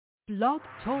Blog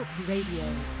Talk Radio.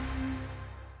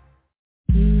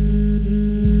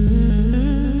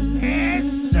 Yes,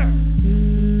 sir.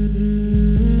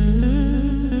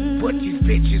 What these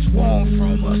bitches want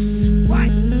from us?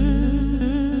 What?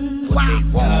 What they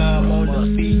want from us?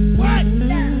 What?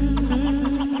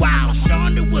 Wow,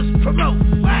 Shonda was promote.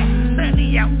 What?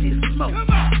 Sunny out this smoke. Come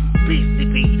on.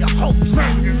 Beastie be the hope.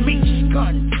 Murder me,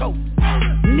 gun tote.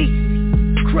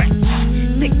 Niecy, Cretch,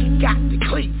 Nikki got the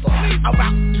cleaver.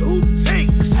 About two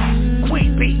things.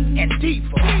 Queen Bee and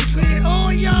Diva. Spending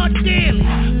all y'all daily,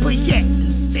 but yet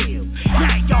and still.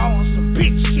 Now y'all on some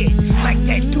big shit, like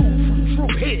that dude from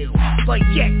Drew Hill. But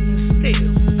yet and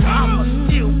still, I'ma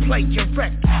still play your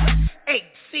record. 8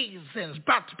 seasons,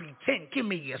 about to be 10, give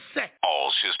me a sec.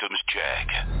 All systems check.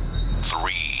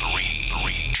 3, 2,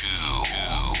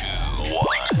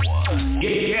 1.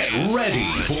 Get ready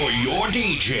for your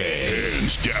DJ.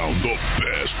 Hands down the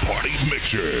best party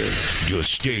mixer. Your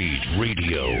Stage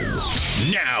Radio.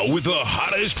 Now with the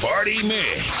hottest party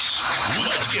mix.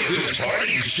 Let's get this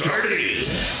party started.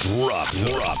 Drop the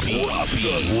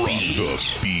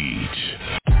beat.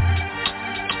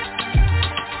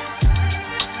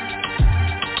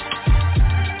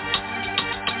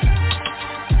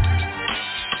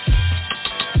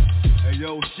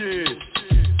 Yo, shit.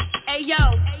 Hey,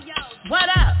 yo. What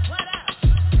up?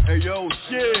 Hey, yo,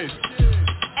 shit.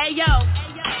 Hey, yo.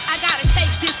 I gotta take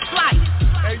this flight.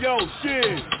 Hey, yo,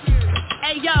 shit.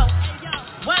 Hey, yo.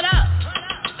 What up?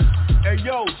 Hey,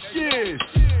 yo, shit.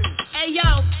 Hey,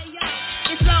 yo.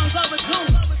 It's long overdue.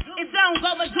 It's long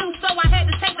overdue, so I had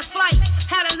to take the flight.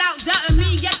 Had a loud doubt in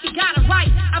me, yes, you got it right.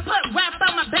 I put rap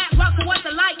on my back, walk towards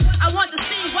the light. I want to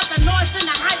see what the noise and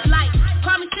the hype like.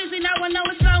 Call me Tizzy, now I know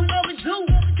it's long overdue.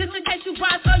 Just in case you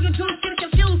rise, all you do is get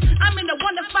confused. I'm in the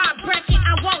 1 to 5 bracket,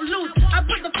 I won't lose. I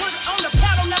put the foot on the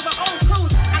pedal, never on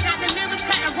cruise. I got the lyrics,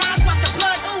 cutting rhymes, watch the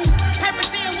blood ooze. Paper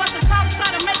thin, what's the talk,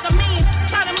 try to make a man.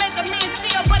 Try to make a man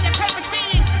steal, but the paper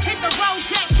thin. Hit the road,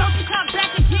 Jack, don't you come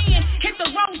back again. Hit the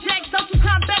road, Jack, don't you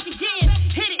come back again.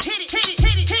 Hit it. Hit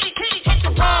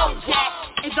the road,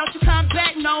 Jack. And don't you come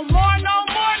back no more.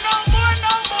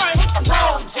 Hit the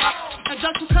road, Jack. And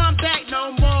don't you come back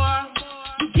no more.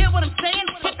 You get what I'm saying?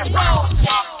 Hit the road,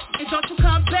 Jack. And don't you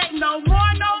come back no more.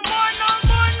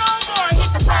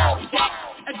 Hit the road, Jack.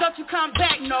 And don't you come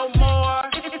back no more.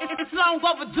 It's long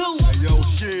overdue. Hey, yo,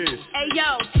 shit. Hey,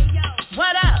 yo.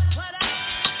 What up?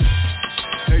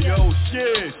 Hey, yo,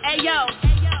 shit. Hey, yo.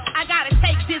 I gotta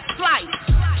take this flight.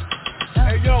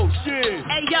 Hey, yo, shit.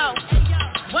 Hey, yo.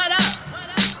 What up?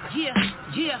 Yeah.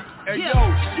 Hey, yo,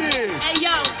 shit. Hey,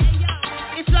 yo.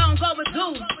 It's long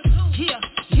overdue. Yeah.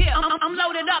 I'm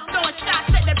loaded up, throwing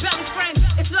shots at that belly frame.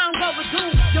 It's long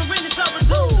overdue. Your rent is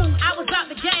overdue. I was out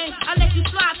the game. I let you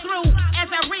slide through as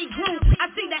I regroup. I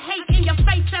see the hate in your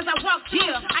face as I walk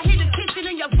here. I hear the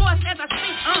tension in your voice as I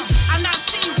speak. I not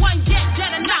see one yet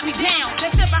that'll knock me down.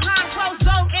 They sit behind closed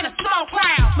doors in a small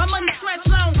crowd. My money sweats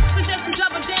long, suggesting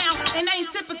double down, and they ain't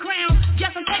sipping crown.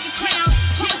 Yes, I'm taking crown.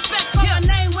 Get respect for my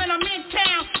name when I'm in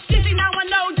town. Dizzy, now I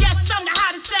know, yes, I'm the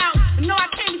hottest out. No, I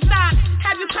can't be stopped.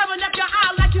 Have you covering up your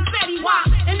eye like you Fetty Wap?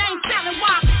 And they ain't selling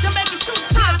wop, they're making 2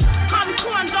 tops. Call me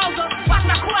corn dozer, watch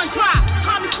my corn dry.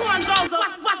 Call me corn dozer,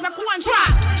 watch my corn dry.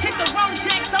 Hit the road,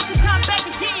 Jack, don't you come back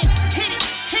again. Hit it.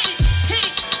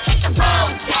 Hit the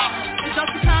road, Jack. And don't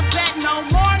you come back no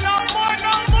more. Hit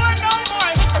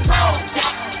the road,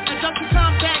 Jack. And don't you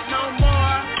come back no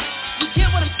more. You get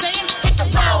what I'm saying? Hit the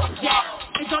road, Jack.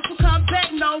 And don't you come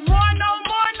back no more.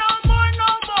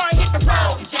 Hit the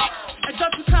road, Jack. And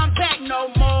don't you come back no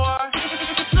more.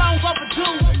 It's long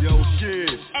overdue. Hey, yo,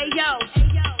 shit. Hey, yo.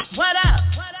 What up?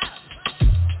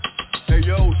 Hey,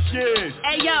 yo, shit.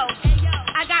 Hey, yo.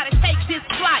 I gotta take this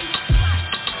flight.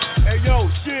 Hey, yo,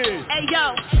 shit. Hey,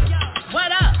 yo.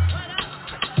 What up?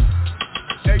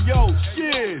 Hey, yo,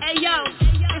 shit. Hey, yo.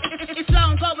 It's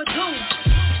long overdue.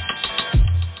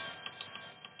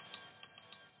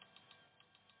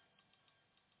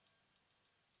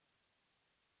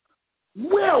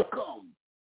 Welcome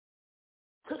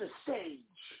to the stage.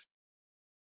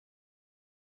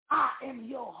 I am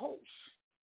your host,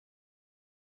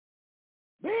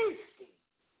 Beastie.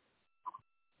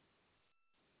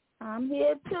 I'm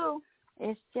here too.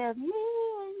 It's just me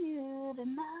and you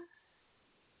tonight.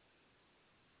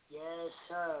 Yes,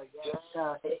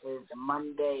 sir. It is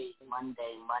Monday. We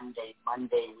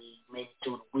made it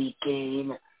through the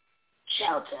weekend.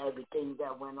 Shout out to everything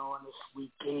that went on this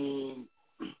weekend.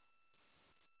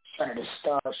 Shout out to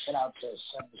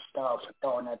Son of the Star for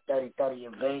throwing that 30-30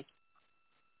 event.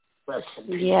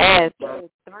 Yes,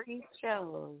 3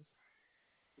 shows.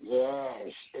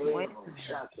 Yes, 3 of them.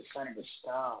 Shout out to Son of the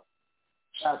Star.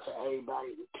 Shout out to everybody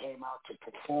who came out to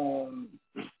perform.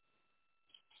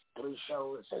 3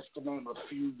 shows. That's the name of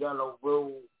Few, Yellow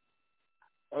Rule,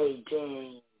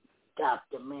 A-Game,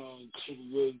 Dr. Man,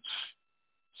 Kitty H,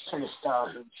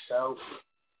 Sinistar himself.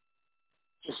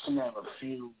 Just to name a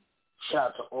few. Shout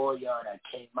out to all y'all that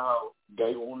came out.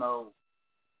 Day Uno.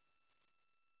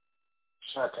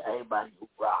 Shout out to everybody who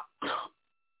rocked.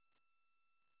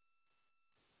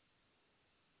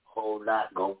 Whole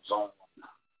lot goes on.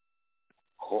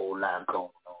 Whole lot going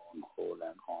on. Whole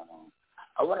lot going on.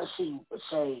 I want to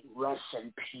say rest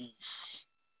in peace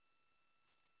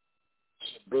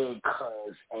to Big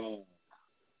Cuz Aim.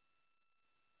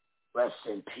 Rest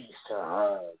in peace to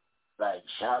her. Like,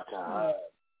 shout to her.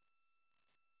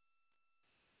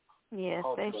 Yeah,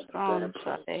 stay strong,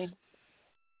 Sade.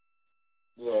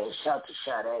 Yeah, shout to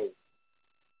Sade.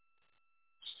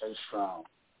 Stay strong.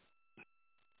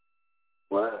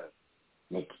 Word.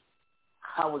 Nikki,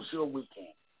 how was your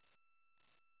weekend?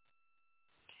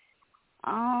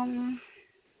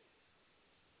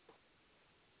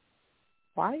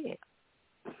 Quiet.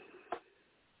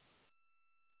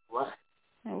 What?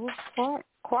 It was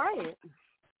quiet.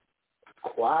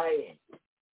 Quiet.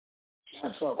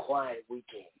 That's a quiet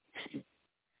weekend.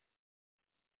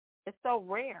 It's so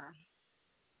rare.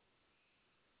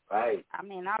 Right. I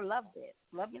mean, I loved it.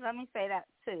 Let me say that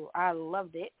too. I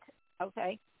loved it.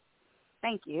 Okay.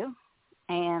 Thank you.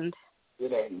 And you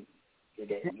didn't. You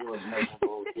was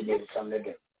miserable. You needed something to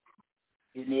do.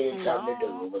 It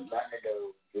was nothing to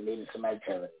do. You needed some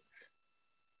activities.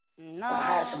 No.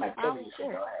 I had some activities to go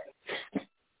ahead.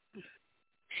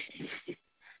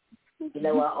 You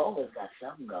know, I always got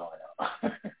something going on.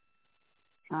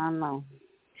 I know.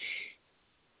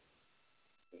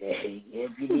 Yeah,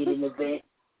 if you need an event,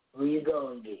 who you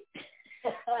go and get?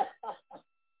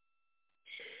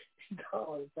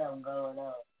 Always something going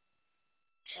on.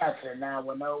 Shout to the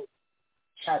 910.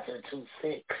 Shout to the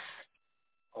 26.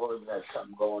 Always got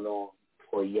something going on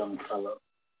for a young fella.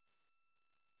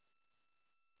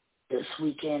 This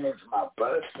weekend is my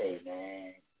birthday,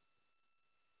 man.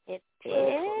 It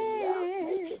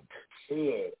is.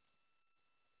 Shit.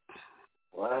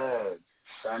 Word.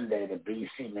 Sunday, the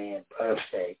BC man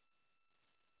birthday.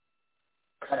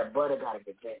 Cut a Butter got an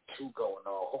event too going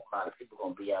on. A whole lot of people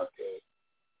gonna be out there.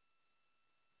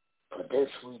 But this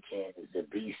weekend is the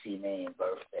BC man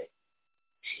birthday.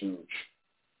 It's huge.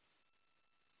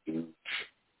 Huge.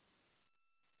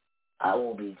 I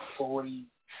will be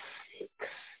 46,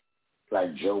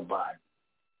 like Joe Biden.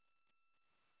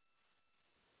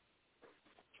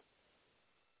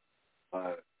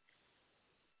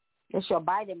 It's your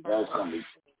Biden birthday. That's gonna be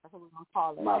what we're gonna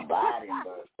call it. My Biden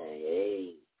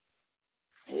birthday.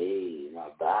 Hey, my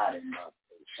Biden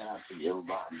birthday. Shout out to Joe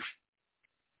Biden.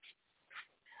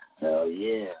 Hell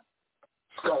yeah.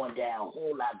 It's going down.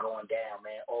 Whole lot going down,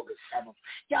 man. August 7th.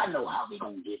 Y'all know how we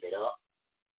gonna give it up.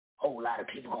 Whole lot of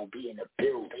people gonna be in the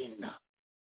building.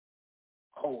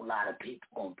 Whole lot of people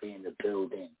gonna be in the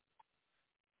building.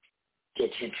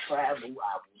 Get your travel. I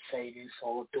will say this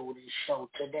all through this show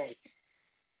today.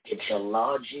 Get your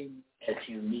lodging if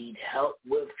you need help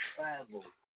with travel.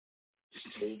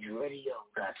 Stage Radio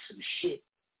got some shit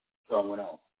going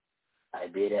on.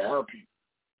 I'd be able to help you.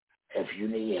 If you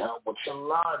need help with your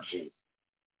lodging,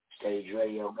 Stage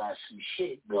Radio got some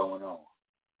shit going on.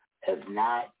 If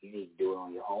not, you need to do it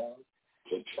on your own.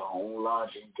 Get your own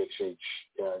lodging. Get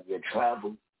your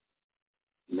travel.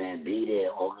 Man, be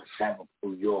there. August 7th,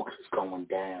 New York is going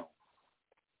down.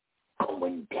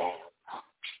 Going down.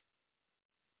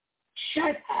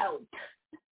 Shout out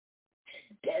to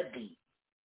Debbie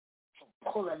for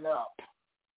pulling up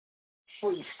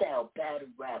freestyle battle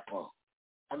rapper.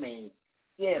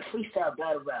 Freestyle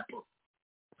battle rapper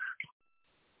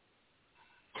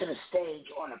to the stage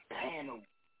on a panel.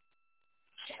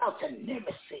 Shout out to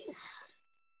Nemesis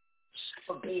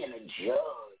for being a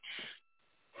judge.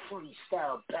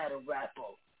 Freestyle battle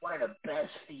rapper, one of the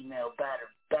best female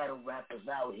battle rappers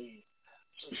out here.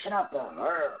 So shout out to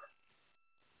her.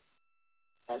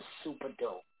 That's super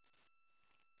dope.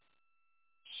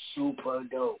 Super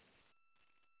dope.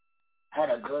 Had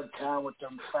a good time with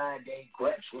them Friday.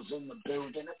 Gretsch was in the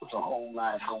building. It was a whole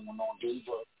lot going on.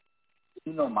 Diva.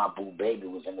 You know my boo baby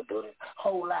was in the building.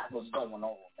 Whole lot was going on,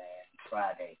 man,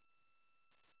 Friday.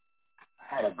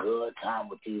 I had a good time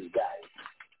with these guys.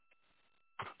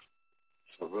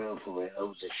 For real, for real. It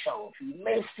was a show. If you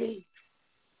missed it,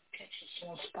 catch us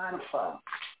on Spotify.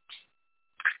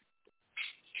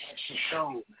 Catch the show,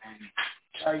 man.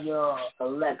 Tell your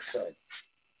Alexa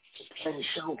to play the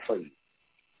show for you.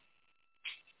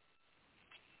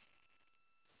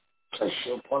 So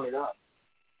she'll pull it up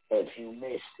if you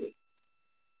missed it.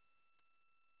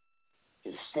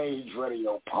 the Stage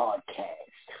Radio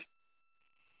Podcast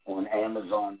on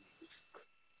Amazon Music.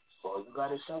 That's all you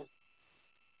gotta say.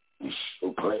 And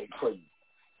she'll play it for you.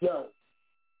 Yo,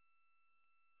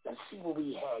 let's see what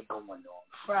we had going on.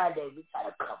 Friday, we got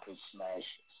a couple smashes.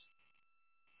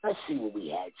 Let's see what we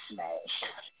had smashed.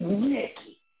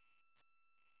 Nikki,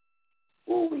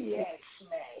 who we had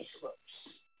smashed first?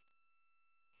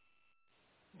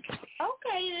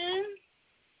 Okay, then.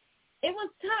 It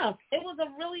was tough. It was a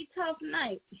really tough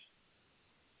night.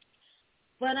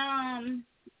 But,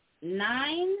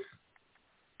 9,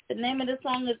 the name of the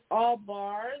song is All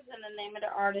Bars, and the name of the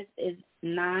artist is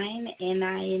Nine,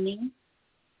 N-I-N-E.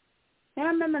 You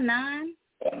remember 9?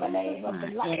 Eminem of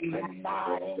the life,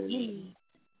 9.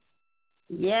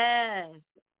 Yes.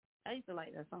 I used to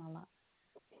like that song a lot.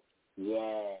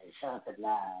 Yeah, shout out to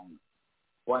 9.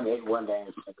 One hit, one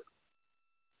dance.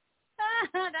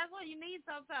 That's what you need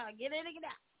sometimes. Get in and get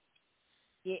out.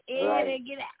 Get in and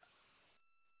get out.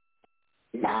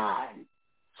 9.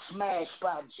 Smashed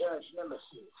by Judge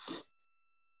Nemesis.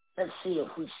 Let's see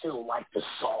if we still like the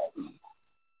song.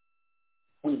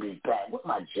 We be back. What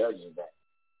my judges at?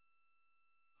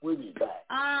 We be back.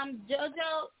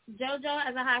 JoJo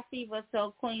has a high fever,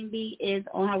 so Queen Bee is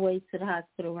on her way to the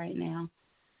hospital right now.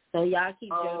 So y'all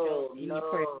keep JoJo in your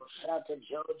prayers. Shout out to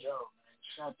JoJo, man.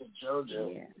 Shout out to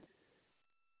JoJo. Yeah.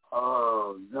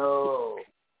 Oh, no.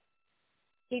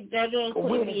 Keep JoJo and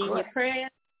Queen Bee in your prayers.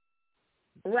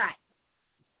 Right.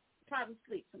 Probably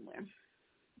sleep somewhere.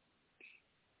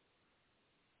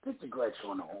 Put the Gretsch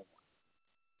on the horn.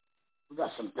 We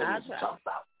got some things to talk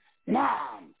about.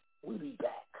 9. We be back.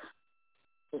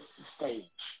 It's the Stage.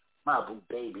 My boo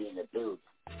baby in the building.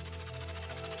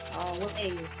 Oh, what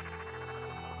is it?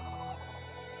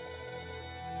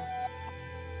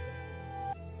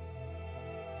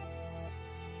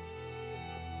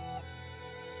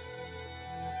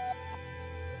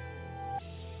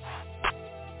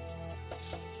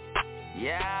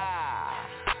 Yeah.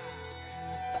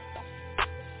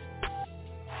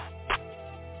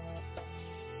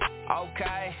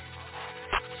 Okay.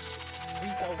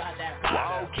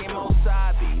 Whoa,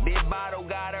 Kimosabi. This bottle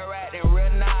got her acting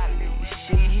real naughty.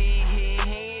 She,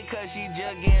 he, cause she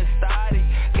just getting started.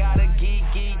 Got a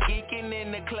geeking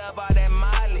in the club, all that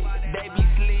Molly. They be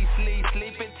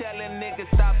sleeping, telling niggas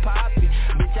stop popping.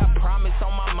 Bitch, I promise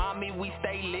on my mommy, we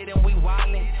stay lit and we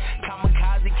wildin'.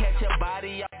 Kamikaze, catch your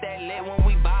body off that lit when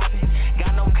we bobbing.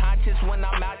 Got no conscience when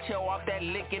I'm out here off that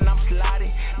lick and I'm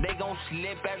sliding. They gon'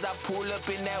 slip as I pull up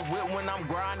in that whip when I'm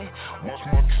grinding. Watch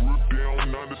my drip, they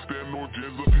don't understand no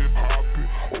gens of hip-hopping.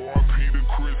 R.I.P. to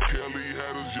Chris Kelly,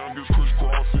 had his youngest Chris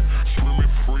Crossing.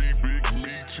 Screaming free, Big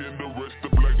Meech and the rest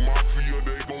of Black Mafia.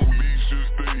 They gon' leash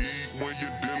just to eat when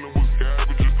you're dealing with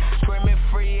scavengers. Screaming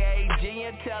free AG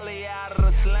and Telly out of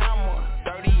the slammer.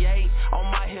 38 on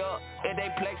my hip, if they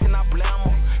flexin' I blame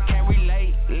them. Can't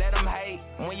relate, let them hate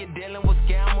when you're dealing with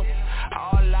scammers.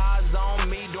 All eyes on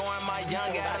me during my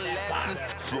young adolescence.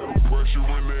 Feel the pressure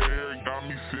in the air, got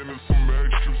me sending some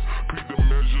extras. Pick the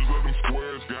measures of them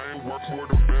squares, gang work for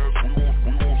the best.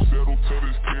 We won't settle till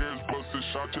this tears, bustin'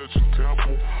 shots at your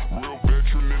temple. Real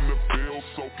veteran in the field,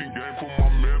 soaking game for my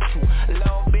mental.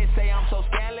 Little bitch say I'm so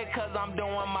scandalous cause I'm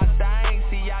doing my thing.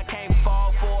 See, I can't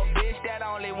fall for a bitch that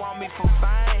only want me for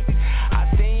fame. I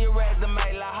seen your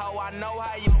resume like how I know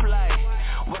how you play.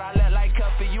 What I look like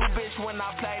up for you, bitch, when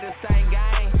I play the same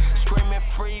game. Screaming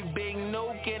free, Big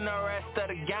Nuke and the rest of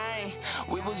the gang.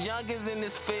 We was youngers in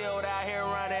this field out here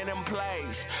running them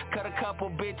plays. Cut a couple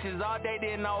bitches off, they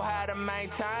didn't know how to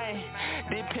maintain.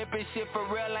 This pimpin' shit for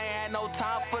real, ain't had no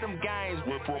time for them games.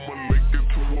 Went from a lake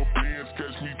into a Benz,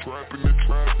 catch me trapping the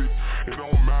traffic. It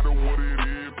don't matter what it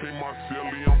is, pay my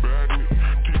silly, I'm batting.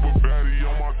 Keep a baddie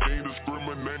on my team,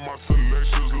 discriminate my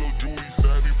selections. Lil' Julie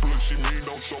savvy, plus she mean,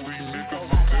 don't show these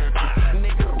niggas attention.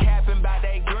 Niggas capping by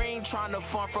they green, tryna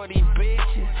front for these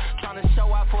bitches. Tryna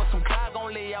show out for some clout,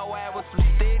 gon' leave your ass with some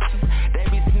stitches. They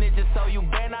be snitching, so you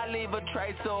better not leave a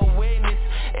trace or a witness.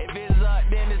 If it's up,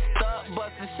 then it's stuck,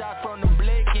 bustin' shots from the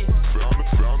blicky.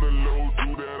 Found a low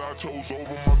dude that I chose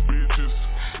over my bitches.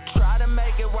 Try to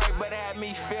make it work, but had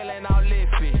me feeling all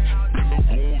lippy. Been the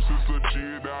goon since a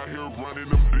kid, out here running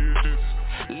them digits.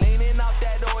 Leaning off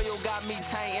that oil got me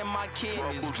tainting my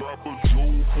kidneys. Drop a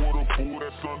jewel for the fool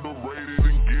that's underrated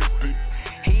and gifted.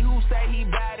 He who say he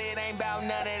bout it ain't bout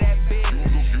none of that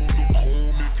business. Use a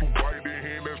coon if you bite their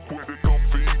hand, that's quick to come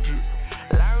feed you.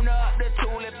 Learn up the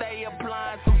tool if they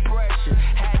applying some pressure.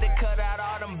 Had to cut out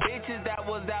all them bitches that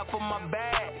was out for my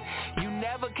bag. You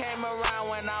never came around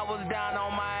when I was down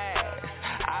on my ass.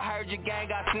 I heard your gang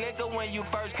got slicker when you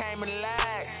first came and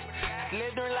lagged.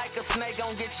 Slithering like a snake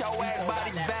gon' get your ass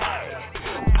body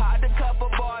back. Popped a couple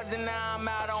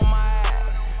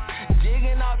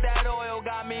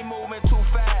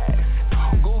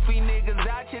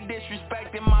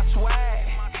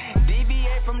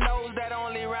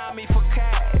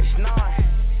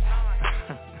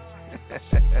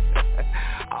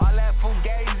All that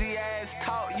fugazi ass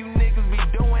talk you niggas be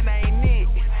doing ain't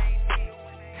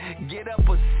it. Get up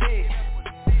or sit.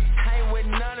 Ain't with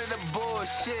none of the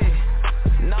bullshit.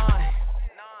 None.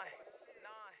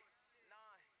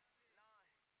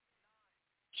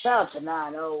 Shout out to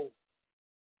 9-0.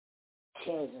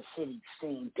 Kansas City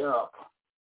steamed up.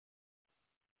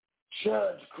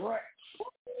 Judge Gretch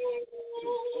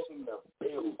is in the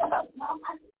building.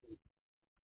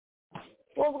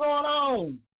 What's going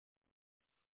on?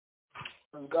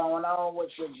 What's going on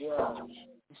with your judge?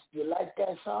 You like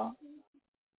that song?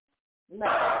 No,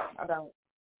 I don't.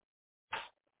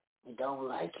 You don't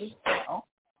like it? No.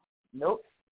 Nope.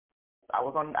 I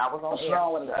was on What's air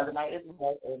wrong with the it? other night,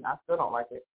 and I still don't like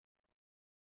it.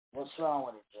 What's wrong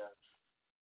with it, Judge?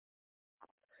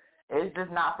 It's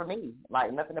just not for me.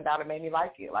 Like, nothing about it made me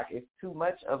like it. Like, it's too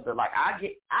much of the, like, I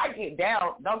get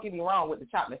down, don't get me wrong, with the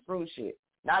chop and screw shit.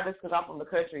 Not just because I'm from the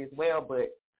country as well,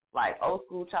 but, like, old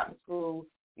school chop and screw,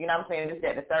 you know what I'm saying, this,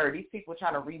 that, and the third. These people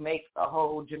trying to remake a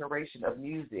whole generation of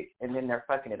music, and then they're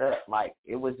fucking it up. Like,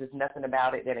 it was just nothing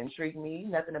about it that intrigued me,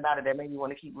 nothing about it that made me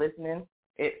want to keep listening.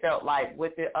 It felt like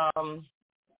with it,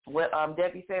 what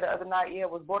Debbie said the other night, yeah, it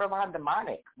was borderline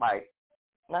demonic. Like,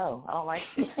 no, I don't like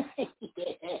it.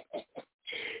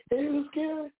 It was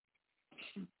good.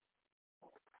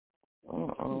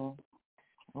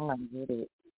 I'm not with it.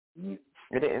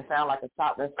 It didn't sound like a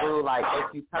chop and screw, like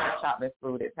if you turn chop and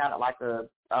screw. It sounded like a,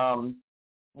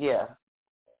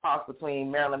 cross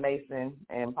between Marilyn Mason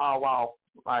and Paul Wall.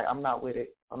 Like, I'm not with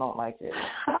it. I don't like it.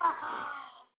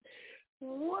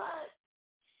 What?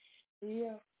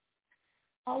 Yeah.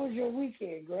 How was your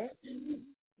weekend, Greg?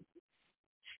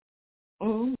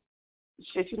 Mm-hmm.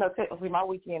 Shit, you know, technically my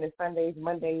weekend is Sundays,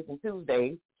 Mondays, and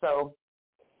Tuesdays. So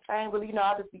I ain't really,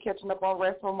 I'll just be catching up on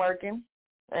rest from working.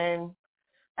 And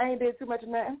I ain't did too much of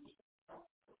nothing.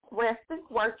 Resting,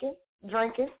 working,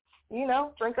 drinking,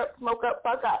 drink up, smoke up,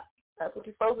 fuck up. That's what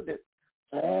you're supposed to do.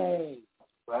 Hey,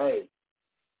 right.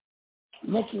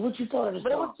 Nikki, what you thought of this?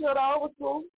 But it was chill, though. It was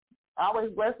cool.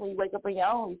 Always blessed when you wake up on your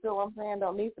own. You feel what I'm saying?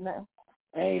 Don't need for nothing.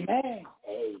 Amen.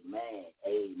 Amen.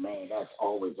 Amen. That's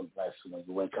always a blessing when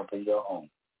you wake up in your home.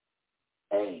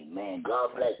 Amen.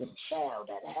 God bless the child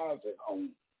that has his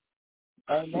home.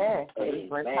 Amen.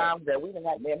 There's times that we done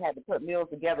had to put meals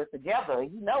together.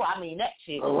 I mean that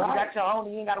shit. Right. You got your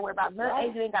own, you ain't got to worry about nothing.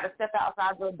 Right. You ain't got to step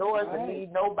outside your doors and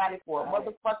need nobody for a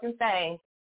motherfucking thing.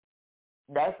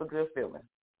 That's a good feeling.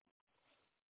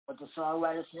 What the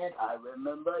songwriter said, I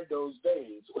remember those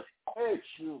days.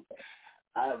 Shoot.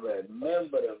 I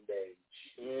remember them days.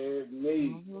 Shit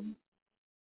me. Mm-hmm.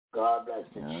 God bless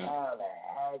the child that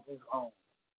has his own.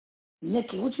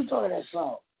 Nikki, what you thought of that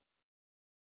song?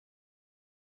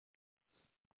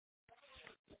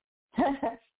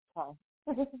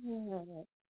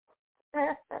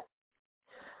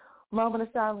 Moment of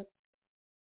silence.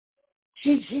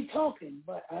 She talking,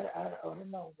 but I don't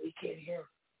know. We can't hear her.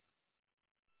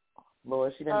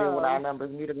 Lord, she done did with our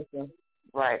numbers, muted us.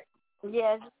 Right.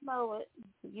 Yeah,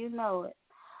 you know it.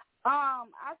 I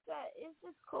said it's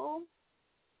just cool.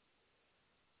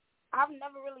 I've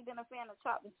never really been a fan of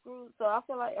chop and screw, so I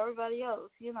feel like everybody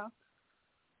else,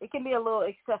 it can be a little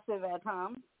excessive at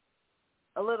times,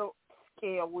 a little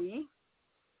scary,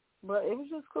 but it was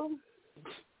just cool.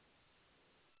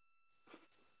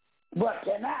 But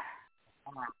tonight,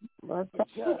 the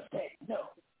judge said no.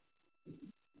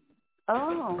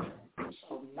 Oh.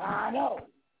 So 9-0.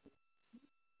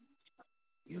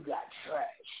 You got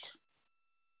trashed.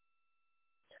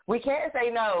 We can't say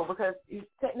no because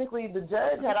technically the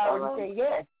judge had already said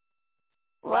yes.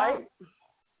 Right?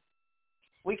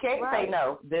 We can't say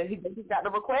no. He got to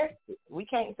request it. We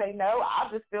can't say no. I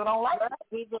just still don't like it.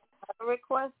 He just got to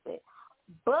request it.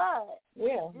 But we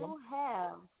do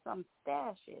have some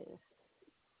stashes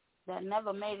that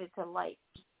never made it to light.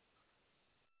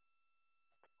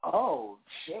 Oh,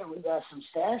 shit, we got some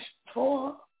stash for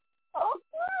her? Oh,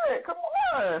 good. Come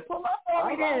on. Pull up on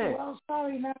me then. Well,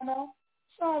 sorry,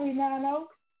 Nano.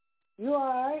 You all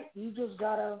right? You just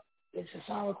got to, it's a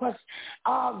song request.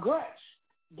 Gretch,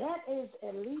 that is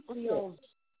Alethio's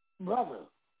brother.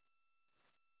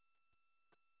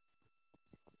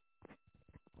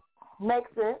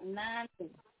 Makes it.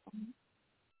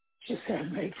 She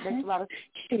said makes a lot of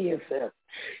kill yourself.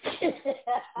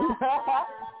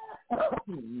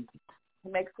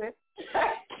 Makes it.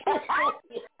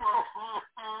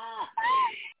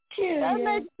 That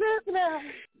makes sense now.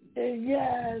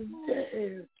 Yes.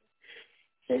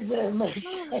 It does make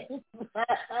sense.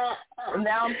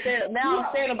 Now I'm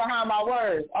standing behind my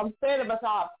words. I'm standing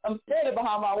behind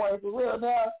my words for real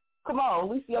now. Come on,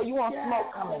 Lucio, you want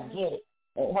smoke? Come and get it.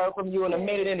 Ain't heard from you in a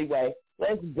minute anyway.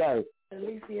 Let's go.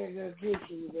 Alicia gonna get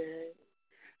you, man.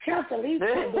 Shout to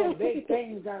Alicia doing big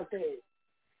things out there.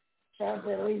 Shout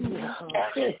to Alicia.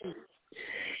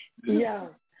 Yeah.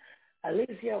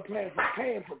 Alicia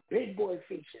preparing for big boy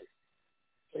features.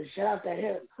 So shout out to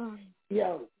him.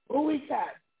 Yo, who we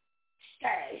got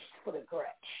stashed for the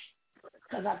Gretsch?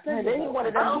 Because I think then one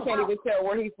of them you can't even tell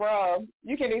where he's from.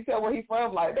 You can't even tell where he's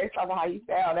from, like, based off of how he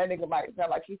sound. That nigga might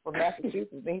sound like he's from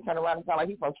Massachusetts, then he turn around and sound like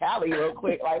he's from Cali real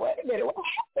quick. Like, wait a minute, what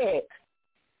happened?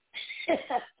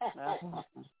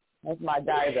 That's my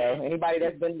guy, though. Anybody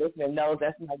that's been listening knows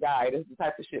that's my guy. This is the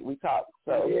type of shit we talk.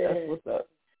 So that's what's up.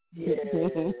 Yeah,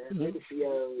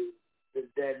 Lucio,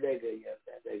 that nigga,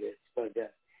 is fucked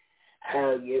up.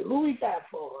 Hell yeah. Who we got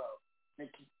for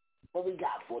Nikki? What we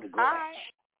got for the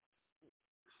Gretsch?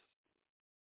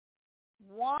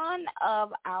 One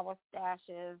of our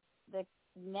stashes, the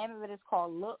name of it is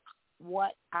called Look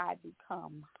What I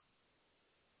Become.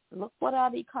 Look What I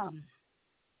Become.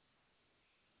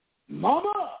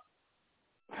 Mama!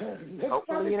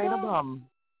 Hopefully it ain't a bum.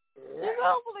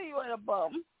 Hopefully you ain't a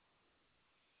bum.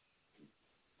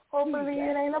 Hopefully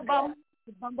it ain't a bum.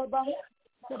 Bum.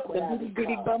 The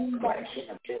bitty bum.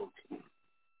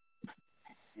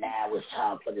 Now it's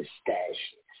time for the stashes.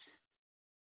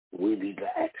 We'll be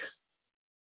back.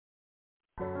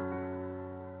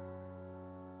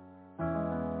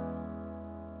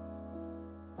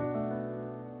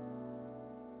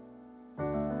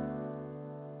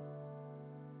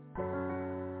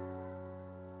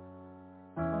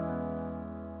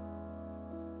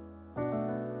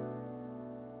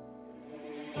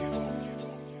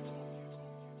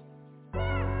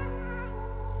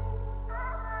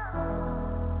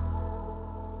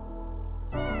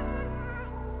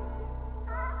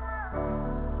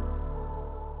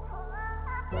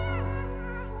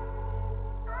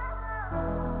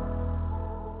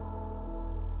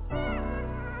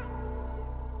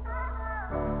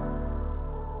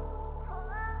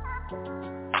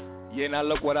 Yeah, now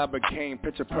look what I became,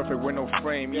 picture perfect with no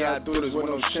frame. Yeah, I do this with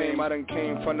no shame. I done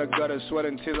came from the gutter,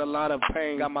 sweating tears, a lot of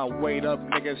pain. Got my weight up,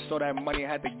 niggas, so that money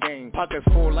had to gain. Pockets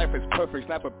full, life is perfect,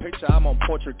 snap a picture, I'm on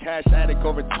portrait. Cash addict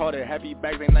or retarded, heavy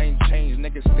bags ain't nothing changed.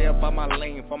 Niggas stay up by my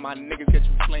lane, for my niggas get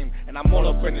you flamed. And I'm all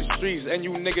up in the streets, and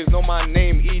you niggas know my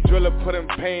name. E-driller put in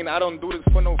pain, I don't do this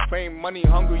for no fame. Money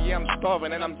hungry, yeah, I'm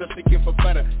starving, and I'm just seeking for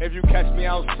better. If you catch me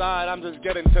outside, I'm just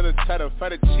getting to the cheddar.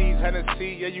 Feta cheese,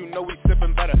 Hennessy, yeah, you know we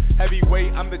sipping better.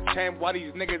 Heavyweight, I'm the champ, why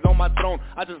these niggas on my throne?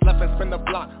 I just left and spin the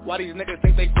block, why these niggas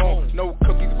think they grown? No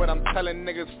cookies, but I'm telling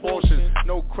niggas fortunes.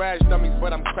 No crash dummies,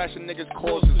 but I'm crashing niggas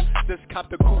courses. This cop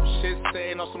the cool shit,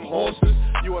 sitting on some horses.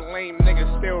 You a lame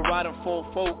nigga, still riding full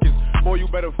focus. Boy, you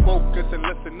better focus and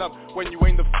listen up. When you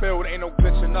ain't the field, ain't no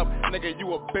glitching up. Nigga,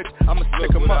 you a bitch, I'ma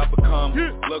stick 'em up. Look what I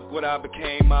become, look what I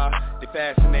became, they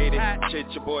fascinated. Shit,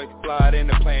 your boy, fly in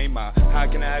the plane, how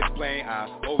can I explain? I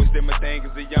always did my thing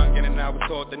as a youngin' and I was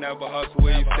taught to never hustle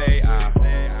where you stay.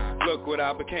 Look what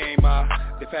I became,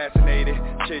 they fascinated.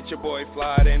 Shit, your boy,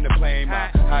 fly in the plane,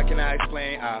 how can I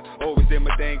explain? I always did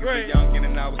my thing as a youngin'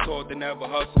 and I was taught to never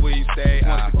hustle where you stay.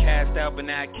 Once I cast out, but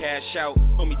now I cash out.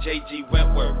 Homie JG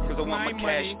Wentworth, cause I want my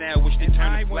cash now. Wish they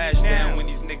turn the flash down when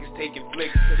these niggas taking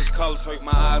flicks. Cause colors hurt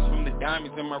my eyes from the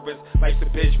diamonds in my wrist. Life's a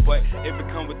bitch, but if it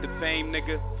come with the fame,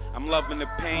 nigga, I'm loving the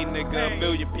pain, nigga. A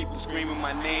million people screaming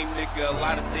my name, nigga. A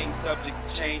lot of things subject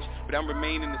to change, but I'm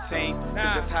remaining the same. Cause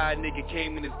that's how a nigga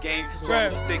came in this game. So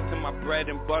I'ma stick to my bread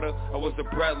and butter. I was a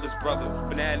breadless brother,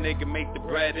 but now a nigga make the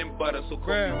bread and butter. So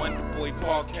call me Wonder Boy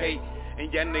Parquet.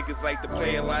 And y'all niggas like to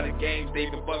play a lot of games,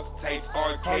 David Bucks type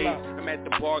arcades. I'm at the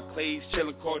Barclays,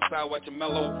 chillin' courtside, watching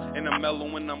Mellow. And I'm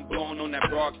mellow when I'm blowing on that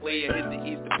Broadway. I hit the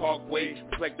Eastern Parkway,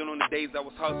 reflecting on the days I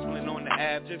was hustling on the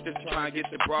Ave, just trying to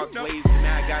get the Broadways. And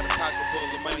now I got a pocket full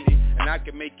of money, and I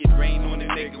can make it rain on a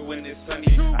nigga when it's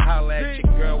sunny. I holla at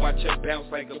your girl, watch her bounce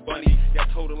like a bunny.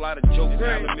 Y'all told a lot of jokes,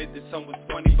 I'll admit that some was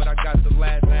funny, but I got the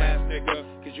last nigga,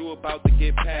 cause you about to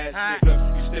get past, nigga.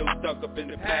 You still stuck up in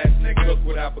the past, nigga. Look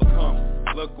what I become.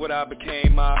 Look what I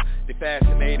became, they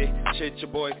fascinated. Shit, your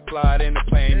boy fly in the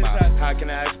plane, how can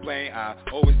I explain? I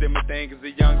always did my thing as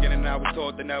a youngin' and I was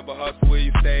taught to never hustle where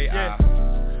you stay.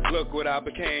 Look what I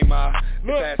became,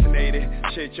 they fascinated.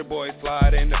 Shit, your boy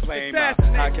fly in the plane,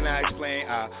 how can I explain?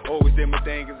 I always did my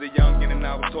thing as a youngin' and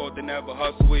I was taught to never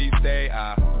hustle where you stay.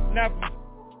 Never.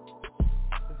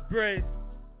 It's brave.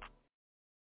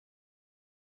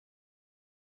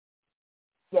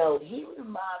 Yo, he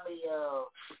remind me of.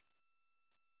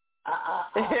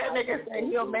 That nigga say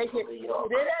he'll make it.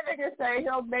 That nigga say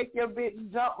he'll make your bitch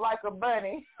jump like a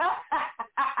bunny.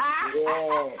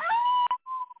 Yeah.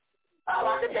 All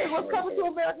I could think was Coming to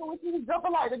America when she was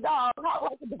jumping like a dog, not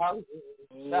like a dog.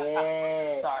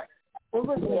 Yeah. Sorry. What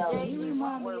was it? You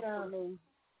remind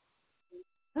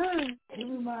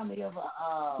me of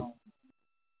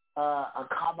a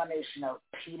combination of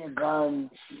Peter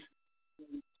Guns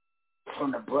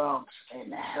from the Bronx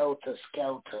and Helter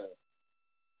Skelter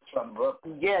from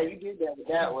Brooklyn. Yeah, you did that with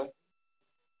that one.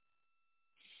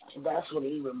 That's what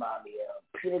he reminded me of.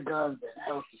 Peter Guns and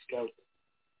Helter Skelter.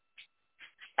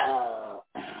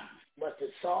 But the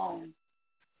song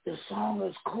is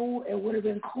cool. It would have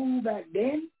been cool back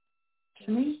then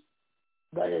to me,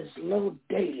 but it's a little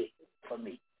dated for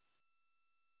me.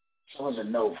 So it's a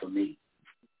no for me.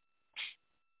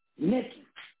 Nikki,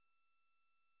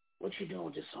 what you doing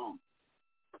with this song?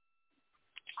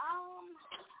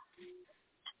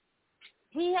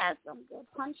 He has some good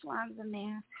punchlines in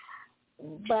there,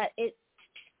 but it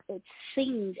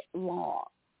seemed long.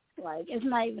 Like, it's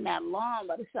not even that long,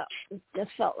 but it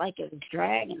just felt like it was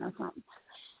dragging or something.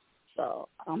 So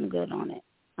I'm good on it.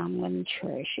 I'm going to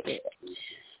trash it.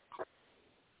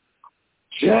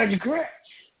 Judge Gretch.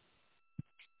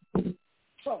 I'm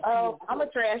going to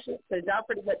trash it because y'all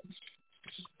pretty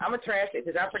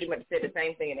much said the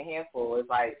same thing in a handful. It's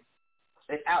like,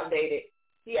 it's outdated.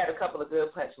 He had a couple of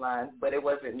good punchlines, but it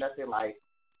wasn't nothing like,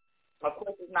 of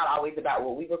course, it's not always about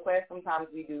what we request. Sometimes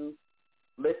we do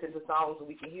listen to songs and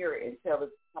we can hear it and tell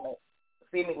it's kind of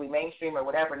seemingly mainstream or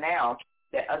whatever now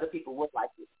that other people would like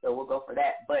it. So we'll go for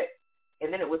that.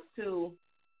 And then it was too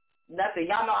nothing.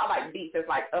 Y'all know I like beats that's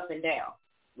like up and down,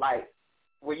 like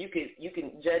where you can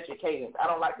judge your cadence. I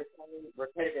don't like the same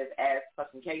repetitive ass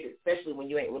fucking cadence, especially when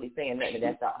you ain't really saying nothing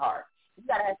that's not hard. You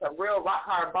gotta have some real rock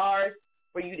hard bars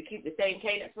for you to keep the same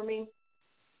cadence for me.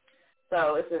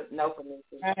 So it's a no for me.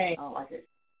 Right. I don't like it.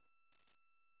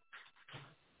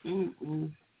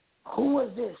 Mm-mm. Who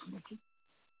was this, Nikki?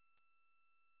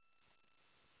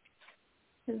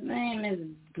 His name is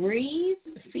Breeze,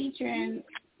 featuring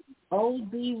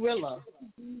O.D. Rilla.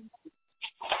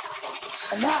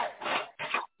 Not.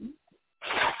 You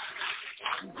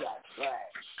got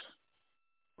trash.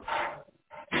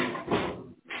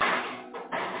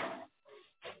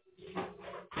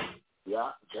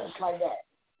 Yeah, just like that.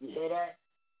 You hear that?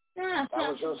 That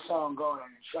was your song going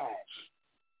in the trash.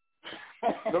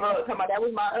 No, come on, that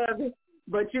was my oven.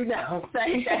 But you know,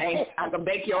 same thing. I can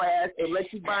bake your ass and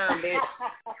let you burn, bitch.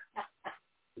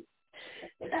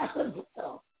 That's the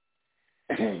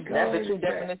true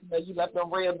definition of you left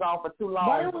them ribs on for too long.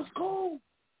 But it was cool.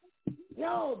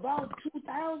 Yo, about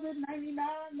 2000, 99,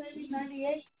 maybe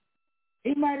 98.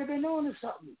 He might have been on to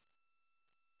something.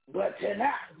 But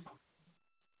tonight,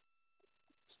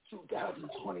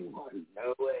 2021.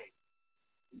 No way.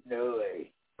 No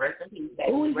way. Rest in peace,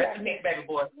 baby. Rest in peace, baby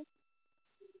boy.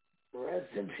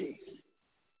 Rest in peace.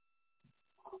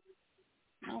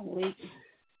 Oh, wait.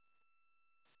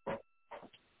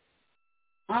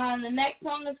 The next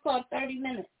song is called 30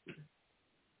 Minutes.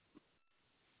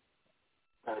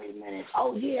 30 minutes.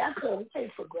 Oh, yeah, I couldn't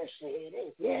wait for Gretchen to hear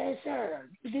this. Yes, sir.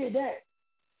 You did that.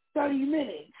 30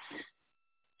 minutes.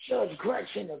 Judge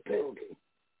Gretchen in the building.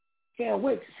 Can't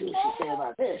wait to see what she said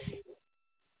about this.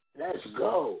 Let's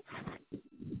go.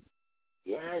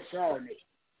 Yes, sir.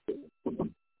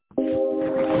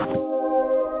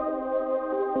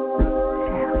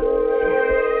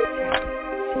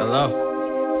 Hello.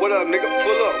 What up, nigga?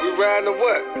 Pull up. We riding or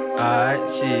what? Alright,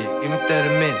 shit. Give me 30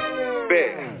 minutes.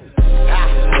 Bet.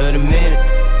 30 minutes.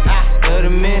 30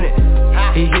 minutes.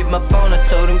 He hit my phone, I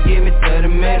told him give me 30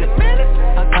 minutes.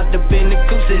 I hopped up in the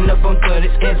coupe, sitting up on 30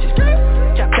 inches.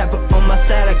 Chop up on my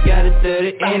side, I got a 30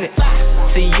 in it.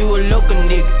 See you a local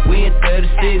nigga, we in 30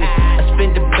 cities. I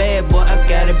spent the bad, boy, I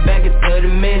got it back in 30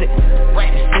 minutes.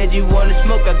 You said you wanna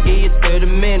smoke, I'll give you 30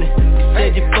 minutes. You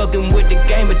said you fucking with the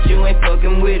game, but you ain't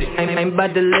fucking with it. Ain't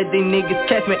about to let these niggas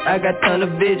catch me, I got ton of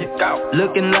vision.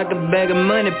 Looking like a bag of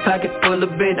money, pocket full of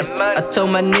bitches. I told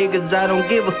my niggas I don't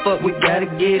give a fuck, we gotta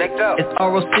get it. It's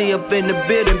ROC up in the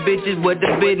building, bitches, what the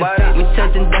business. We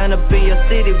touching down up in your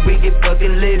city, we get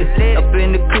fucking lit. Up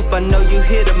in the coupe, I know you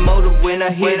hear the motor when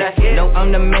I hit it. No,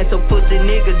 I'm the man, so pussy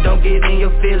niggas don't get in your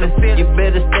feelings. You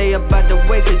better stay up out the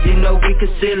way, cause you know we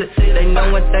conceal it. They know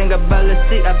one thing about the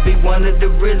city, I be one of the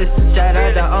realest. Shout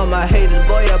out to all my haters,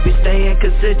 boy, I be staying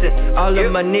consistent. All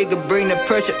of my niggas bring the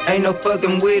pressure, ain't no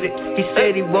fucking with it. He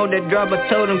said he want that drop, I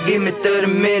told him give me 30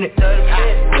 minutes.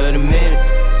 30 minutes.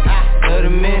 30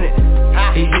 minutes.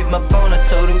 He hit my phone, I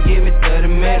told him give me 30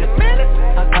 minutes.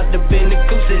 I hopped up in the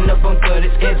coupe, sitting up on 30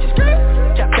 inches.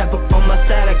 Chop up on my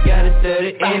side, I got a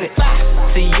 30 in it.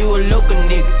 See you a local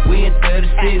nigga, we in 30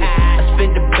 cities. I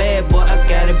spent the bad, boy, I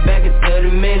got it back in 30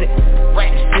 minutes.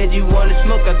 You said you wanna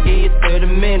smoke, I'll give you 30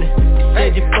 minutes. You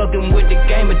said you fucking with the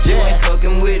game, but you ain't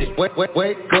fucking with it.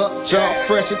 Wake up, jump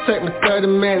fresh, it take me 30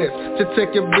 minutes. To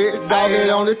take your bitch, dog, it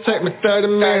only take me 30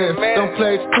 minutes. Don't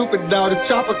play stupid, dog, the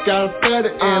chopper got a 30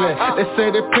 in it. They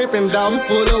say they pimpin', dog, we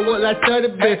pull up with like 30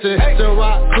 bitches. So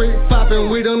rock, creep, poppin',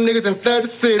 we them niggas in 30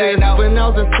 cities. When I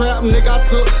was in trap, nigga, I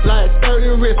took like 30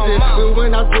 risks. But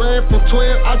when I grabbed from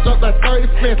 12, I dropped like 30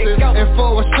 fences. And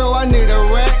for a show, I need a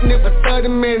rack, nigga, for 30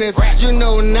 minutes. You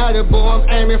know now that boy, I'm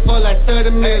aiming for like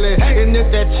 30 million. And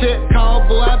if that check call,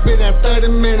 boy, I been at 30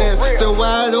 minutes. So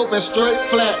wide open, straight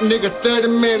flat, nigga, 30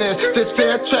 minutes. To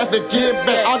tell traffic, get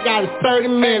back, I got it 30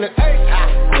 minutes.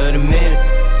 30 minutes,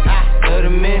 30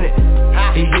 minutes.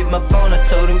 He hit my phone, I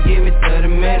told him give me 30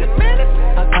 minutes. I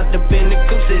hopped up in the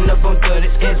coupe, sitting up on 30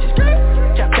 inches.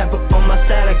 Chop up on my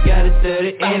side, I got a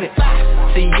 30 in it.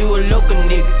 See you a local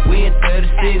nigga, we in 30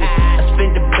 cities. I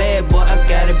spent the bad, boy, I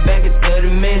got it back in 30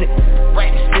 minutes. You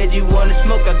said you wanna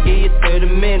smoke, I'll give you 30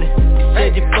 minutes. You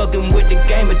said you fucking with the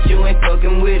game, but you ain't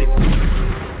fucking with it.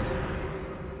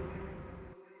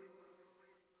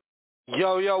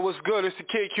 Yo, what's good? It's the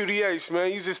Kid QDH,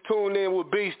 man. You just tune in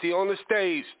with Beastie on the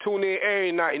stage. Tune in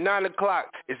every night, 9 o'clock.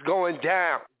 It's going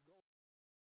down.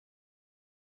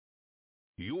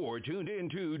 You're tuned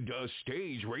into The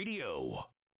Stage Radio.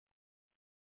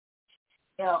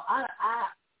 Yo,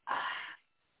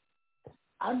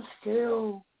 I'm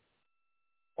still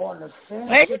on the fence.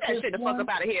 Hey, get that shit the fuck up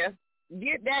out of here.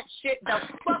 Get that shit the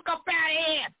fuck up out of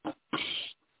here.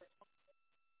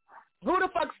 Who the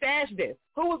fuck stashed this?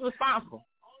 Who was responsible?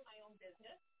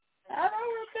 I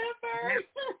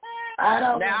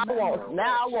don't remember.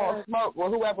 Now I won't smoke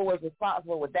with whoever was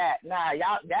responsible with that. Nah,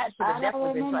 y'all, that should have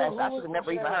definitely been trashed. I should have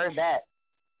never even heard that.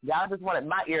 Y'all just wanted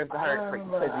my ears to hurt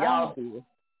because y'all do.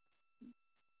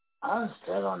 I'm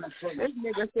still on the fence. This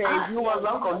nigga says you a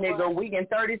local nigga, we in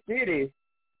 30 cities.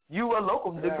 You a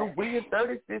local nigga, we in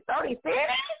 30 cities.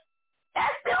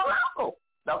 That's still local.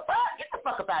 The fuck? Get the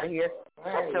fuck up out of here.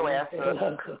 Shut your ass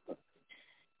up.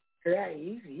 Right,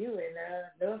 you in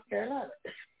North Carolina.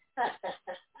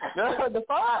 The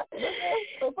fuck?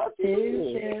 The fuck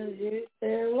you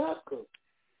they're local.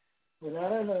 But I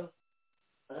don't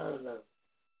know.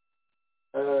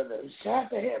 Shout out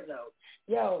to him, though.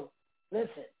 Yo,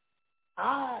 listen.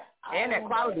 And that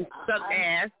quality suck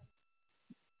ass.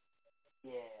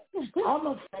 Yeah. I'm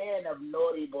a fan of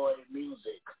Naughty Boy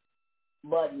music.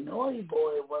 But Naughty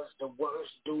Boy was the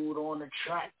worst dude on the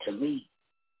track to me.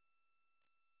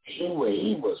 He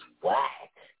was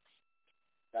whack.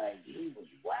 Like, he was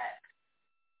whack.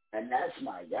 And that's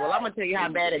my guy. Well, I'm gonna tell you how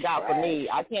bad it got for me.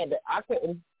 I couldn't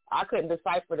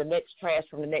decipher the next trash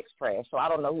from the next trash, so I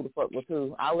don't know who the fuck was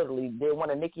who. I literally did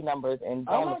one of Nicki numbers and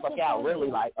zoned the fuck out.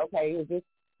 Really, like, okay, is this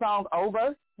song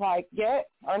over? Like, yet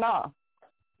or not?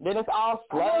 Then it's all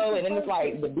slow, and then it's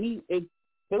like the beat is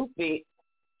stupid.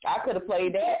 I could have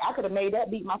played that. I could have made that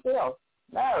beat myself.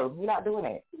 No, you're not doing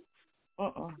it.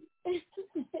 I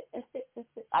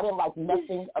didn't like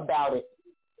nothing about it.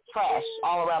 Trash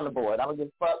all around the board. I was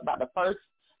just fucked about the first,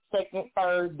 second,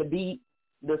 third, the beat,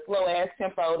 the slow ass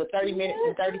tempo, the 30 minutes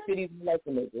and 30 cities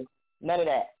niggas. None of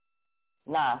that.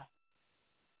 Nah.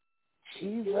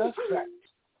 Jesus Christ.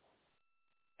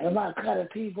 And my Cutter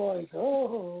P voice.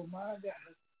 Oh my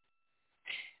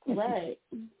God. Right.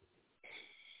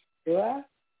 Yeah.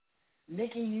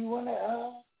 Nikki, you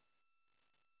wanna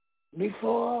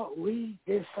before we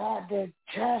decide to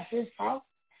trash this out,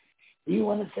 you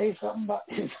wanna say something about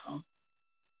this song?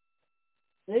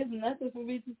 There's nothing for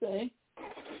me to say.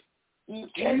 You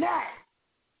cannot,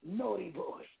 Naughty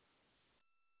Boy.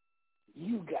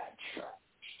 You got trash.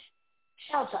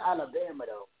 Shout out to Alabama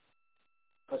though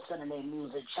for sending their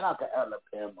music. Shout out to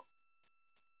Alabama.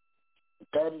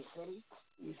 30 cities,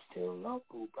 you still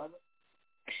local, brother.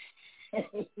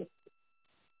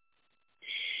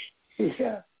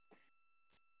 Yeah.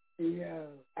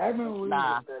 I remember we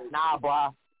Nah, boy.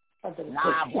 I remember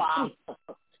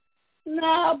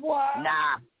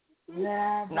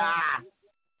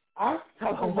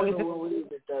when we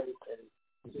was at 30 cities.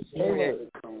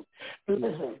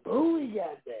 Listen, who we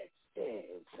got that?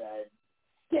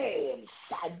 Damn,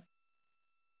 son.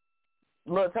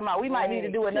 Look, come on, we might need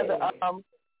to do another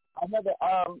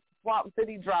Swamp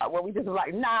City drop where we just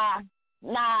like, nah. You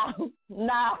know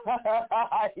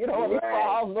what it's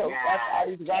called? Look, that's all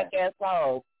these black ass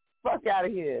songs. Fuck out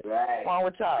of here. Right. What's wrong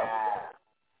with y'all?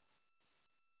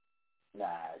 Nah,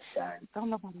 son.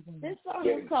 This song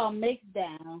is called Mixed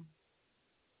Down.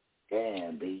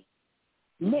 Damn, B.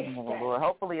 Mixed down. Lord,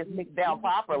 hopefully it's mixed down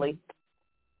properly.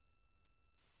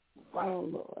 Oh,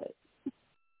 Lord.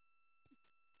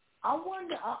 I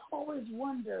always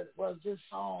wondered, was this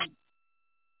song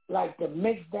like the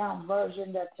mixed down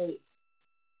version that they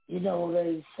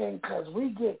sing? Because we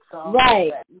get songs.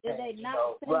 Right. Like Did they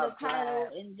not send the title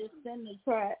and just send the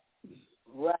track?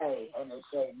 Right, and it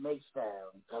said mixed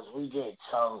down, because we get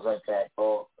songs like that,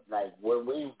 or like when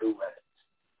we do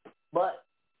records. But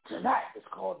tonight it's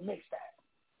called mixed down.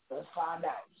 Let's find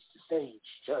out. It's the stage.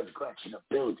 Judge Gretchen, the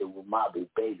building with Mobby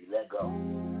Baby. Let go.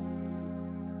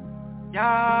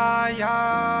 Yeah,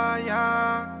 yeah,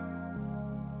 yeah.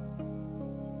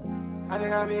 I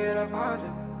think I'll be in a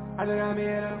positive. I think I'll be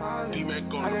in a positive.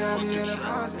 I think I'll be in a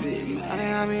positive. I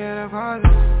think I'll be in a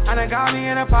positive. I done got me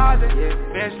in a positive.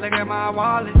 Bitch, look at my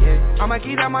wallet. I'ma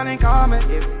keep that money coming.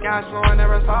 Cash flow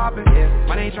never stopping.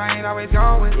 Money train always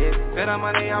going. For the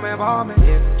money I'm involving.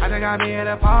 I done got me in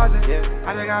a positive.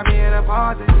 I done got me in a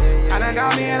positive. I done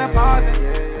got me in a positive.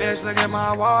 Bitch, look at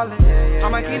my wallet.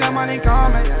 I'ma keep that money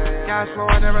coming. Cash flow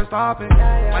never stopping.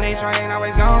 Money train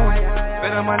always going. For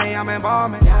the money I'm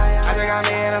involving. I done got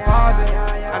me in a positive.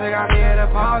 I done got me in a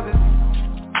positive.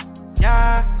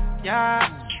 Yeah,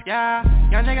 yeah. Yeah,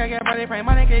 young nigga get money, pray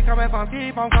money keep coming from,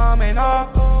 keep on coming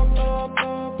up.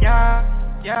 Yeah,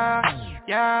 yeah,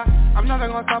 yeah. I'm never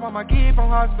gonna stop, I'ma keep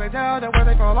on hustling till the way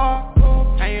they fall off.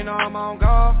 And you know I'm on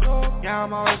go, yeah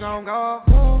I'm always on go.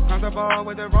 Comfortable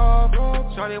with the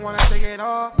rope, shorty wanna take it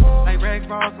off. Like Rick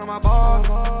Ross on my balls,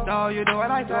 so you do what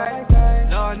I say.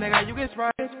 Little nigga you get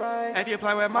sprayed, if you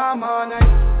play with my money.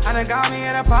 I done got me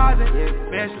in a deposit,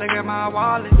 bitch look at my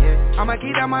wallet. I'ma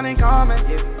keep that money coming,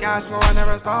 cash flow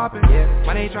never stopping.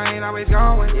 Money train always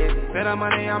going, for the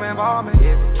money I'm involving.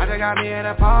 I done got me in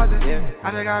a deposit, I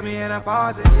done got me in a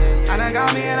deposit. I done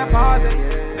got me in a deposit,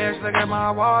 bitch look at my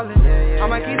wallet.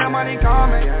 I'ma keep that money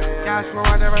coming, cash flow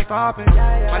never stopping.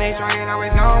 Money train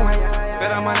always going, for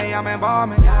the money I'm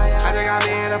involving. I done got me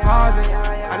in a deposit,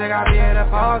 I done got me in a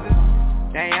deposit.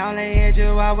 They only hit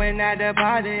you up with that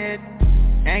deposit.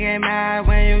 They get mad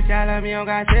when you tell them you don't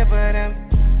got shit for them.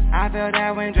 I feel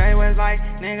that when Dre was like,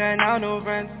 nigga, no new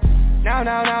friends. No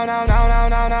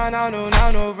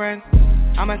new friends.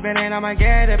 I'ma spend it, I'ma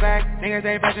get it back. Niggas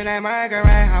say fresh in that Margaret.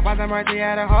 I bought some mercy,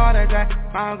 had a heart attack.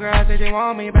 My own girl said she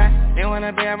want me back. They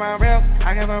wanna be around real,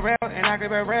 I give her real, and I keep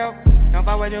it real. Don't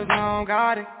fuck with you, so I don't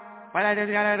got it. But I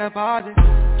just got a deposit.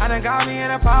 I done got me a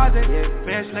deposit.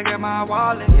 Bitch, look at my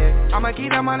wallet. I'ma keep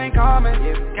that money coming.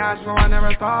 Cash flow, I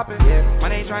never stopping.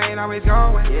 Money train always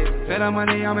going. For the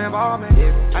money I'm involving.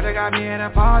 I done got me a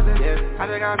deposit. I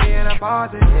done got me a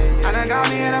deposit. I done got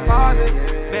me a deposit.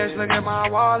 Bitch, look at my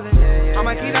wallet.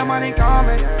 I'ma keep that money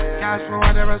coming. Cash flow,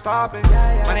 I never stopping.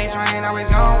 Money train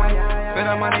always going. For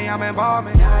the money I'm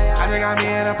involving. I done got me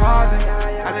a deposit.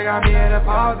 I done got me a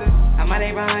deposit. I'm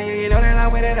money behind you, you know that I'm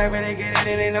with it. I really get it, and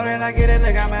they know that I get it.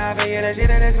 Look, I'm out for you, that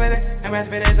shit that is with it. I'm as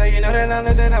fit it, so you know that I'm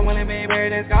lifted. I wanna be buried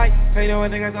in the sky. Pay the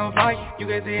one thing that's on flight. You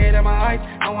can see it in my eyes.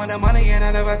 I want the money, and I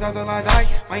never stop till I die.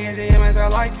 My NGM is a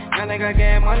light. That nigga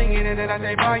get money, and then I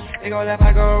say bye. They go left,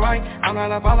 I go right. I'm not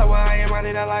a follower, I ain't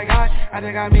running that like I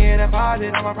just got me a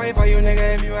deposit. I'ma pray for you,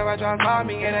 nigga, if you ever try to stop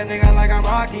me. Get a nigga like I'm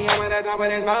Rocky. I'm at the top of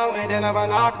this mountain, they never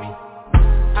knock me.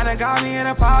 I done got me a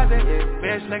deposit,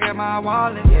 bitch look at my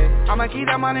wallet. I'ma keep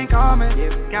that money coming,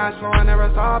 cash flow never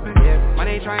stopping.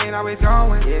 Money train always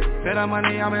going, for the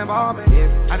money I'm involving.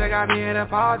 I done got me a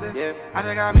deposit, I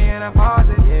done got me a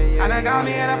deposit. I done got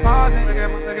me a deposit,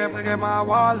 look at my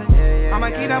wallet. I'ma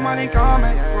keep that money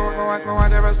coming, flow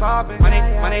never stopping.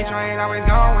 Money train always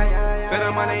going, for the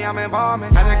money I'm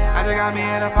involving. I done got me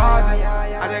a deposit,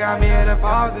 I done got me a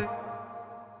deposit.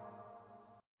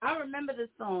 I remember this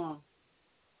song.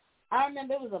 I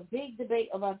remember it was a big debate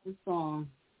about this song.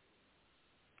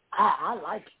 I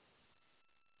like it.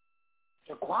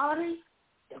 The quality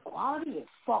is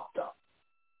fucked up.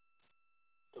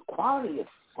 The quality is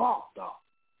fucked up.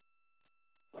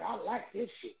 But I like this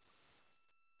shit.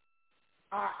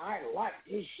 I like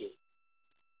this shit.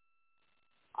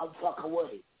 I'm fucking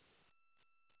with it.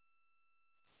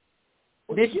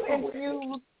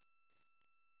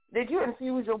 Did you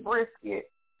infuse your brisket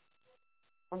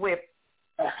with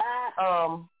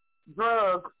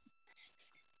drugs?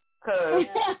 Cause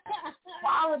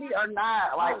quality or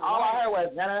not, like all I heard was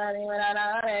that's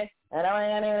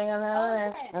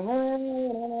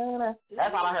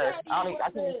all I heard.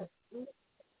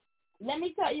 Let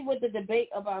me tell you what the debate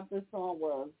about this song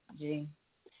was, G.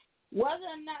 Whether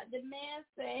or not the man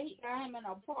said he got him an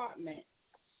apartment,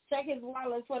 check his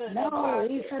wallet for the deposit. No,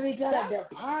 he said he got a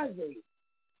deposit.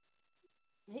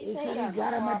 He said he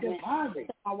got him a deposit.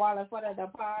 My wallet for the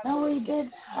deposit. No, he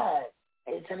did not.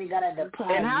 He said he got a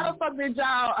deposit. And how the fuck did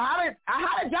y'all? How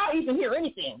did y'all even hear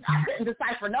anything? I couldn't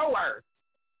decipher no words.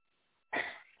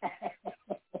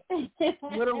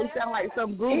 Literally sound like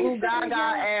some Goo Gaga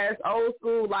ass old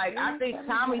school. Like I think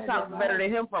Tommy talks better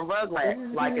than him from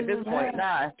Rugrats. Like at this point,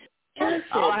 nah.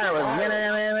 All I heard was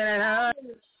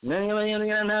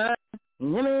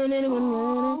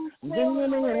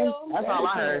that's all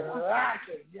I heard.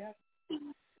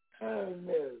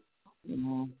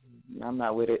 I'm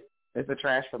not with it. It's a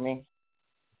trash for me.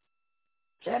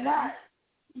 Cannot.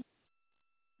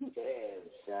 Damn,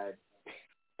 son.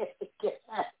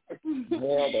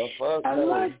 The fuck I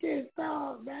like this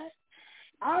song, man.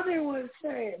 I didn't want to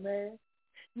say it, man.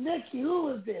 Nikki, who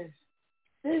was this?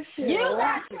 This shit. You got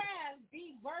rocking.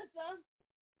 B Versa.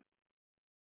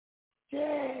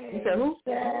 Yeah. You said who?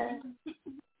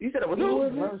 You said it was who?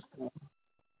 Versa.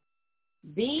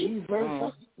 B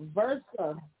Versa.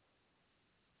 Versa.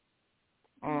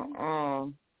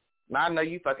 I know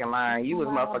you fucking lying. You was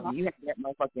motherfucking. You had that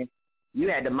motherfucking. You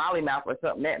had the Molly mouth or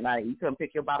something that night. You couldn't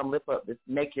pick your bottom lip up to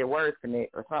make your words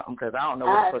connect or something because I don't know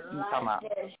what the fuck you talking about.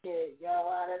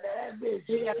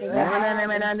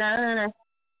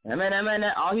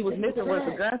 All he was missing was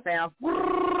the gun sound.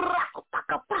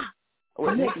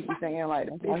 What Nikki be saying like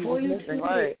that?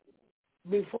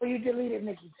 Before you delete it,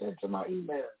 Nikki, send it to my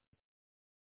email.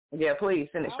 Yeah, please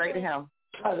send it straight to him.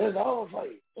 Cause it's over for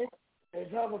you.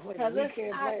 It's over for you. We can't play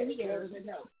it. Said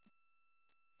no.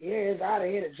 Yeah, it's out of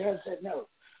here. The judge said no.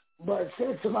 But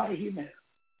send it to my email.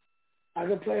 I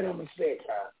can play it on the stage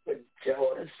time. But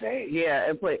on the stage. Yeah,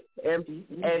 and play. And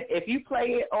if you play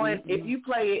it on, if you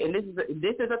play it, and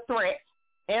this is a threat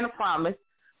and a promise,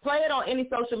 play it on any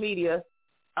social media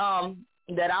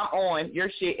that I'm on, your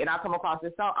shit, and I come across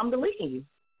this song, I'm deleting you.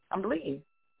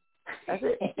 That's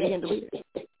it. You can delete it.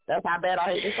 That's how bad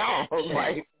I hate this song.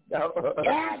 Like, I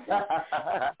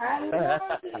love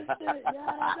this shit.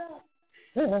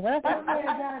 That man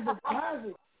got a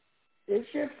deposit. This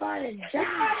shit fire.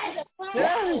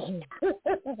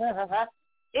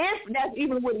 If that's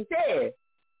even what he said.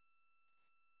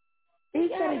 He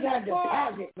said he got a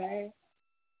deposit, man.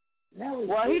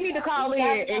 Well, he need to call in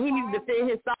and he needs to defend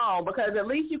his song because at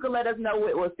least you can let us know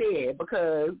what was said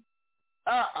because,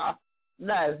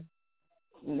 no.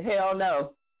 Hell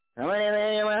no. Like,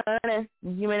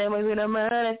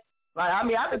 I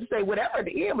mean, I could say whatever at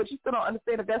the end, but you still don't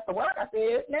understand if that's the word I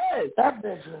said. No. That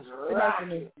bitch was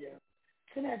rocking.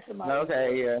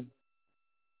 Okay, yeah.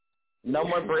 No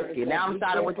more brisket. Now I'm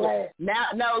starting with you.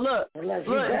 Now, no, look,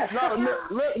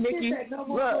 Nikki.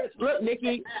 Look,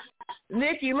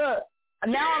 Nikki, look.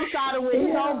 Now I'm starting with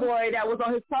his homeboy that was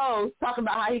on his post talking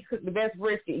about how he cooked the best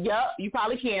brisket. Yup, you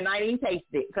probably can. I ain't even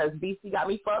tasted it because BC got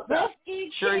me fucked up.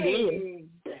 Sure did.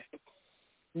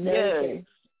 Yeah.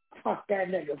 Fuck that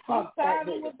nigga. Fuck that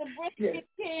nigga. With the brisket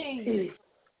king.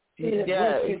 He's a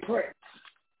brisket prick.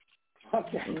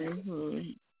 Fuck that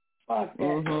nigga. Fuck that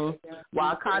nigga.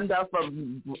 Wakanda for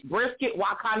brisket,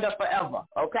 Wakanda forever.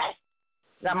 Okay?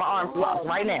 Got my arms locked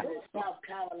right now. South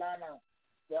Carolina.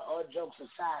 All jokes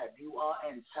aside, if you are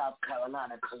in South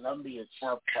Carolina, Columbia,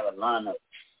 South Carolina,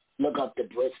 look up the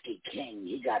Brisket King.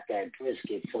 He got that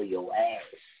brisket for your ass.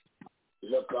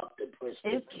 Look up the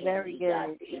Brisket it's King. Very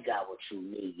good. He got what you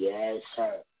need. Yes,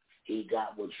 sir. He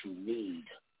got what you need.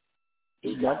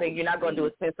 One thing you're not going to do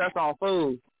is piss us on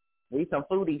food. We some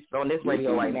foodies on this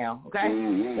radio right now, okay?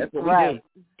 That's what we do.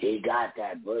 He got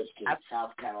that brisket.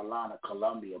 South Carolina,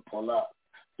 Columbia, pull up.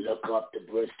 Look up the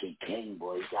Brisket King,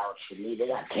 boys. Got what you need. They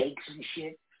got cakes and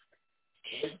shit.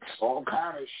 Cakes, all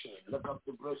kind of shit. Look up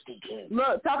the Brisket King.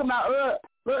 Look, talking about,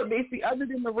 look, BC, other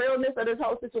than the realness of this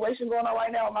whole situation going on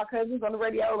right now with my cousins on the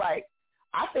radio, like,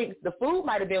 I think the food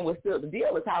might have been what sealed the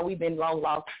deal is how we've been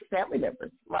long-lost family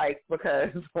members. Like,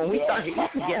 because when we started eating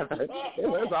together, it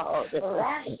was all different.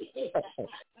 Right.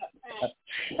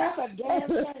 That's a damn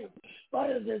thing. But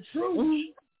it's the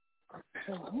truth.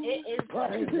 It is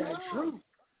the truth.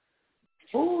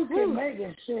 Food can make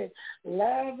it shit.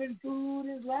 Love and food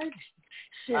is like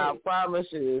shit. I promise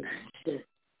you.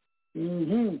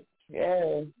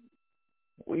 Yeah.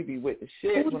 We be with the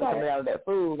shit when it comes out of that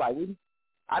food. Like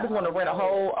I just want to rent a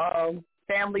whole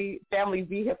family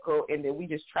vehicle and then we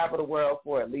just travel the world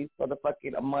for at least for the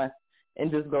fucking a month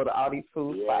and just go to all these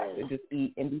food spots and just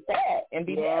eat and be fat and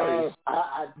be married.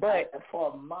 But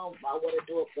for a month, I want to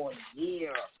do it for a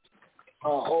year.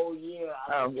 A whole year.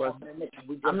 I ain't gonna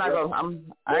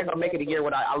make it a year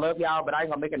with I love y'all, but I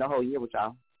ain't gonna make it a whole year with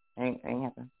y'all. Ain't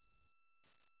happening.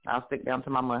 I'll stick down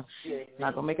to my month.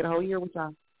 Not gonna make it a whole year with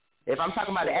y'all. If I'm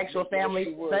talking about the actual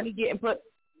family, Sonny's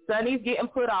getting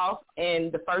put off in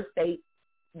the first state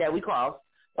that we crossed.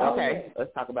 Okay,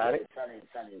 let's talk about it. Sonny.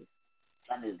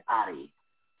 son is out of here.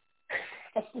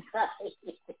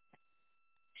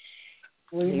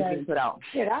 Put out.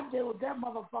 Shit, I deal with that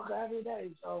motherfucker every day,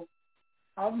 so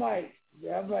I might be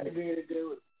able to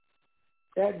do it.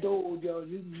 That dude, yo,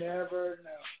 you never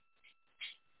know.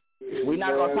 We're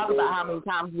not gonna talk about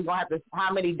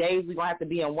how many days we're gonna have to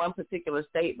be in one particular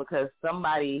state because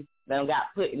somebody done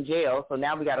got put in jail, so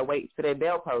now we gotta wait for their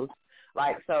bail post.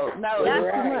 Like, so no, that's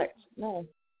too much. No.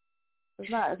 It's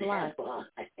not, it's a lie.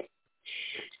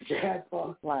 That's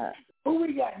fine. Who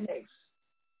we got next?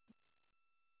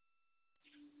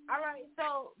 All right,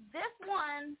 so this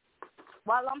one,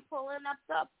 while I'm pulling up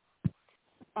the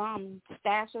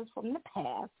stashes from the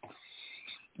past,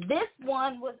 this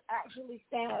one was actually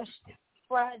stashed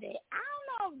Friday. I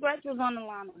don't know if Gretch was on the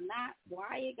line or not,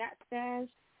 why it got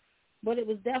stashed, but it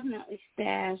was definitely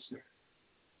stashed.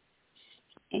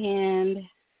 And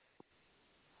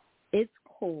it's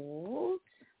called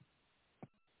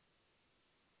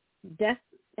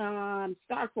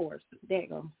Star Force. There you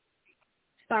go.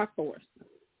 Star Force.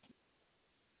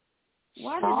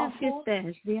 Why did this get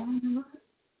stashed? Do y'all remember?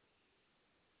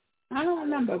 I don't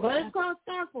remember, but it's called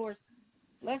Star Force.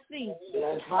 Let's see.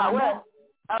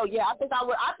 Oh yeah, I think I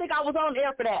was on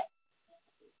air for that.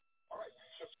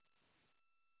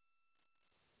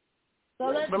 So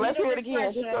let's hear it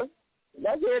again.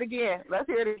 Let's hear it again. Let's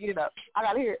hear it again. I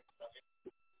gotta hear it.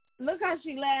 Look how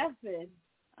she laughing.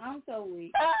 I'm so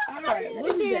weak. All right,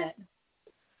 we'll do that.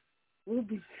 We'll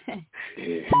be back.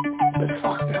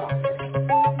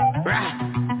 Right.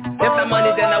 If the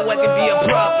money, then I wouldn't be a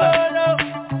problem.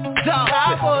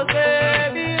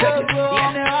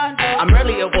 I'm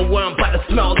really overwhelmed by the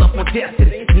smell of my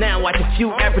destiny. Now I can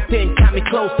feel everything got me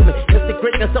close to me. It's the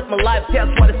greatness of my life, that's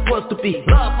what it's supposed to be.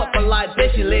 Love of my life,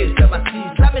 there she lives, that I see.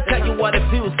 Let me tell you what it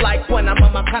feels like when I'm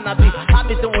on my cannabis. I've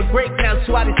been doing great now,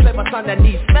 so I just let my son on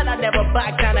knees. Man, I never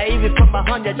back down, even from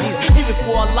 100 G's. Even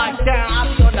for a lifetime,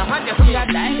 I'm on the 100 G's.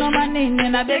 I'm dying on my name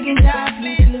and I'm begging God,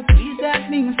 please help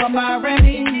me for my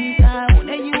remedies.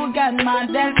 Only you got my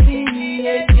destiny,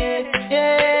 yeah.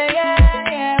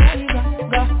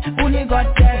 Only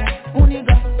God can, only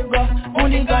God,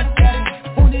 only God can,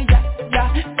 only God,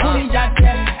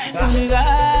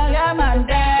 my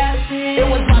destiny. It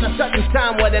was about a certain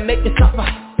time where they make me suffer,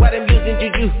 where I'm using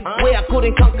juju, where I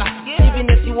couldn't conquer. Even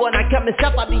if you want, I kept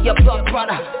myself, I'll be your blood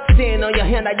brother. Staying on your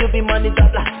hand, that you'll be money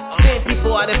dollar. Same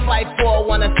people I done fight for,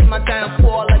 wanna see my time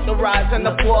fall like the rise and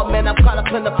the fall. Man, I'm caught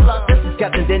up in the flood, this is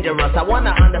getting dangerous. I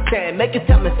wanna understand, make you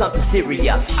tell me something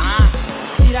serious.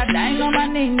 See that dying on my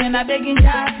name and I'm begging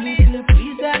God, please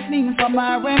help me for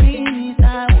my remedies.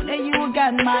 Only you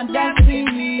got my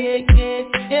destiny,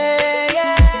 yeah.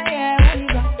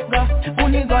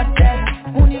 Only God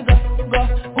can, only God,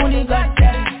 only God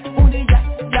can, only God,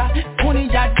 only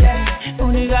God can,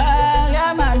 only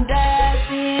God, my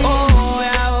destiny. Oh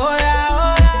yeah,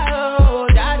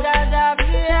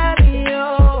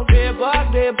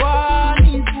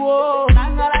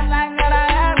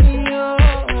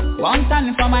 one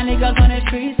time for my niggas on the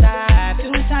street side,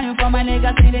 2 times for my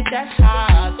niggas in the chest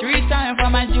house, 3 times for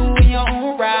my Jew in your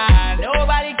own ride.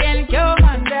 Nobody can kill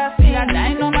my destiny. I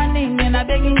dying on my name and I'm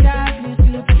begging God,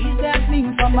 please help me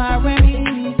for my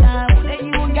remedies. Only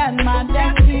you got my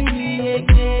destiny,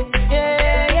 yeah.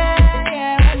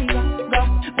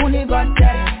 Only God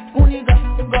can, only God,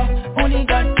 only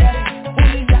God can,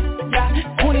 only God,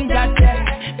 only God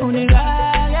can, only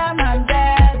God, yeah, my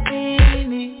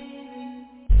destiny.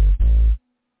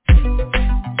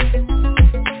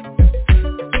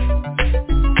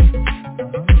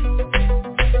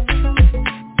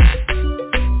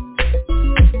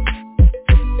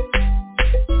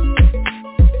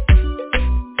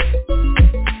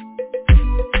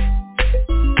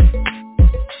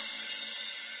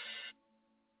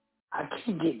 I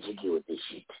can't get jiggy with this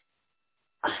shit.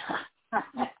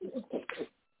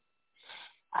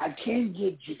 I can't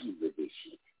get jiggy with this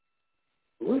shit.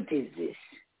 What is this?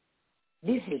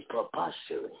 This is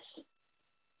preposterous.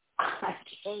 I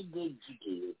can't get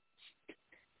jiggy with this.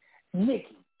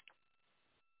 Nikki,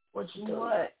 what you doing?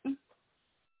 What?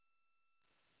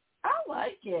 I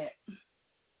like it.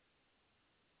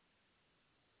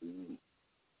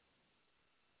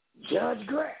 Judge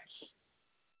Gretch.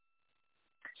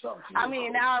 I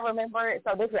mean, now I remember it.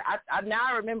 So this is, now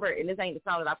I remember it, and this ain't the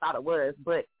song that I thought it was.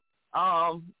 But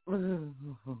I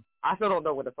still don't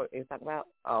know what the fuck it's talking about.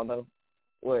 I don't know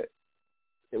what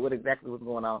exactly was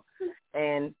going on.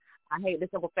 And I hate the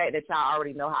simple fact that y'all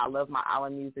already know how I love my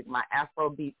island music, my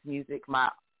Afro beats music, my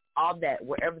all that,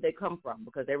 wherever they come from,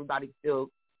 because everybody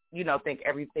still, think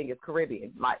everything is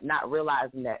Caribbean, like not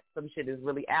realizing that some shit is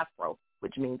really Afro,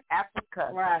 which means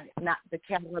Africa, right? Not the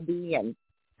Caribbean.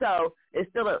 So it's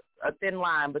still a thin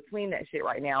line between that shit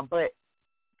right now. But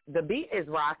the beat is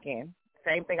rocking.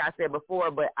 Same thing I said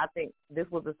before, but I think this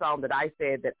was a song that I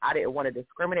said that I didn't want to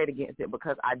discriminate against it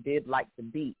because I did like the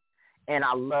beat, and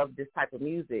I love this type of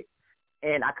music,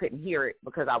 and I couldn't hear it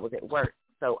because I was at work.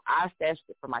 So I stashed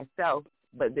it for myself,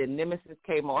 but then Nemesis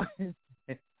came on.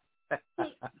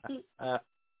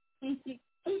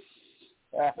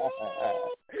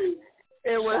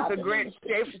 It was the Grinch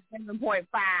shaped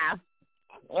 7.5.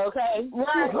 Okay.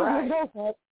 Right.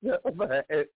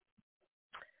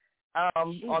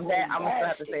 On that, I'm going to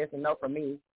have to say it's a no for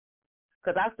me.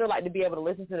 Because I still like to be able to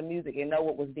listen to the music and know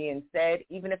what was being said.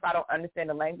 Even if I don't understand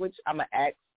the language, I'm going to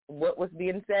ask what was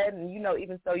being said. And,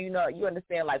 even so, you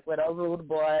understand, like, what a rude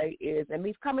boy is. And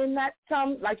he's coming that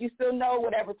time, like, you still know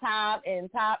whatever time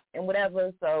and top and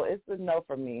whatever. So it's a no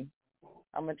for me.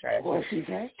 I'm going to try it.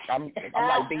 I'm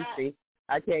like BC.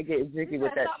 I can't get jiggy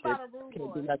with that shit.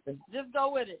 Can't do nothing. Just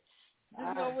go with it.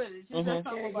 Just go with it. She said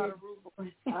something about a rude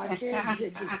boy. I can't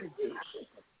get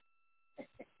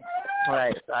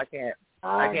Right, so I can't.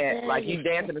 Like, you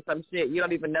dancing to some shit. You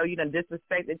don't even know you done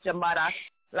disrespected your mother.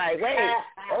 Like, wait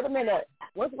a minute.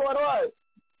 What's going on?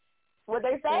 What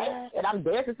they say? And I'm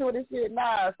dancing to this shit?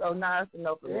 Nah, it's a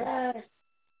no for me. Yeah.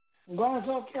 I'm going to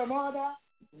talk to your mother.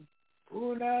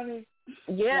 Ooh, Nanny.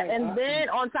 Yeah, and then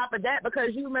on top of that,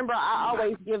 because you remember I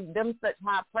always give them such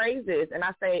high praises, and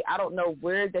I say I don't know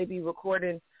where they be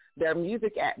recording their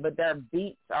music at, but their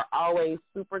beats are always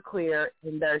super clear,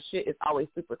 and their shit is always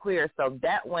super clear. So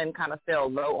that one kind of fell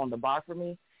low on the bar for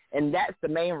me, and that's the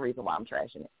main reason why I'm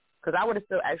trashing it. Because I would have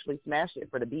still actually smashed it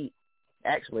for the beat,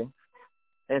 actually,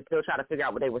 and still try to figure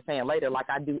out what they were saying later, like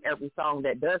I do every song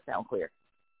that does sound clear.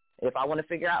 If I want to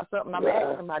figure out something, I'm going to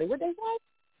ask somebody, what they say?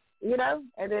 And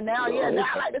then now I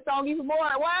like the song even more.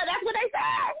 Well, that's what they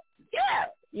said. Yeah,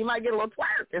 you might get a little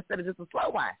twerk instead of just a slow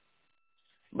one.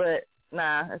 But,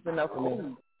 nah, that's enough for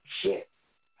me. Shit.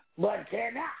 But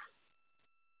can I?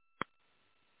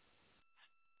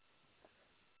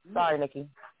 Sorry, Nikki.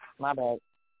 My bad.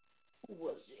 Who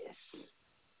was this?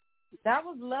 That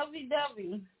was Lovey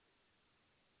Dovey.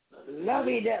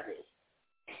 Lovey Dovey.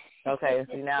 Okay,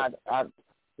 see, now,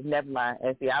 never mind.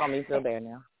 And see, I don't even feel there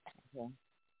now. Okay.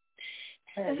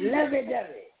 Lovey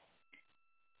Dovey.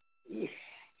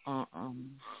 I'm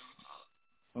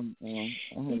going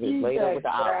to just lay up with the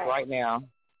ops right now.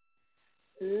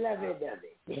 Lovey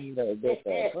Dovey.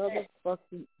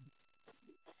 Motherfucker.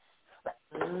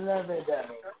 Lovey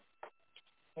Dovey.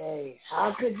 Hey,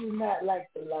 how could you not like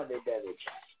the Lovey Dovey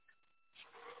track?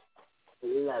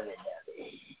 Lovey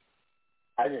Dovey.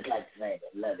 I just like to say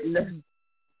that. Lovey Dovey.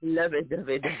 Love it, love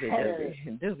it, love it,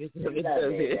 love it, love it, love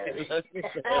it, love it,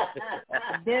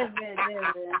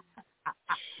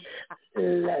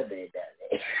 love it,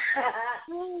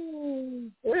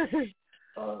 love it.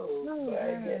 Oh,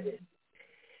 my goodness.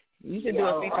 You should do a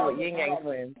feature with Yin Yang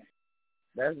Twins.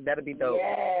 That'll be dope.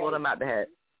 Yeah. Pull them out the hat.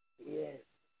 Yeah,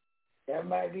 that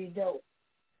might be dope.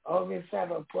 August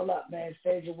 7th, pull up, man.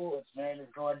 Stage Awards, man.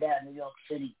 It's going down in New York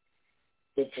City.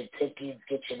 Get your tickets,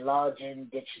 get your lodging,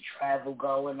 get your travel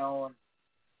going on.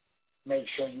 Make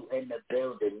sure you in the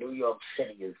building. New York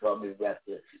City is going to be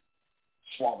repped.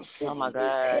 Swamp City. Oh, my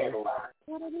God.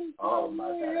 Oh, my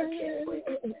God. I can't wait.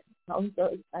 I'm so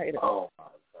excited. Oh, my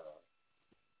God.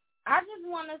 I just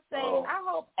want to say, I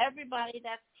hope everybody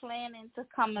that's planning to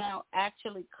come out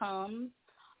actually comes.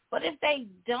 But if they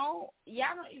don't,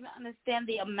 y'all don't even understand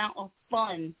the amount of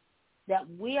fun that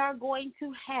we are going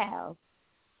to have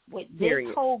with this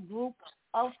whole group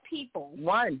of people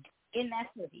in that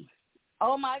city.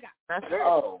 Oh, my God. That's it.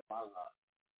 Oh, my God.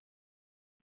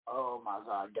 Oh, my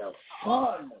God. The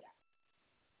fun.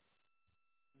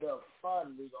 The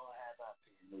fun we're going to have out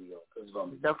here in New York. It's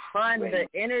gonna be the fun, great.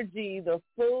 the energy, the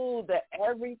food, the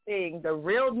everything, the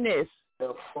realness.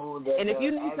 The food. And if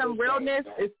you need some realness,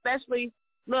 especially,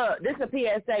 look, this is a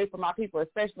PSA for my people,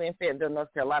 especially in Fayetteville,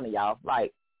 North Carolina, y'all.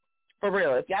 Like, for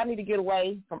real, if y'all need to get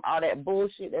away from all that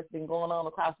bullshit that's been going on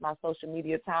across my social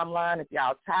media timeline, if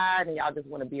y'all tired and y'all just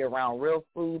want to be around real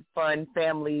food, fun,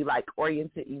 family, like,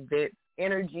 oriented events,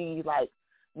 energy, like,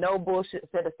 no bullshit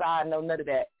set aside, no none of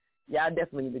that, y'all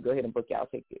definitely need to go ahead and book y'all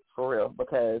tickets, for real,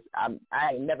 because I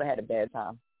ain't never had a bad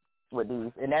time with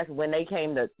these. And that's when they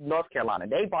came to North Carolina.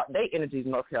 They brought their energy to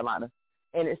North Carolina,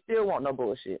 and it still won't no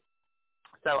bullshit.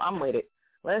 So I'm with it.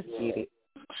 Let's get it.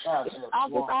 It's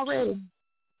August already.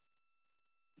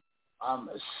 I'm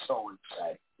so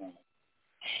excited, man.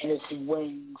 Hennessy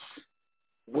Wings,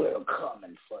 we're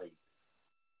coming for you.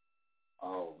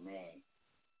 Oh, man.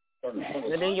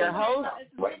 And then your hosts,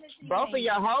 both of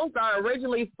your hosts are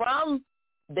originally from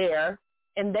there,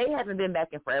 And they haven't been back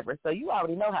in forever, so you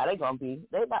already know how they're going to be.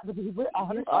 They're about to be with all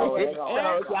the Oh, shit. So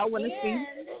if y'all want to see.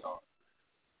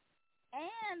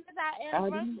 And it's our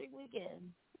anniversary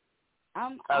weekend.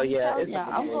 I'm going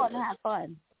to have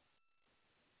fun.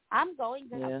 I'm going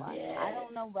to have fun. Yeah. I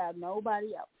don't know about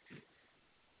nobody else.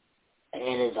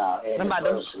 And it's our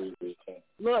anniversary weekend.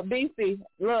 Look, BC,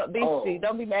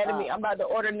 don't be mad at me. I'm about to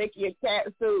order Nikki a cat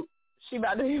suit. She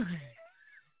about to be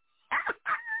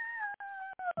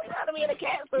in a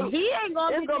cat suit. He ain't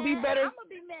gonna it's gonna be better. I'm gonna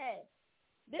be mad.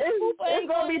 It's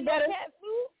gonna be better.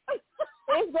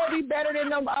 It's gonna be better than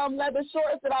them leather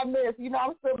shorts that I missed. You know,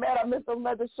 I'm still mad I missed them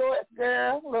leather shorts,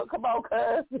 girl. Look, come on,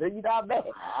 cuz. You know I'm mad.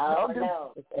 I don't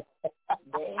know.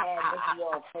 They had Nikki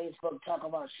on Facebook talking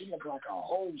about she looked like a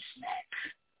whole snack.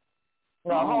 A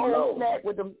whole snack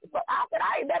with them. But I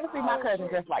ain't never seen my cousin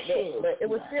dressed like that. But it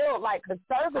was still like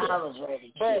conservative. I was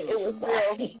ready. But it was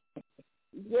still,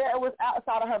 it was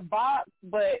outside of her box,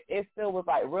 but it still was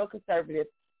like real conservative.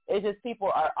 It's just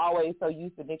people are always so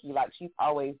used to Nikki, like she's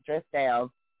always dressed down,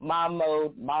 mom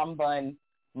mode, mom bun,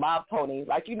 mom pony.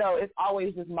 Like, you know, it's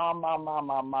always just mom, mom, mom,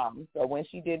 mom, mom. So when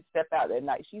she did step out that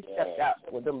night, she stepped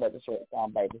out with them leather shorts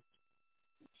on, baby.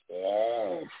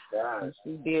 Yes, and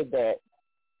she did that.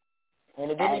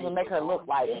 And it didn't even make her look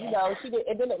like, you know, she did.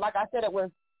 It didn't, like I said, it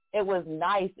was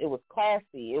nice. It was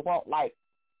classy. It wasn't like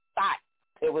thought.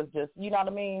 It was just, you know what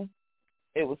I mean?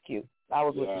 It was cute. I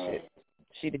was with the shit.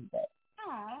 She did that.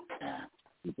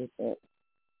 You did that.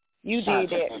 You did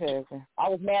that, cousin. I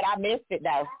was mad I missed it,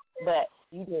 though, but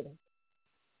you did it.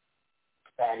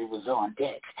 Fatty was on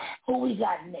deck. Who we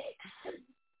got next?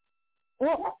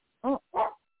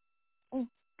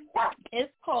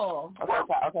 It's Paul.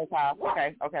 Okay, Kyle.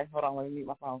 Okay. Hold on. Let me mute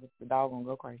my phone. The dog gonna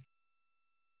go crazy.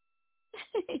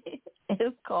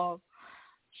 It's called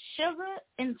Sugar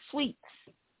and Sweets.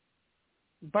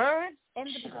 Birds and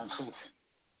the Sugar and Sweets.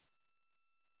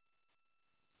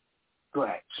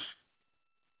 Correct.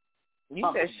 You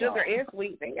said sugar and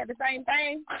sweet. They got the same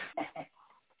thing.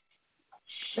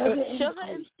 Sugar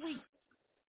and sweet.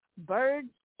 Birds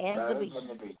and the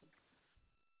bees.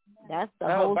 That's the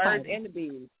whole birds thing. and the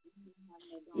bees.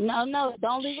 No,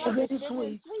 don't leave out the sugar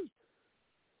and sweet.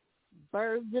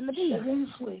 Birds and the bees. Sugar and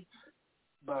sweet.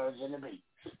 Birds and the bees.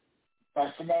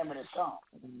 That's the name of the song.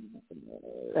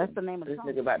 That's the name of the song.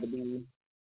 This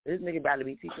nigga about to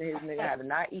be teaching his nigga how to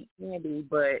not eat candy,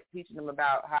 but teaching him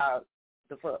about how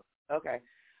the fuck. Okay,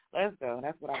 let's go.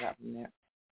 That's what I got from that.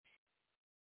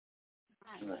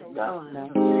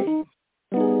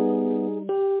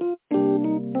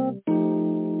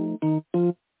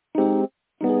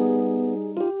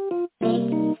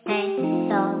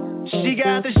 She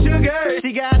got the sugar,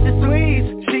 she got the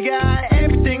sweets, she got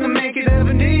everything to make it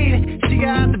ever need. She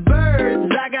got the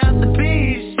birds, I got the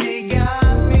bees, she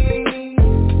got me.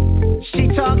 She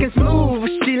talking smooth,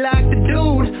 she like the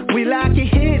dude, we like your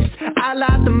hits, I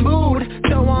like the mood.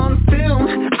 So on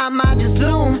film, I might just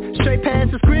zoom straight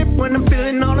past the script when I'm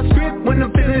feeling on the script, when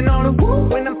I'm feeling on the woo,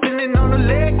 when I'm feeling on the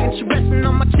leg, and she resting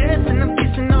on my chest, and I'm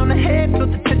kissing on the head, feel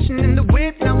the tension in the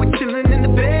whip, now we're chilling in the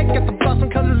bed, got the blossom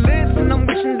color lips, and I'm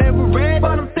wishing they were red,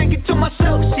 but I'm thinking to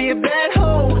myself, she a bad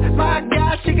hoe, my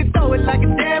God, she can throw it like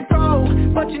a damn pro,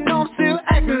 but you know I'm still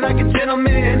acting like a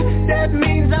gentleman, that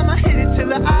means I'ma hit it till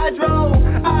the eyes roll,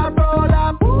 I roll,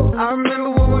 I woo, I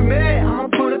remember when we met, I'ma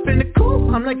put up in the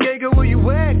coupe, I'm like, hey girl, where you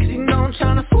at, cause you know I'm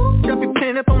tryna swoop, drop your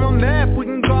pen up on my map, we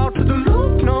can go out to the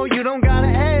loop, no, you don't gotta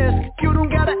ask, you don't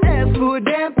gotta ask for a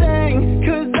damn thing,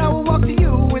 cause I will walk to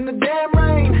you in the damn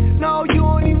rain, no, you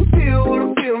won't even feel what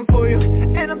I'm feeling for you,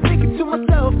 and I'm thinking to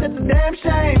myself, that's a damn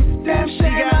shame, She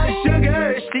got the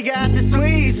sugar, she got the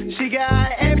sweets, she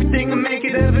got everything to make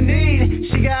it ever need,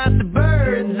 she got the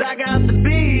birds, I got the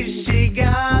bees, she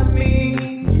got me.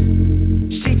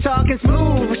 She talking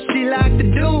smooth, she like the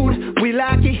dude, we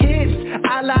like your hits,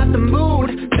 I like the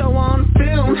mood, so on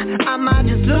film, I might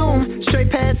just zoom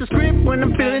straight past the script when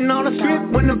I'm feeling on the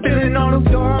script, when I'm feeling on the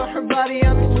door on her body,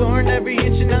 I'm exploring every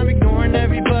inch and I'm ignoring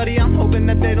everybody, I'm hoping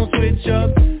that they don't switch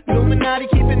up. Illuminati,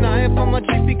 keep an eye up on my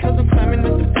cheek because I'm climbing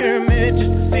up the pyramid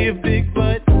just to see a big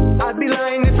butt. I'd be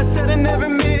lying if I said I never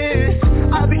miss.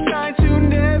 I'd be trying to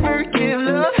never give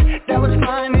up. That was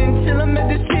fine until I met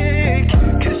this chick,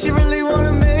 cause she really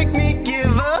wanna make me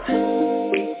give up.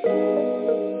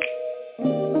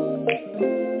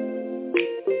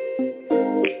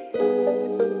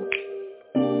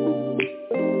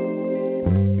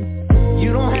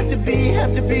 You don't have to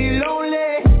be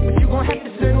lonely, but you gon' have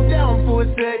to settle down for a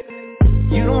sec.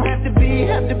 You don't have to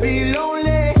be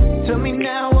lonely. Tell me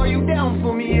now, are you down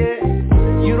for me yet?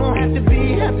 You don't have to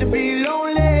be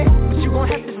lonely, but you gon'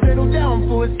 have to settle down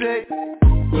for a sec.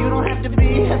 You don't have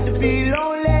have to be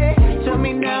lonely. Tell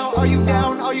me now, are you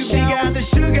down? She got the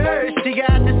sugar, she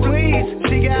got the sweets,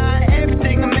 she got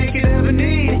everything to make it ever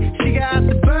need. She got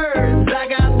the birds, I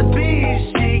got the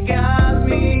bees, she got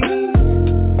me.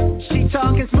 She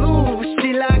talking smooth,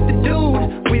 she like the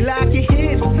dude. We like your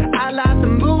hips, I like the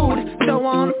mood. So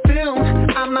on film,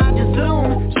 I might just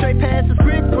zoom straight past the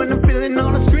script when I'm feeling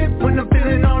on the script, when I'm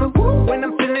feeling on the woo, when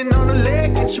I'm feeling on the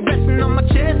leg. And she resting on my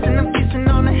chest and I'm kissing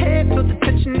on the head. Feel the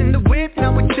tension in the whip,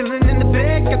 now we're chilling in the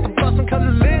bed. Got the bustin'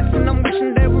 color lips and I'm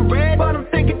wishing they were red. But I'm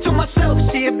thinking to myself,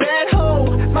 she a bad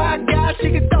hoe. My God,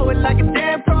 she can throw it like a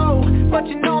damn pro. But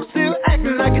you know I'm still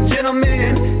acting like a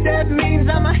gentleman. That means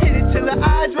I'ma hit it till the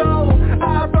eyes roll.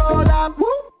 I roll up,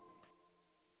 whoop.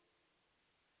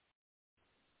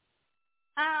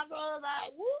 I roll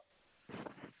like whoop.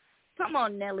 Come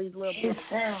on, Nelly's little It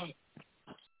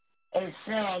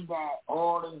sounds that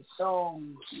all the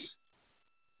songs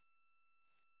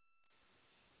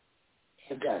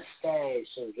have got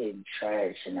stash of getting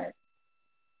trash in it.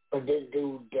 But this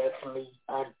dude definitely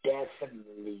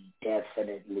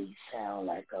sound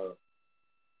like a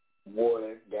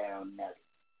watered down Nelly.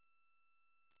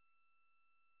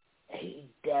 He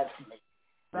definitely,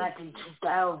 back in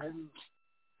 2000s,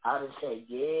 I'd have said,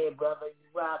 yeah, brother, you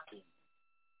rocking.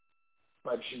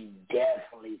 But you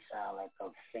definitely sound like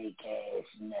a fake-ass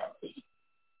Nelly.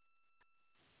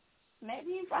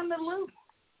 Maybe he's from the loop.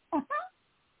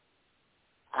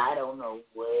 I don't know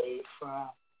where he's from,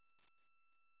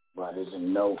 but it's a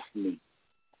no for me.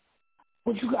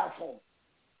 What you got for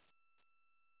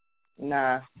him?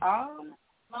 Nah. I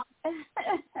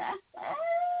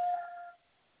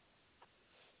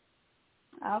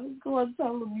was going to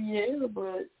tell him yeah,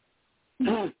 but...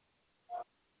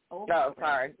 No,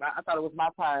 sorry. I thought it was my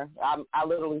turn. I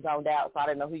literally zoned out, so I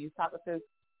didn't know who you was talking to.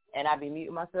 And I be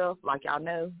muting myself, like y'all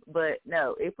know. But,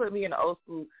 no, it put me in the old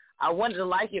school. I wanted to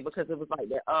like it because it was like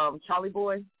that Charlie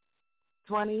Boy,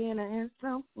 20 in an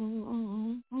instant. You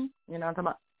know what I'm talking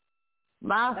about?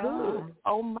 My hood,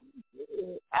 oh my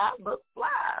God, I look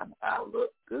fly, I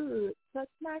look good, touch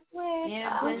my swag.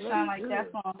 Yeah, it sound like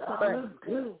that song. I look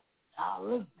good. I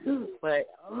look good. But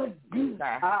I look good.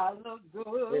 Nah. I look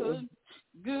good.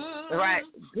 Good. Right.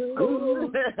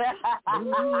 Good. That's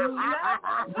not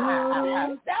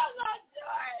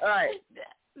All right.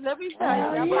 Let me tell you,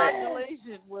 that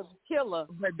modulation was killer.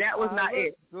 But that was not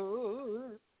it.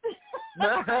 Good.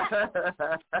 No.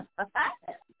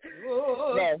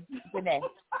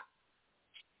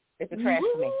 It's a trash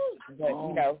to me. But,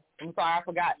 you know, I'm sorry, I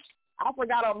forgot. I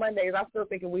forgot on Mondays. I'm still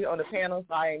thinking we on the panel,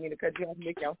 so I ain't mean to cut you off,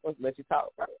 Mickey. I'm supposed to let you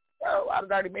talk. So I've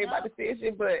already made my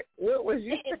decision, but what was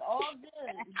you? It's all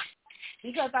good.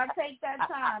 Because I take that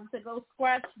time to go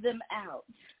scratch them out.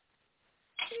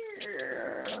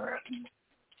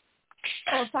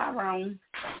 Oh, Tyrone.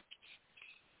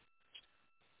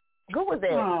 Who was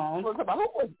that? Oh. Who the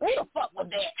fuck was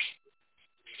that?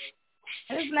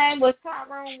 His name was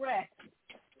Tyrone Rex.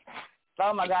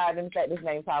 Oh my God, let me say this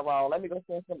name, Tyrone. Let me go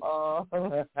send some drop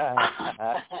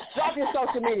your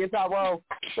social media, Tyrone.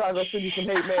 So I'm gonna send you some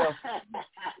hate mail.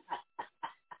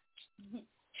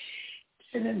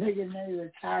 And that nigga name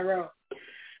is Tyrone.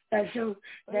 That's your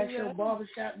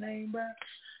barbershop name, bro?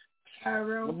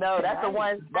 Tyrone? No, that's the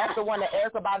one that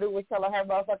Erykah Badu was telling her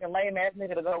motherfucking lame ass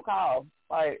nigga to go call.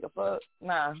 Like the fuck?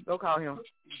 Nah, go call him.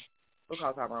 Go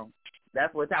call Tyrone.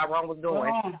 That's what Tyrone was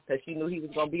doing because she knew he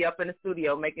was going to be up in the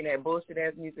studio making that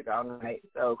bullshit-ass music all night.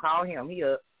 So call him. He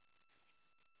up.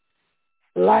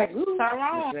 Like who?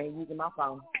 Tyrone. You ain't using my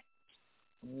phone.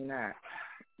 You're not.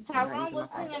 Tyrone was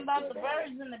singing about the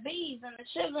birds and the bees and the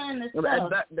sugar and the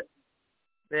stuff.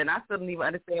 Then I still don't even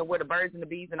understand where the birds and the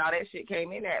bees and all that shit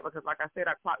came in at because, like I said,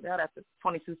 I clocked out after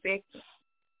 22 seconds.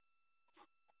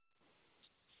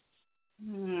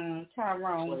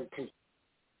 Tyrone.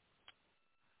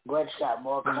 Gretch got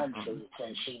more country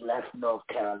since she left North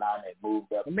Carolina and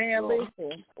moved up. Man,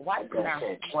 listen, white girl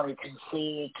said 22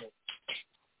 seconds.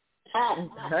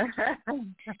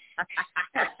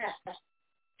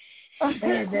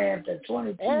 And after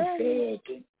 22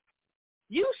 seconds.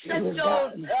 You shut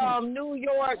your New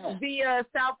York via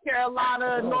South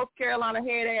Carolina, North Carolina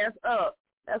head ass up.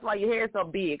 That's why your hair's so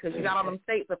big, because you got all them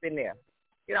states up in there.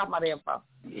 Get off my damn phone.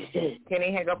 Can't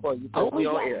even hang up on you. We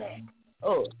on air.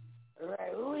 Oh. All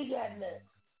right, who we got next?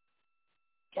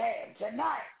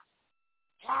 Tonight.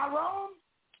 Tyrone?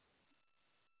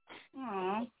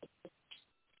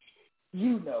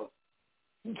 You know.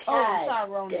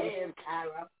 Tyrone. Damn,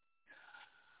 Tyrone.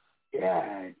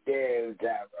 God damn,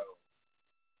 Tyrone.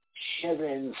 Sugar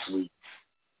and sweet.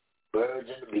 Birds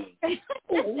and the bees.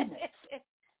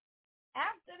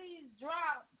 After these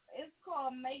drops, it's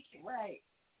called Make It Right.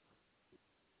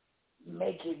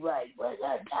 make it right. Well,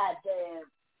 goddamn,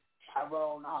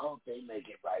 Tyrone, I hope they make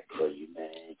it right for you,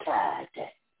 man. Goddamn.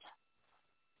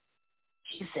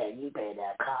 She said you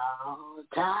better call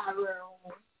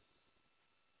Tyrone.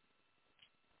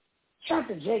 Shout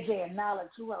to JJ and Nala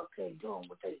too out there doing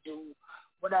what they do.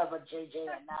 Whatever JJ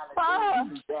and Nala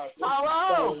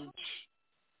do.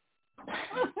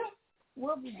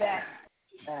 We'll be back.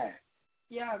 We'll be back.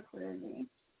 Y'all crazy.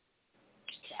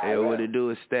 Hey, what it do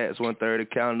is Stats 130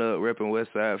 count up, repping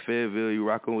Westside Fayetteville. You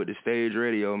rocking with the Stage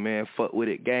Radio, man. Fuck with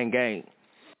it, gang, gang.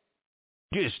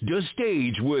 Just the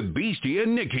Stage with Beastie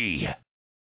and Nikki.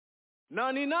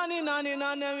 Nani,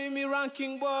 me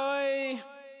ranking boy.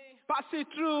 Pass it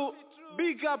through.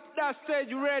 Big up that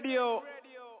Stage Radio.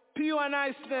 Pure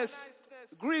niceness.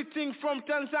 Greeting from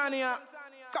Tanzania.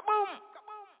 Kaboom!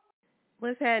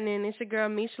 What's happening? It's your girl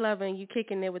Mish Lover, and you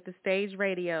kicking it with the Stage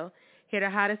Radio. Hear the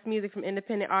hottest music from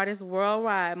independent artists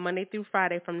worldwide, Monday through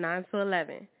Friday from 9 to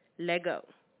 11. Let go.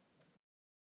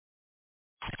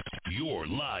 You're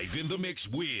live in the mix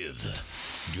with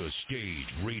The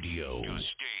Stage Radio. The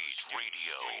Stage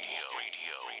Radio.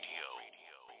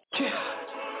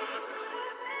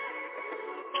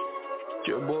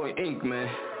 Your boy Ink, man.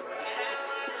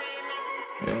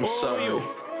 I'm sorry.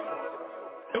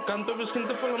 Eu canto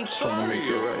gente fala I'm Trying to make it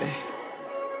sorry. right.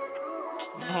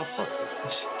 Oh, fuck.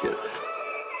 Let's get it.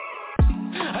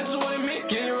 I just wanna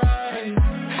make it right.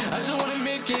 I just wanna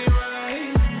make it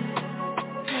right.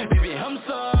 Baby, I'm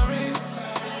sorry.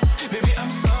 Baby,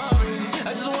 I'm sorry.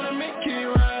 I just wanna make it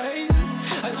right.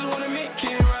 I just wanna make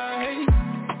it right.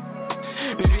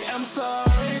 Baby, I'm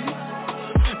sorry.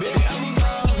 Baby, I'm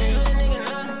sorry.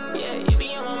 Yeah, you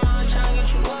be on my mind trying to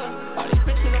get you up. All these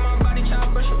bitches on my body trying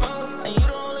to brush them up. And you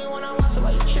the only one I want, so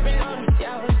why you tripping on me?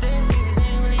 Yeah, I was there, baby, they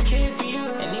didn't really care for you.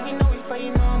 And even though we fight,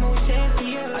 you know I'm always there for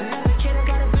you. I never cared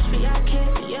about a bitch, but yeah, I care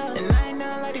for you. And I ain't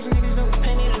not like these niggas don't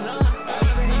penny to know. I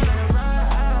already gotta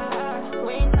ride.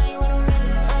 We ain't playing with them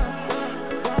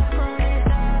niggas. Wrong from niggas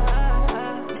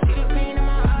die. You see the pain in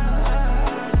my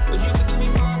eyes. But you forgive me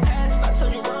for my past, I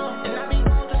told you wrong. And I be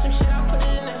going through some shit, I put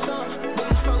it in that song.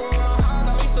 Niggas fucking with my heart,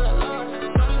 got me feeling lost.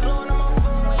 Don't be blowing on my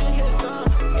phone when you hit the song.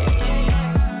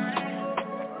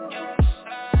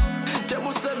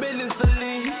 Devo saber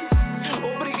instantly.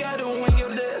 Obrigado em eu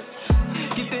des.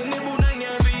 Que tem nebo na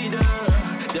minha vida.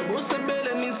 Devo saber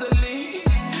instantly.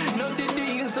 Não te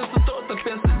digo se tu toda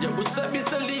pensa. Devo saber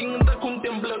instantly. Não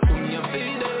contempla com minha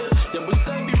vida. Devo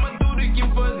saber maduro que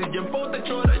faz. Já volta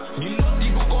chora. E não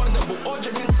digo corda, vou hoje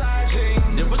a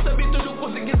mensagem. Devo saber tudo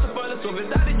coisa que se fala. Só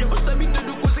verdade, devo saber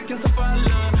tudo coisa que se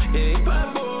fala. Ei,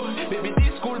 pabo, baby,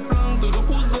 desculpa, tudo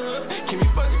coisa que me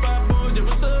faz pabo.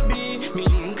 Devo saber,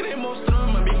 me quer mostrar,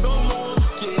 mas me dá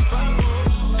que pabo.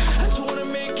 I just wanna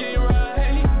make it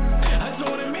right. I just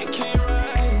wanna make it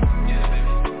right.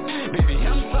 Baby,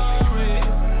 I'm sorry.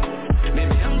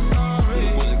 Baby, I'm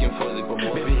sorry. Coisa que faz pra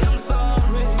morrer. Baby, I'm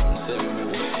sorry.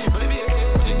 Baby,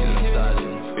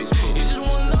 you just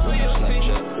want loyalty.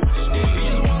 You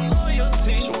just want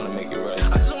loyalty. Just wanna make it right.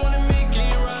 I just wanna make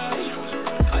it right.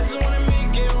 I just wanna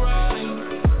make it right.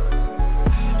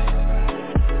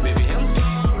 Baby, I'm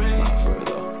sorry.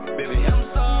 Baby, I'm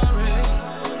sorry.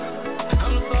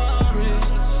 I'm sorry.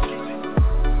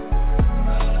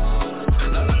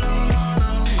 No.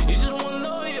 You just want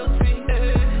loyalty.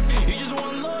 You just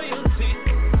want loyalty.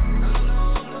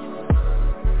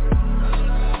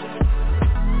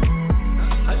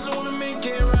 I just wanna make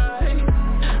it right.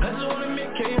 I just wanna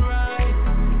make it right.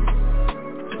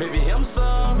 Baby, I'm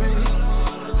sorry.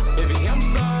 Baby, I'm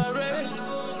sorry.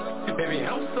 Baby,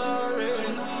 I'm sorry.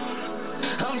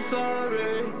 I'm sorry.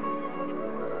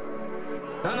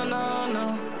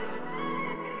 No.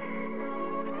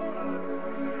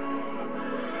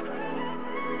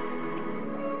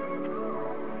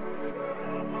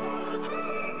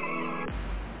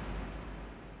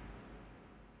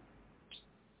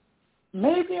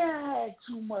 Maybe I had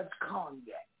too much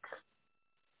cognac.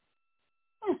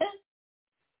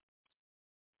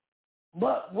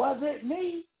 But was it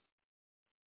me?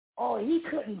 Or he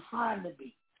couldn't find the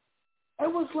beat?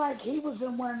 It was like he was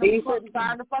in one of the He couldn't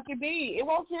find the fucking beat. It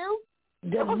won't you?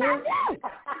 The mirror.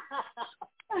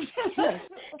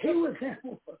 He was in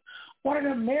one of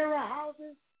the mirror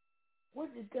houses.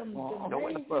 What did them?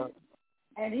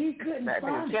 And he couldn't That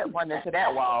find nigga kept running to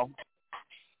that wall.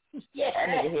 Yeah.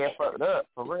 That nigga here fucked up,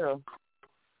 for real.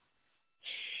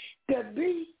 The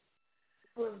beat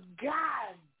was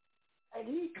gone, and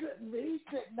he could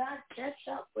not catch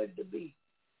up with the beat.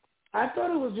 I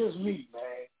thought it was just me,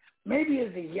 man. Maybe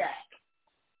it's a yak.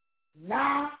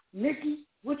 Nah, Nikki,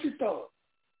 what you thought?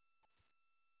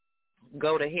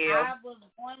 Go to hell. I was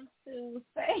going to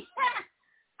say,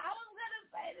 I was going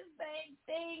same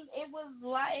thing. It was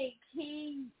like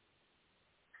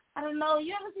I don't know.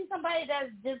 You ever see somebody that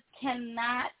just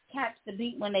cannot catch the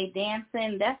beat when they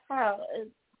dancing? That's how.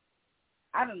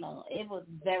 I don't know. It was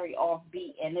very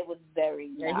offbeat, and it was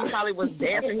very. Yeah, he probably was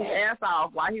dancing his ass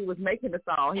off while he was making the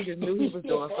song. He just knew he was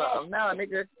doing something. No,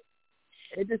 nigga.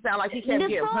 It just sounded like he kept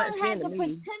getting punched in to me. The song had the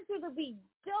potential to be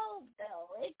dope, though.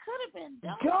 It could have been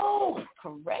dope. Dope.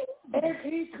 Correct. If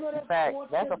he could have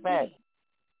That's a fact.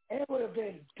 It would have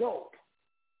been dope.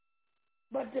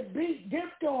 But the beat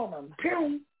dipped on him.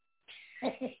 Pew.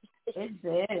 It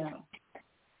did.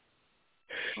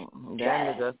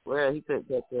 That nigga, swear he took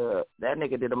that. That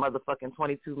nigga did a motherfucking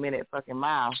 22-minute fucking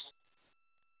mile.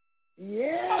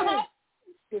 Yeah.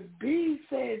 The beat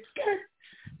said, skirt.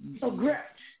 So,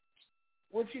 Gretch,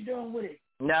 what you doing with it?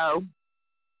 No.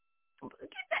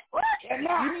 Get that. What?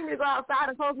 You need me to go outside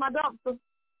and close my dumpster?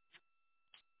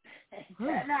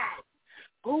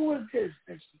 Who was this?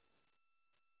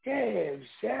 Damn,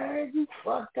 son, you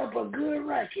fucked up a good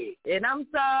record. And I'm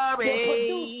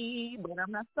sorry, but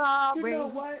I'm not sorry. You know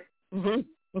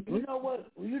what?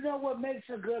 You know what makes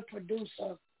a good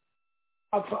producer?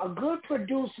 A good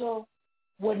producer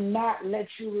would not let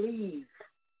you leave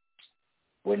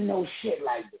with no shit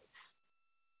like this.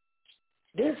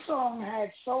 This song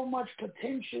had so much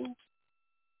potential,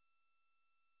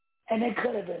 and it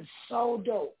could have been so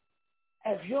dope.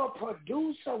 If your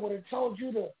producer would have told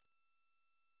you to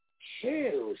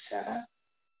chill, son.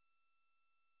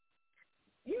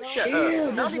 You shut up.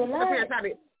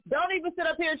 Don't even sit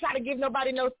up here and try to give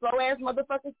nobody no slow ass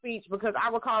motherfucking speech, because I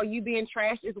recall you being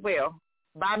trashed as well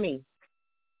by me.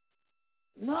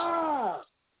 Nah,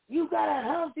 you gotta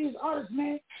help these artists,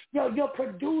 man. Yo, your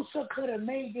producer could have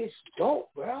made this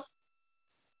dope, bro.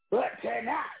 But they're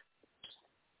not.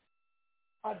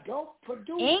 A dope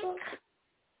producer Ink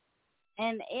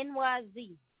and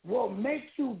NYZ will make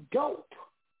you dope.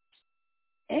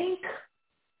 Ink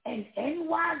and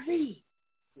NYZ,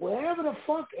 wherever the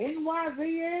fuck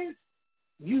NYZ is,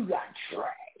 you got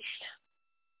trashed.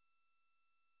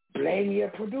 Blame your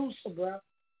producer, bro.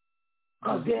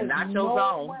 Cause there's not your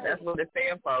zone. Way. That's what it's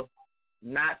saying, folks.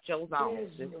 Not your zone.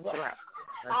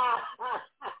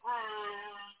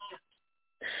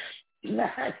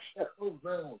 Not your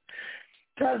zone.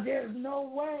 Cause there's no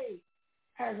way,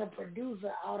 as a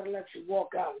producer, I would have let you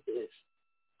walk out with this.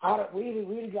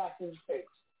 We got this fixed.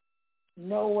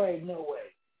 No way, no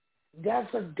way.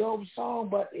 That's a dope song,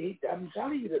 but I'm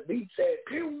telling you, the beat said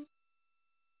pew.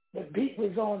 The beat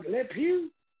was on lip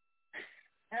pew.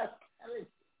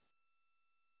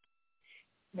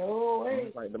 No way.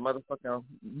 That's like the motherfucking.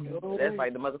 That's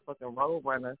like the motherfucking Road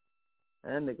Runner.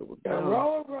 That nigga was the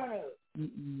Road Runner.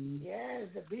 Yes,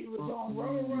 the beat was on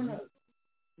Road Runner.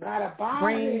 Not a body.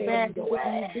 Bring back the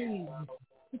way.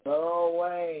 No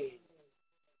way.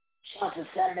 Shout to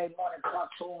Saturday morning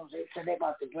cartoons. They said they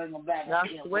about to bring them back. I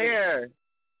swear.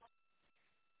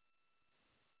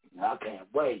 I can't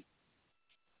wait.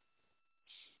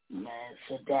 Man,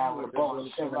 sit down with a bowl of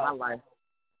syrup.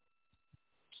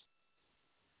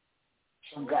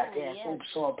 Some goddamn soup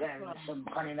sorbet and some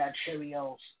Honey Nut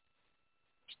Cheerios.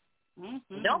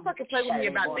 Don't fucking play with me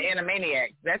about the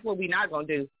Animaniacs. That's what we not gonna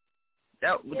do.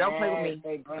 Don't play with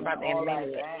me about the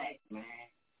Animaniacs. Man.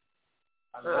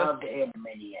 I love the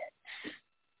Animaniacs.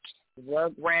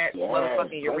 Rugrats,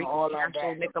 motherfucking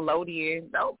Eureka,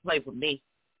 Nickelodeon. Don't play with me.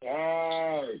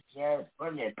 Yes,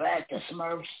 bring it back, the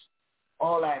Smurfs.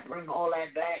 All that, bring all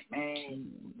that back,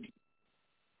 man.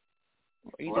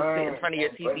 You just sit in front of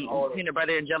your TV, eat peanut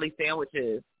butter and jelly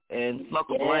sandwiches, and smoke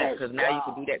a blunt, because now you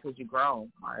can do that because you're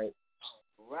grown, right?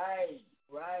 Right,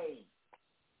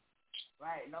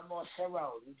 no more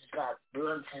syrup. You just got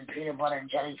blunts and peanut butter and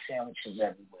jelly sandwiches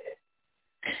everywhere.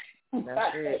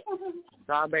 That's it.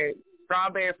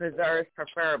 Strawberry preserves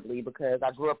preferably, because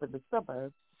I grew up in the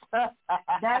suburbs. That's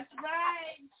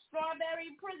right.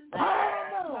 Strawberry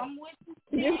preserves. I'm with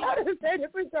you. You gotta say the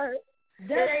preserves.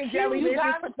 That ain't jelly, this is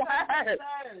preserves.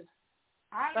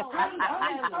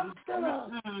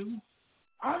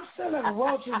 I'm still a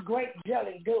Welch's grape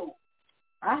jelly dude.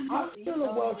 I'm still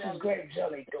a Welch's grape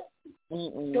jelly dude.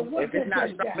 If it's not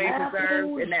strawberry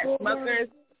preserves and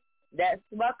that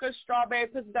Smucker's strawberry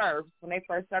preserves, when they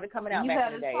first started coming out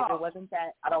back in the day, if it wasn't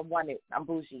that, I don't want it. I'm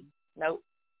bougie. Nope.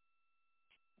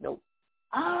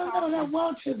 I don't know,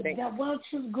 that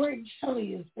Welch's grape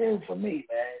jelly is still for me,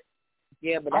 man.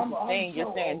 Yeah, but that's the thing.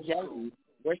 You're saying jelly.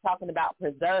 We're talking about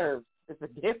preserves. It's a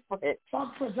different.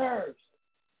 Fuck preserves.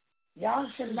 Y'all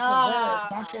should have preserves,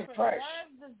 not just fresh.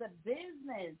 Preserves is the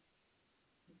business.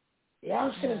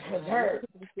 Y'all should have preserved.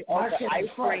 On the ice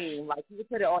cream, like you can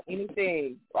put it on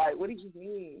anything. Like, what do you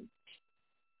mean?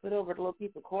 Put over the little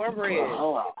piece of cornbread.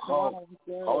 Hold on.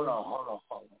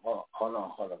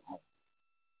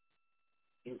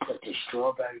 You put the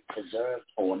strawberry preserve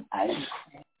on ice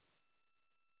cream.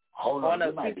 Hold on,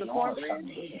 a piece of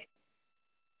cornbread.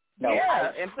 No,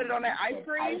 yeah, and put it on that ice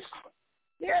cream.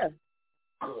 Yeah.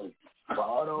 Good.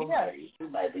 God, yeah. You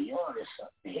might be on to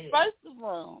something here. First of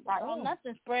all,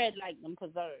 nothing spread like them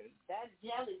preserves. That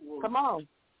jelly will come on.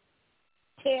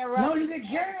 Tear up. No, you get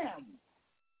jam.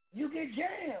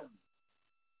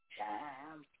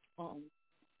 Jam.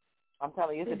 I'm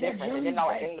telling you, it's a difference. And then in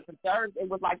the preserves, it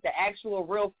was like the actual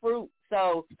real fruit.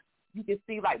 So you can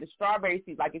see like the strawberry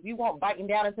seeds. Like if you want biting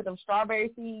down into them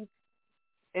strawberry seeds,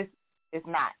 it's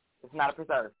not a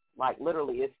preserve. Like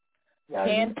literally, it's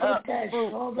canned up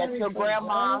fruit that your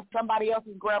grandma, somebody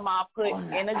else's grandma put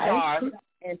in a jar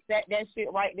and set that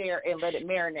shit right there and let it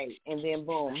marinate. And then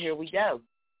boom, here we go.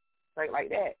 Straight like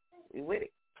that. We with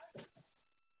it.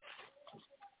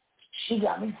 She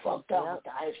got me fucked up with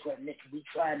the ice cream, Nikki. We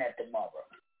trying that tomorrow.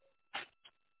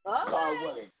 God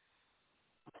willing.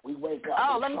 We wake up.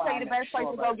 Oh, let me tell you the best place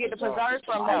to go get the preserves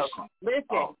from, though.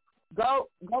 Listen, go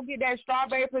get that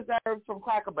strawberry preserve from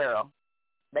Cracker Barrel.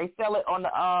 They sell it on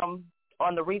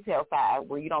the retail side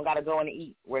where you don't got to go in and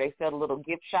eat, where they sell the little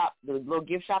gift shop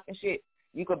and shit.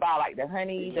 You could buy like the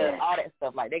honey, all that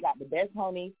stuff. Like they got the best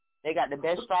honey. They got the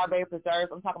best strawberry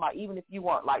preserves. I'm talking about even if you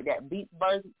want like that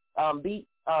Burt's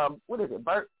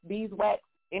Beeswax,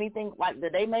 anything like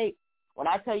that they make. When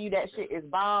I tell you that shit is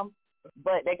bomb,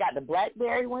 but they got the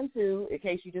blackberry one too, in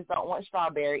case you just don't want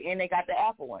strawberry, and they got the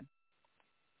apple one.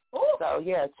 Ooh. So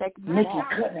yeah, check it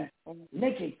out.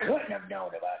 Nikki couldn't have known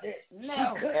about this.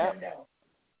 No, she couldn't have known.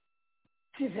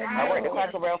 She said, I worked at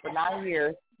Cracker Barrel for 9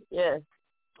 years. Yeah.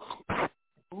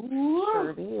 Ooh.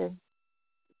 Sure did.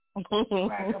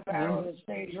 Cracker Barrel and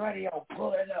Stage Radio,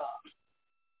 pull it up.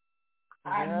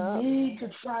 I need to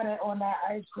try that on that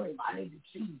ice cream. I need to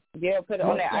see. Yeah, put it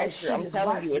on that ice cream. I'm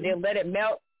telling you. And then let it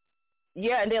melt.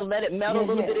 Yeah, and then let it melt a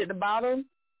little bit at the bottom.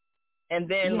 And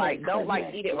then, don't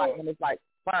eat it like when it's,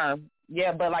 firm.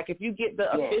 Yeah, but, if you get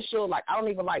the official, I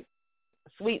don't even like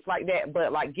sweets like that,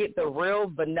 but, get the real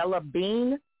vanilla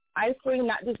bean ice cream,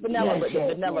 not just vanilla, but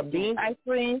the vanilla bean ice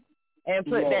cream, and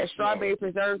put that strawberry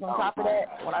preserves on top of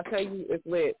that. When I tell you, it's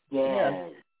lit. Yeah.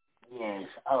 Yes.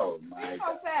 Oh, my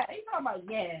God. He's talking about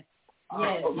yes.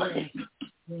 Yes. Oh,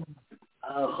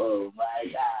 my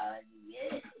God.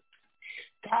 Yes.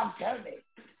 Tom, tell me.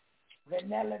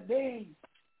 Vanilla bean.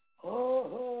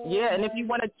 Oh. Yeah, and if you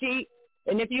want to cheat,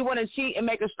 and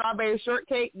make a strawberry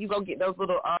shortcake, you go get those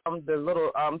little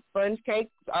sponge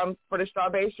cakes for the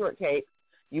strawberry shortcake.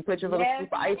 You put your little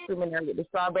scoop of ice cream in there with the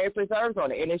strawberry preserves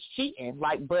on it, and it's cheating.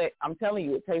 But I'm telling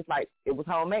you, it tastes like it was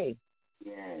homemade.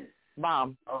 Yes.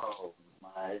 Bomb. Oh,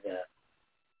 my God.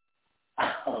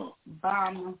 Oh.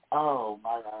 Bomb. Oh,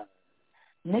 my God.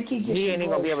 Nikki he ain't even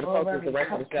going to be able to focus the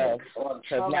rest of the show.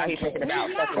 Because now he's thinking about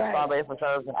fucking strawberry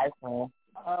preserves and ice cream.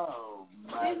 Oh,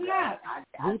 my God.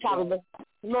 He's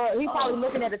probably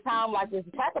looking at the time like, is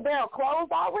Cracker Barrel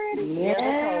closed already?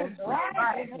 Yes,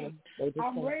 right.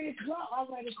 I'm ready to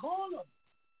call them.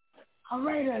 I'm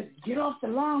ready to get off the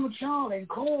line with y'all and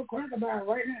call Cracker Barrel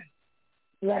right now.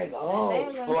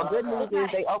 Well, good news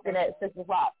is they open at 6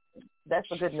 o'clock. That's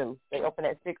the good news. They open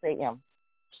at 6 a.m.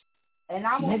 And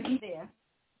I won't be there.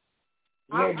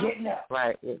 You're getting up.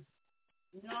 Right. Yeah.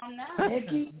 No, I'm not.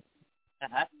 Nikki,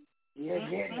 you're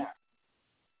getting up.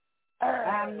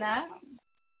 I'm not.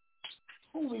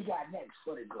 Who we got next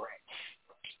for the Grinch?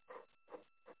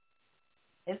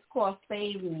 It's called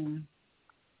Save Me.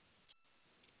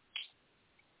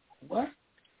 What?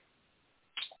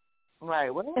 Right,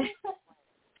 what?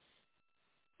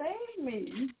 Save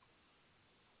me.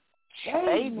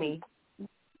 Save me.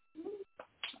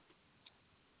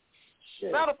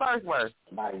 Spell the first word.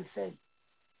 Somebody say.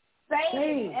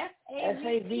 Save.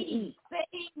 S-A-V-E.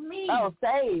 Save me. Oh,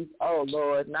 save. Oh,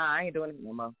 Lord. Nah, I ain't doing it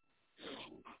no more.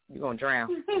 You're going to drown.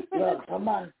 Look,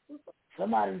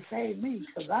 somebody save me,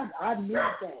 because I need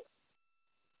that.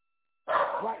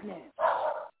 Right now.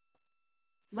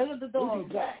 Look at the door. We'll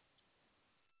be back.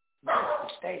 That's the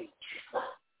stage.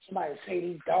 Somebody say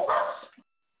these dogs.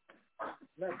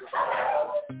 Let's go.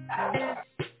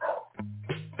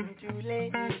 Don't you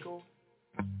let me go.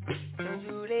 Don't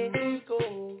you let me go.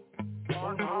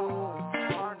 Oh no,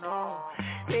 oh no.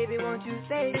 Baby, won't you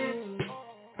save me?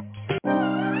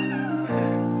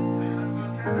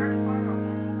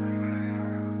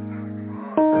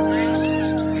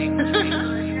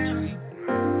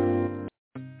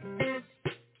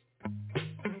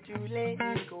 Don't you let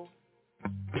me go.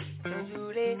 Don't you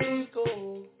let me go.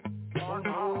 Oh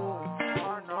no,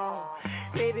 oh no.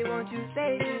 Baby, won't you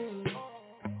save me?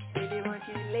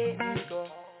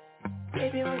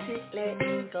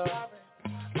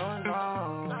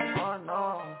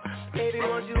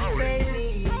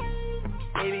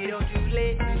 Baby, don't you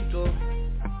let me go.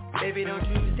 Baby, don't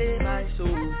you steal my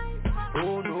soul.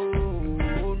 Oh no,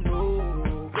 oh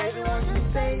no. Baby, won't you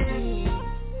save me?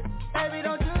 Baby,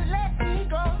 don't you let me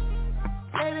go.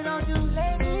 Baby, don't you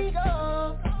let me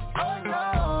go. Oh no,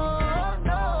 oh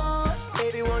no.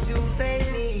 Baby, won't you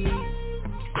save me?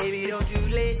 Baby, don't you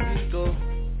let me go.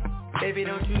 Baby,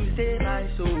 don't you steal my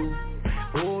soul.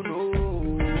 Oh no,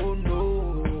 oh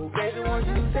no. Baby, won't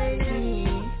you save me?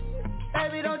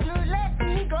 Baby, don't you let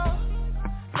me go.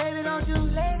 Baby, don't you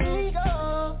let me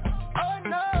go. Oh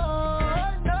no,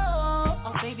 oh no.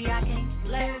 Oh baby, I can't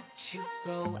let you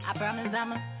go. I promise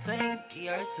I'ma save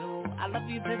your soul. I love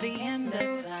you to the end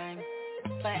of time.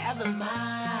 Forever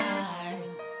mine.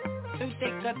 Through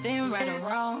thick or thin, right or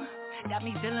wrong. Got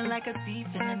me feeling like a thief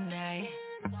in the night.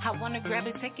 I wanna grab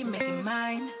it, take it, make it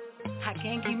mine. I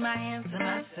can't keep my hands to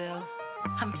myself.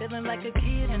 I'm feeling like a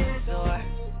kid in the store.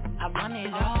 I want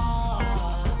it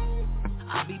all.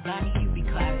 I'll be Bonnie, you be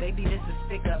Clyde. Baby, this is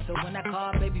stick up. So when I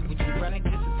call, baby, would you run it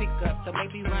just to pick up? So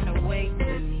baby, run away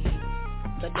with me,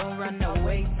 but don't run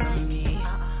away from me.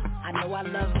 I know I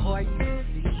love hard, you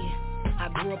see. I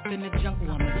grew up in the jungle,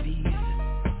 I'm a beast.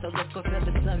 So let's go to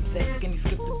the sunset, skinny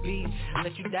skip the beach.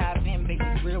 Let you dive in, baby,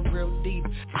 real, real deep.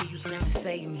 See you scream to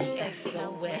save me,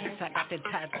 SOS. I got the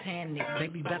Titanic,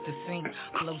 baby, about to sink.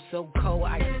 Flow so cold,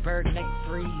 iceberg, neck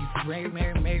freeze. Mary,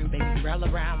 Mary, Mary, baby, roll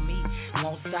around me.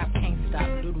 Won't stop, can't stop,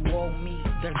 do the wall me.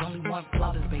 There's only one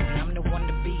flawless, baby, I'm the one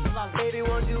to be. Baby,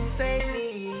 won't you save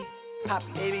me?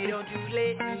 Poppy, baby, don't you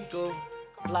let me go.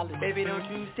 Flawless, baby, don't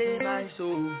you steal my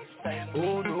soul.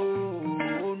 Oh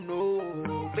no, oh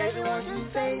no. Baby, won't you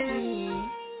save me?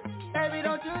 Baby,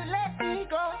 don't you let me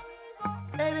go.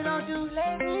 Baby, don't you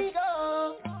let me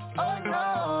go. Oh no,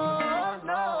 oh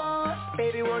no.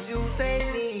 Baby, won't you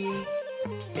save me?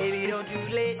 Baby, don't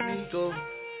you let me go.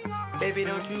 Baby,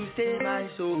 don't you steal my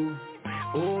soul.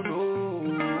 Oh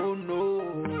no, oh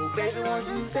no. Baby, won't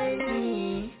you save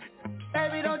me?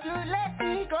 Baby, don't you let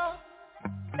me go.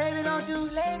 Baby, don't you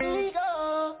let me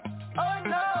go. Oh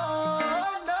no,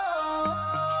 oh no.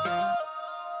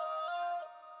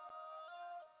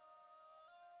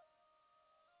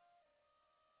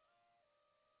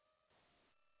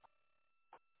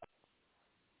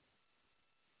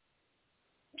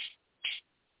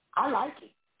 I like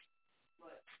it.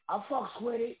 I fucks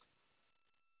with it.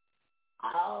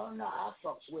 I don't know. I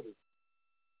fucks with it.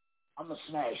 I'ma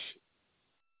smash it.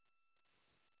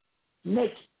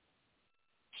 Nikki,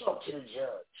 talk to the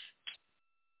judge.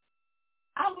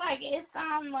 I like it. It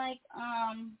sounds like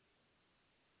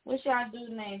what's y'all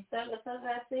dude's name? Thugger,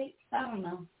 I don't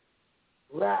know.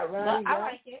 Right. I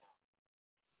like it.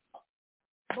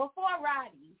 Before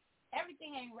Roddy,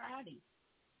 everything ain't Roddy.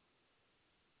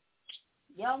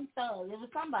 Young Thug, it was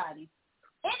somebody.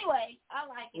 Anyway, I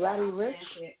like it. Roddy Rich?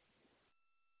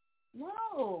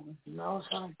 No,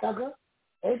 son, Thugger.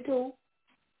 They do.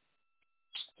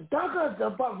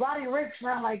 Thugger, but Roddy Rich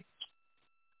sound like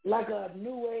a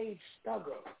new age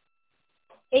Thugger.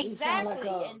 Exactly,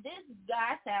 like and this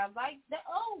guy sounds like the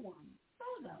old one.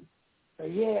 Thugger.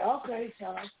 Yeah, okay,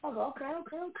 sound like Thugger.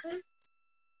 Okay.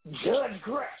 Judge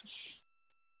Gretsch,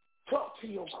 talk to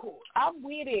your court. I'm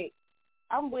with it.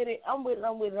 I'm gonna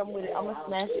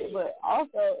smash it. But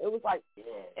also, it was like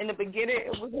in the beginning,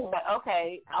 it was like,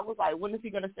 okay. I was like, when is he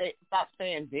gonna stop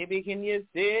saying, "Baby, can you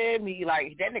see me"?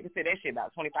 Like that nigga said that shit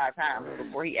about 25 times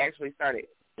before he actually started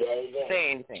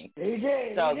saying anything.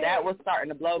 So that was starting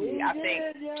to blow me. I think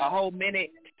a whole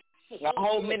minute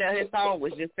of his song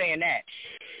was just saying that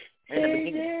in the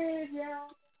beginning.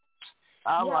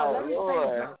 I'm like,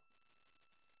 Lord.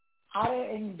 I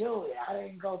didn't do it. I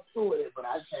didn't go through it, but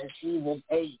I said season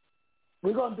 8.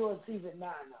 We're going to do it season 9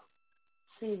 now.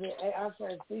 Season 8, I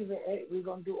said season 8, we're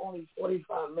going to do only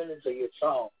 45 minutes of your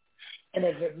song. And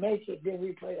if it makes it, then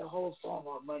we play the whole song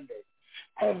on Monday.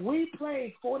 If we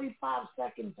played 45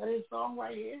 seconds of this song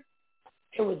right here,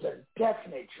 it was a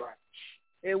definite trash.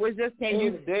 It was just, can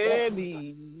you stand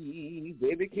me?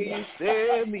 Baby, can you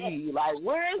stand me? Like,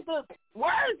 where is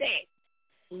it?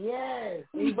 Yes.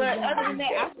 But other than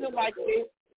that, I feel like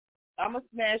I'm going to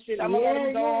smash it. I'm going to let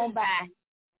him go on by.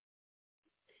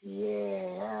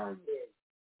 Yeah, hell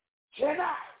yeah.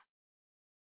 Jedi.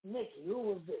 Nikki, who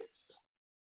was this?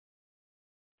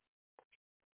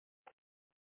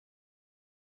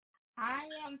 I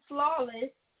Am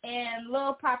Flawless and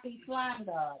Lil Poppy Slime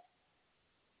God.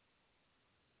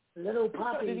 Little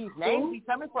Poppy. Where these names be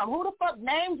coming from? Who the fuck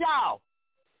named y'all?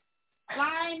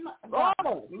 Slime God.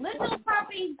 Little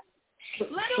Poppy.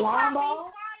 Slime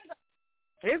God.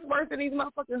 It's worse than these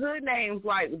motherfucking hood names.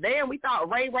 Like, damn, we thought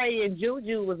Ray Ray and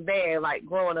Juju was bad, like,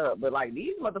 growing up. But, like,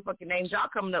 these motherfucking names y'all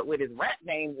coming up with is rap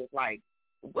names. It's like,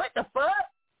 What the fuck?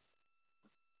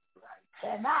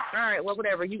 Tonight. All right, well,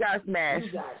 whatever. You got smashed.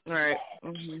 You got All right.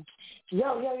 Mm-hmm.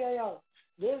 Yo.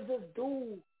 There's this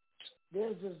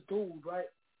dude, right?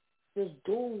 This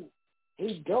dude,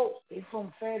 he dope. He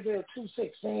from Fayetteville,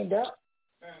 26, stand up.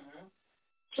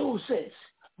 26.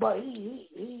 But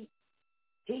he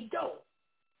dope.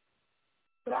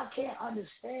 But I can't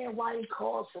understand why he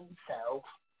calls himself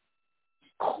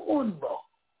Cornball.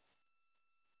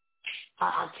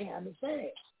 I can't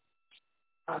understand.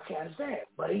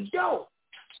 But he dope.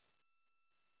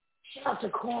 Shout out to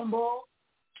Cornball.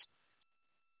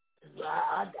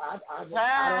 I don't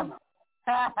know.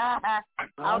 I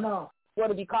don't know. Want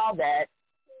to be called that,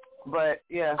 but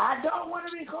yeah. I don't want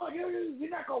to be called. You're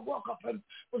not gonna walk up and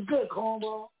what's good,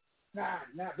 Cornball? Nah,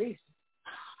 not recent.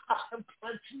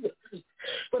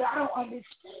 But I don't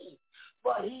understand.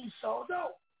 But he's so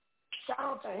dope. Shout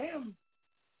out to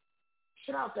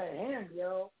him,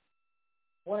 yo.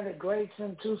 One of the greats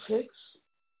in 2-6.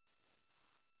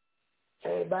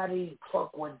 Everybody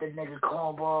fuck with the nigga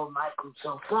Cornball Michael,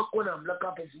 so fuck with him. Look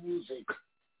up his music.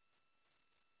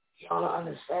 Y'all don't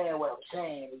understand what I'm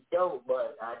saying. He's dope,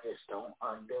 but I just don't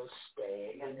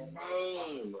understand the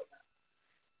name.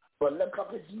 But look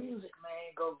up his music,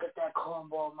 man. Go get that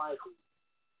Cornball Michael.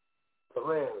 For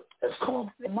real. That's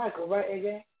Cornball Michael, right,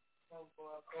 again?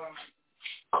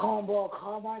 Cornball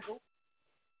Carmichael?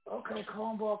 Okay,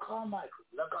 Cornball Carmichael.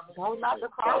 Look up his music. Not the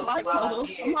Carmichael.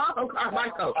 Come on,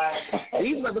 Carmichael.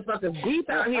 These motherfuckers deep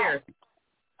out here.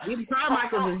 These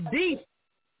Carmichaels is deep.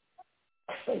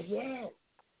 Yeah.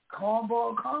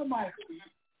 Cornball Carmichael.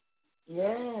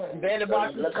 Yeah. Better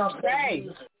watch look up his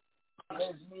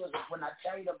music. When I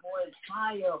tell you the boy is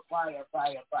fire.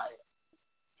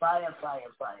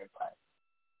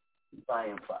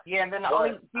 Yeah, and then the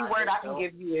only key word I can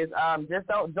give you is just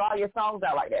don't draw your songs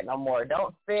out like that no more.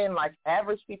 Don't spend like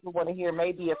average people want to hear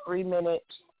maybe a 3-minute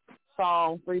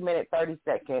song, 3 minute 30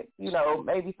 seconds,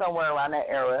 maybe somewhere around that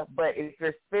era. But if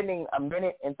you're spending a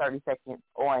minute and 30 seconds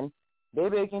on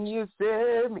baby, can you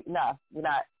send me? No, you're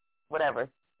not. Whatever.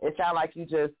 It sounds like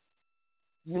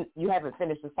you haven't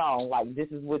finished the song. Like this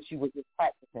is what you were just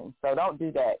practicing. So don't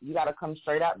do that. You got to come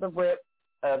straight out the rip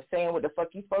of saying what the fuck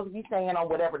you supposed to be saying on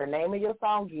whatever the name of your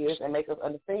song is and make us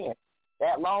understand.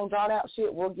 That long drawn out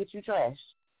shit will get you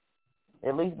trashed.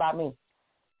 At least by me.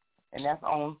 And that's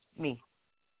on me.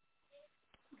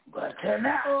 But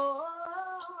now,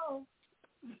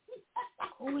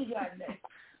 who we got next?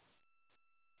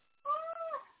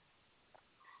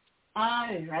 All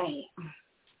right.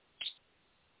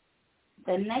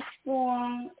 The next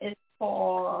one is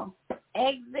for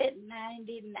Exit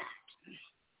 99.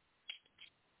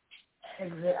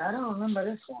 I don't remember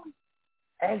this one.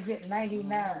 Exit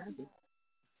 99.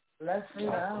 Let's see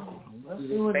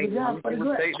what we got for the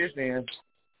good. Take this in.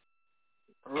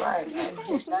 Right,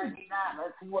 Exit 99.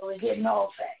 Let's see what we're getting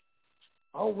off at.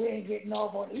 Oh, we ain't getting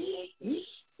off on E.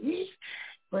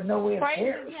 But no, we're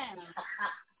here.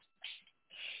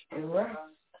 Right.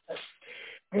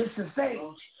 This is the stage.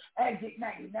 Exit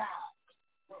 99.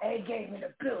 A game in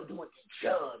the building with the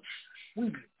judge. We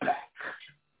be back.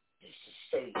 This is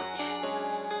stage.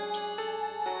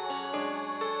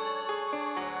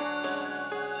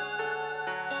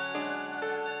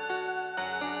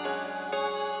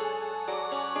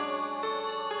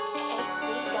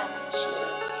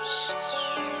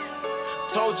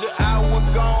 Told you I was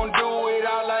gon' do it,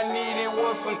 all I needed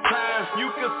was some time.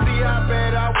 You could see how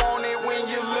bad I want it when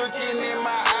you're looking in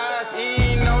my eyes.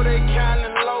 You ain't know they kinda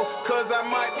low, cause I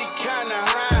might be kinda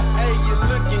high. Hey, you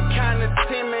looking kinda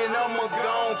timid, I'ma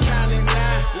gon' count it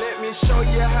now. Let me show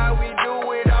you how we do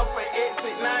it off of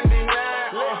Exit 99.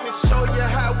 Let me show you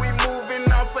how we moving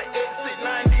off of Exit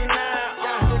 99.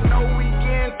 You know we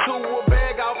getting to a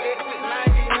bag off Exit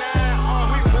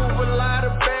 99. We move a lot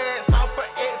of bags off of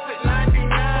Exit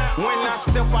 99. When I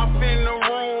step off in the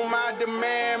room, I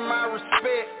demand my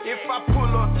respect. If I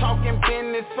pull up talking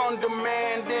business on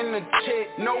demand, then the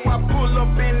check. No, I pull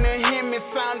up in the Hemi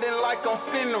sounding like I'm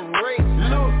finna wreck.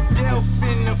 Look, death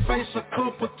in the face a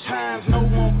couple times, no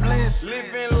one blessed.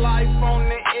 Living life on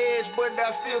the edge, but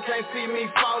I still can't see me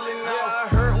falling out. I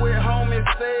heard what homies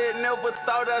said, never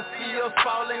thought I'd see us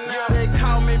falling out. They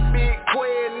call me Big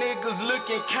Quail, niggas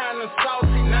looking kinda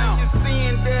salty now. You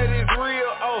seeing that it's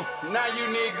real, oh, now you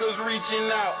niggas reaching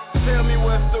out. Tell me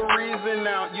what's the reason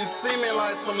now, you see me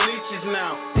like some leeches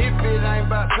now. If it ain't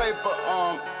about paper,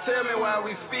 tell me why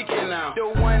we speaking now. The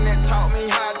one that taught me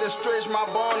how to stretch my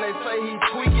bone, they say he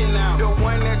tweaking now. The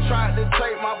one that tried to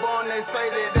take my bone, they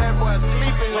say that boy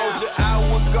sleeping now. Told you I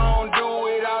was gon' do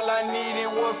it, all I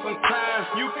needed was some time.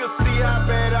 You could see how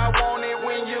bad I want it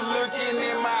when you're looking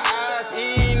in my eyes.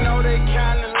 You ain't know they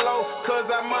kinda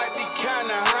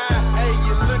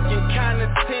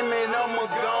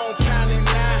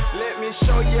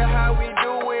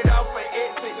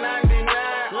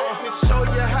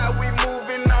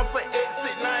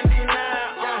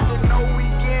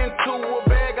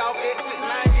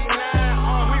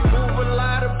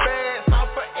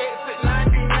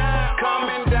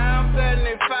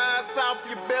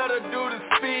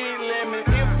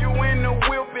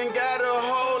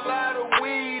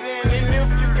if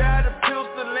you got a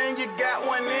pistol and you got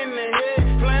one in the head,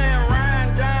 playing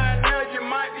Ryan down there, you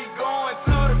might be going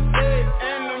to the bed.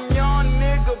 And them young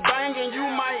niggas banging, you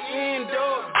might end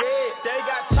up dead. They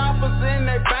got choppers and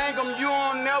they bang them, you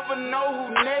don't never know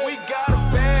who next. We got a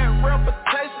bad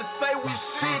reputation, say we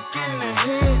sick in the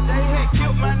head. They had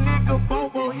killed my nigga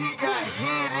Bobo, he got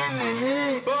hit in the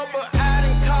head. Bubba out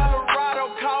in Colorado,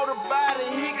 caught a body,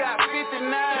 he got 59.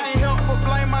 Can't help but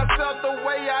blame myself the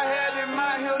way I had him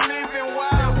out here living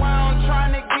wild. That's why I'm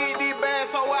trying to get these bags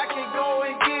so I can go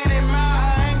and get him out.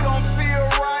 I ain't gon' feel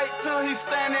right till he's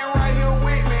standing right here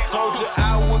with me. Told you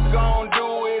I was gon'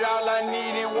 do it, all I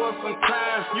needed was some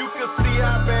time. You can see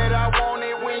how bad I want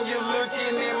it when you're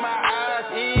looking in my eyes.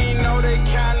 You ain't know they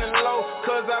kinda low,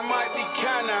 cause I might be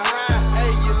kinda high.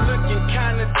 Hey, you looking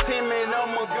kinda timid,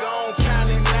 I'ma gon' count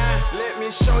it now. Let me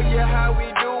show you how we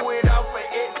do it off of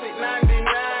exit 99.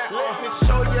 Let me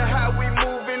show you how we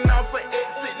moving off of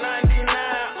exit 99.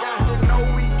 You know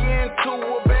we get into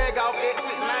a bag off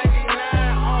exit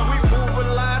 99. We move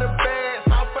a lot of bags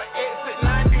off of exit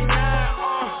 99.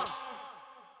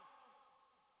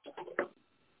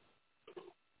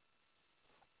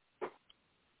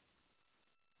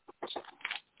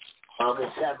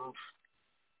 August 7th.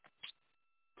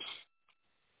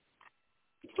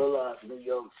 Pull up New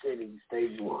York City,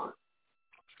 stage 1.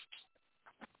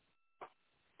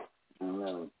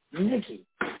 Nikki,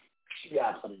 she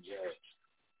got for the judge.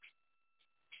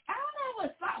 I don't know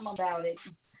what's something about it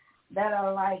that I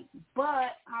like, but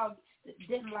I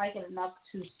didn't like it enough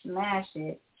to smash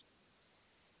it.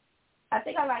 I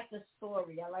think I like the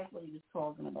story. I like what he was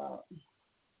talking about.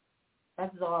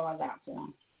 That's all I got for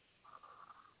him.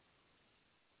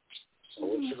 So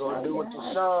what you gonna do with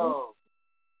the song?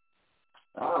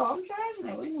 Oh, I'm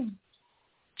trying it. What do you mean?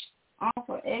 All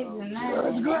for eggs and that.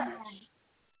 That's great.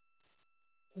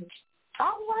 I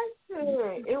liked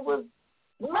it. It was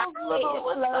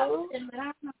low.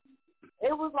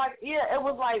 It was like, yeah, it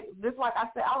was like, just like I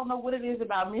said, I don't know what it is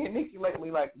about me and Nikki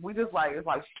lately. Like, we just like, it's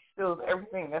like she feels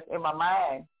everything that's in my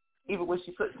mind, even when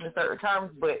she puts it in certain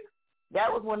terms. But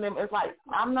that was one of them, it's like,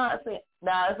 I'm not saying,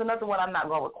 now it's another one I'm not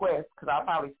going to request because I'll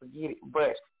probably forget it.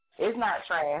 But it's not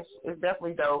trash. It's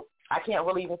definitely dope. I can't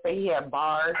really even say he had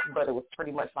bars, but it was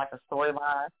pretty much like a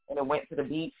storyline, and it went to the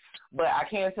beat. But I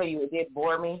can tell you it did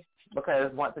bore me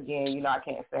because, once again, you know, I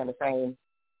can't stand the same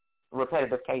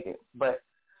repetitive cadence. But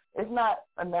it's not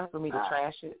enough for me to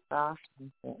trash it.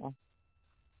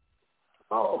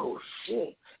 Oh,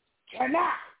 shit. Can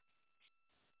I?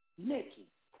 Nikki,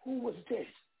 who was this?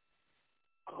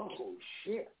 Oh,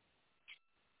 shit.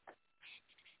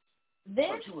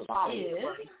 This is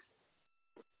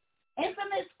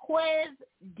Infamous Quez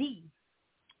D.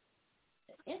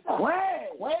 Quez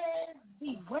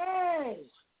D. Quez.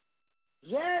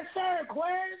 Yes, sir,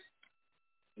 Quez.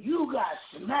 You got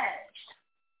smashed.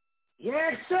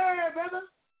 Yes, sir, brother.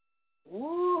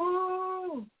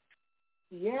 Woo!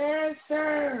 Yes,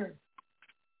 sir.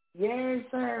 Yes,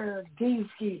 sir.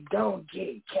 D-Ski don't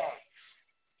get cash.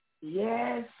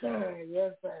 Yes, sir.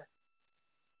 Yes, sir.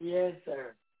 Yes,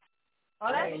 sir.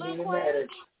 Oh, that's Lil Quez?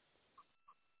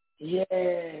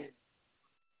 Yeah.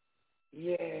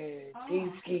 Yeah. Oh.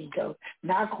 D-Ski don't.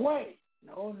 Not Quez.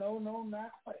 No,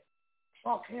 not Quez.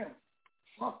 Fuck him.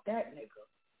 Fuck that nigga.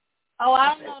 Oh,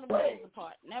 I don't know the Quez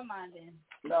part. Never mind then.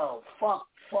 No, fuck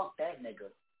that nigga.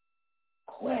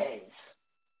 Quez.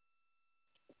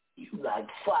 You like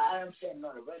fire. I'm saying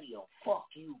on the radio. Fuck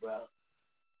you, bro.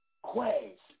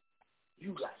 Quez.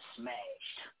 You got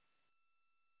smashed.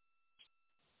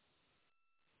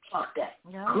 Fuck that.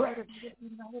 Gretch.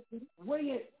 Where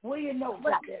your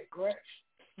notebook at, Gretch?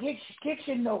 Get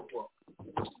your notebook.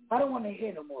 I don't want to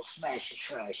hear no more smash and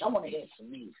trash. I want to hear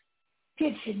some music.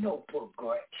 Get your notebook,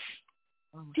 Gretch.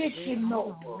 Get your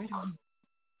notebook.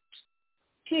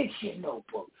 Get your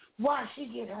notebook. Why she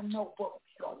get her notebook?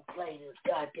 We gonna play this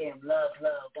goddamn Love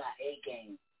Got A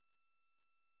game.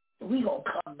 We gonna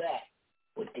come back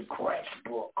with the Gretch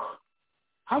book.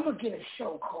 I'm gonna get a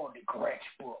show called the Gretch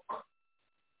book.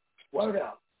 Word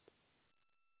up.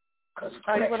 Cause we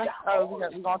going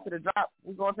to the drop.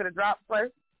 We going to the drop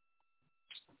first?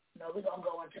 No, we're gonna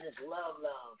go into this Love.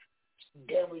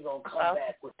 Then we gonna come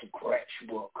back with the Gretch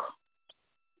book.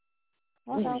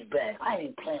 We be back. I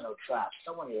ain't playing no drops.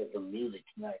 I want to hear some music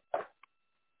tonight.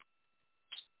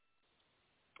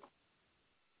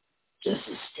 Just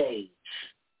a stage.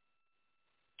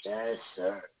 Yes,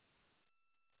 sir.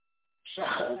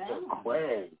 Shout out to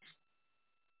Quez.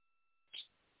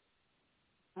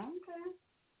 Okay.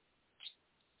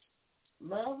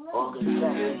 Love. August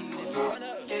 7th.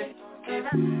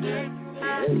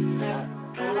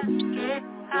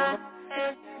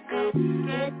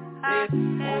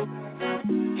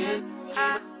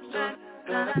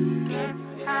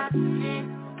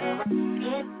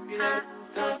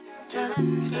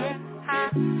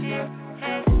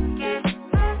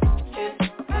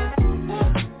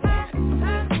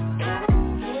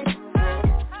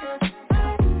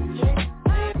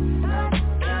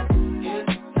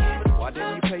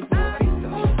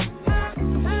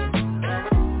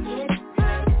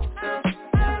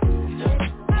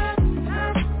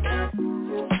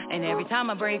 Time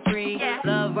I break free,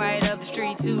 love right up the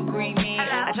street to greet me.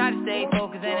 I try to stay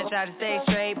focused and I try to stay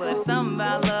straight, but something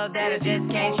about love that I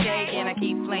just can't shake. And I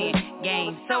keep playing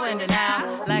games, so in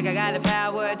denial, like I got the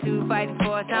power to fight the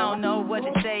force. I don't know what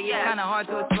to say, it's kinda hard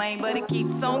to explain, but it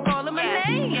keeps on calling my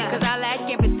name. Cause I lack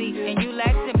empathy and you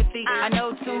lack sympathy. I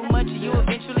know too much, you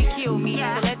eventually kill me.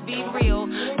 So let's be real,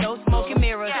 no smoke and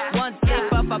mirrors. One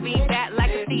slip up, I'll be back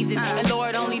like a season. And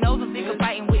Lord only knows I'm sick of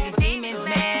fighting with these demons,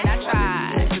 man. I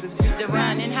tried to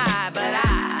run and hide, but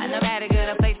no matter good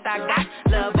a place I got,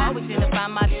 love always seems to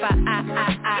find my spot.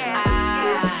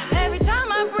 Every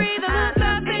time I breathe, I look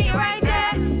up and you're right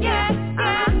there.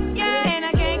 And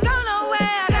I can't go nowhere,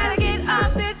 I gotta get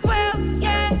off this well.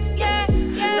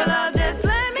 So love, just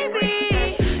let me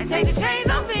be and take the chains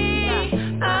off me.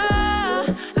 Oh,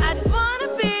 I just wanna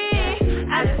be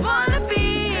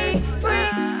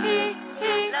free.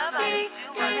 Love, I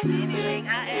do anything I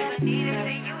ever needed,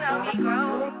 see you help me grow.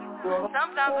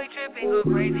 Sometimes we tripping, go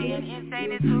crazy and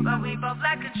insane, it's true, but we both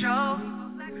lack control.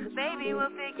 Baby, we'll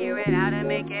figure it out and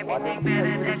make everything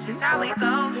better, that's just how we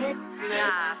go.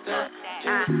 Nah, fuck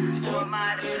that, who am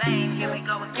I to blame, here we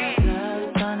go again.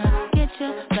 Love's gonna get you,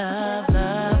 love,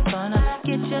 gonna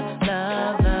get you,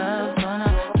 love, gonna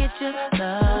get you,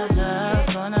 love,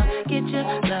 gonna get you,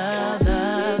 love,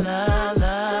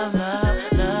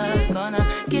 gonna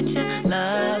get you,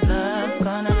 love,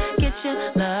 gonna get you,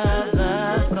 love.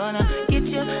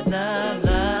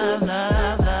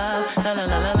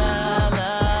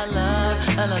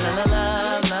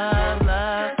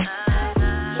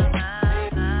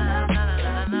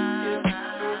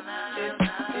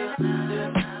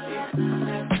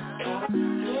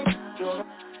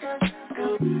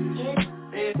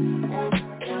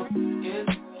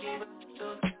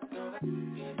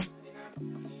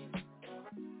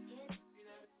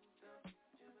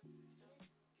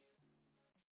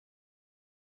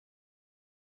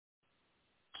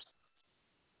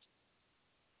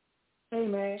 Hey,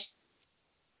 man,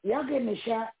 y'all getting the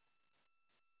shot?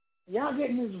 Y'all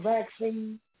getting this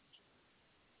vaccine?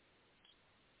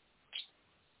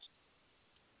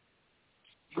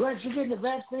 Gretch, you getting the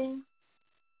vaccine?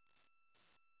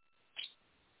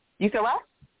 You said what?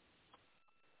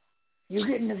 You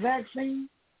getting the vaccine?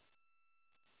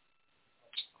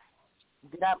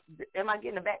 Am I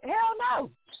getting the vaccine? Hell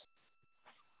no.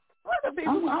 What the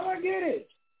people? I'm gonna get it.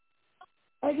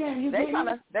 Again, they trying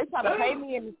to pay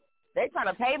me and they trying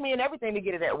to pay me and everything to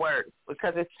get it at work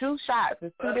because it's 2 shots.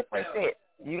 It's 2 different sets.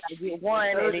 You got to get one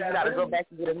and then you got to go back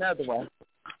and get another one.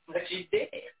 But you dead.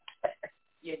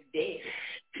 You're dead.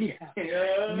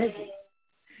 Yeah.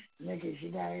 Nikki, she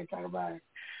down here talking about it.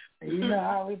 You know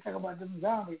how we talk about them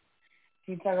zombies.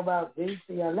 She talk about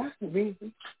beastie. I like the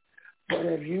beastie. But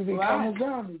if you become a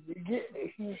zombie, you get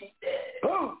it.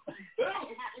 Boom.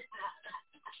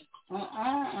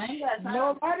 I ain't got time.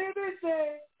 Nobody been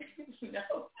safe.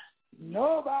 No.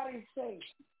 Nobody safe.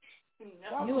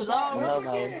 No. You was all I'm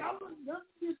gonna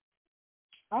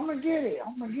get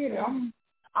it.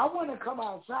 I want to come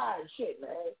outside. Shit,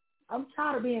 man. I'm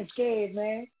tired of being scared,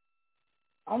 man.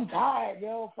 I'm tired,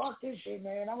 yo. Fuck this shit,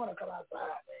 man. I want to come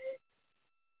outside, man.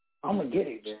 I'm gonna get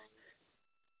it, man.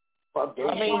 Fuck this.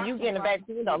 I mean, you getting a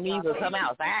vaccine don't mean you can come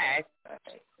outside.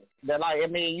 But like, I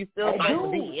mean, you still supposed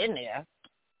to be in there.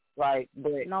 Like,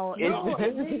 but no, you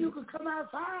can come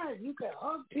outside. You can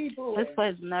hug people. This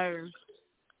place nerves.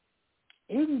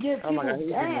 You can get people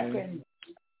back and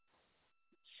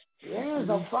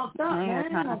I'm fucked up,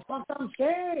 man. I'm fucked up. I'm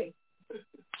scared.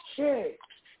 Shit.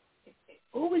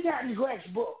 Who we got in the Greg's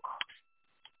book?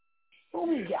 Who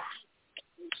we got?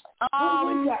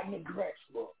 Who we got in the Greg's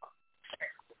book?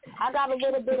 I got a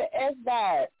little bit of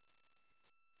S-Dot.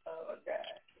 Oh,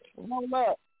 God. Roll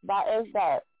up by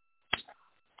S-Dot.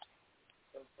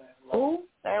 Who?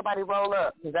 Everybody roll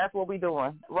up, because that's what we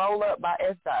doing. Roll up by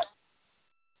S-Dot.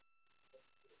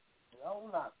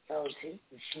 Roll up. So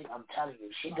I'm telling you,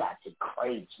 she got the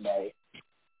crates, man.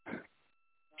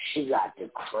 She got the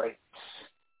crates.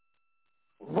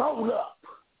 Roll up.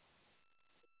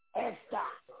 S-Dot.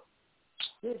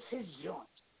 This is his joint.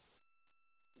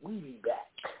 We be back.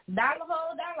 Dollar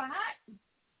hole, dollar hot.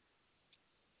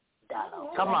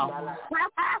 Dollar. Come on.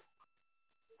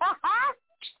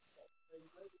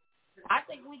 I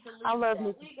think we can leave I love that.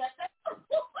 me. We got that.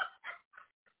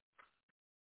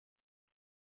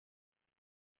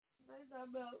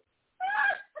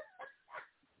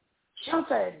 Show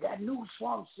said that new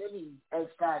Swamp City has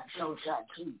got show shot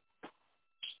too.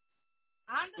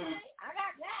 I got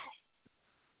that.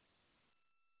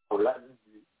 Well,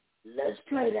 let's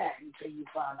play that until you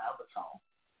find the other song.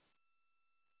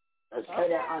 Let's play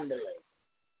that underlay.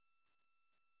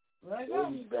 We'll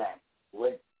be back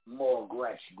with more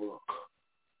Gretsch Brook.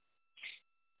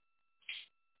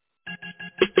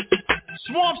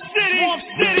 Swamp City! Swamp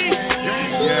City!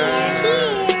 Yeah.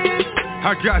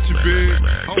 I got you, big.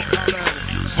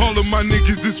 All of my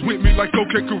niggas is with me like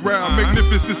OK Corral.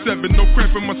 Magnificent 7, no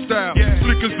cramp in my style.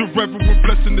 Slick as the rebel, we're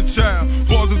blessing the child.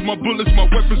 Bars is my bullets, my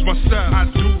weapons, my style. I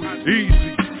do it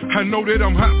easy. I know that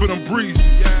I'm hot, but I'm breezy.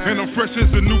 And I'm fresh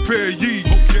as a new pair of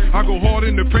Yeezys. I go hard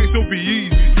in the paint, so be easy.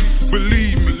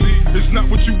 Believe me, it's not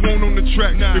what you want on the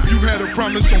track. If you had a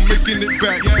promise on making it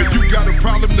back, if you got a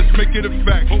problem, let's make it a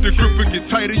fact. The grip will get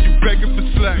tighter, you begging for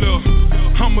slack. Look,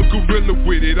 I'm a gorilla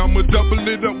with it. I'ma double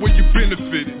it up where you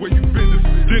benefited.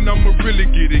 Then I'ma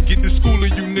really get the school of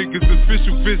you niggas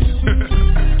official visit.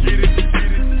 Get it?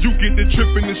 You get the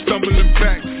tripping and stumbling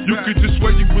back. You could just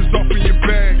swear you was off in your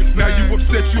bag. Now you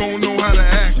upset, you don't know how to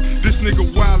act. This nigga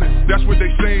wildin', that's what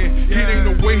they saying. It ain't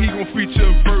no way he gon' feature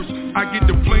a verse. I get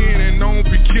the plan and I don't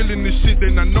be killing this shit.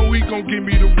 Then I know he gon' give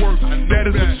me the work. That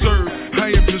is absurd,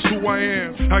 I am just who I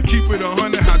am. I keep it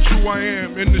 100, how true I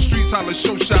am. In the streets, holla,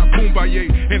 show shot, boom, baye.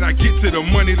 And I get to the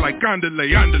money like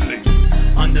underlay.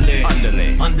 Underlay,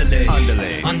 underlay, underlay, underlay,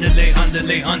 underlay,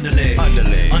 underlay, underlay, underlay,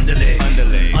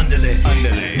 underlay, underlay,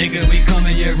 underlay. Nigga, we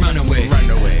coming, yeah, run away.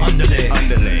 Underlay, underlay,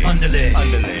 underlay,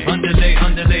 underlay, underlay, underlay,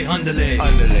 underlay,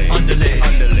 underlay,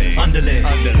 underlay,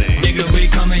 underlay. Nigga, we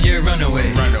coming, yeah, run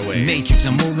away. Matrix,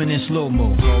 I'm moving in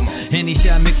slow-mo. Any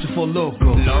shot mixing for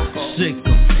loco.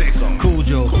 Sicko,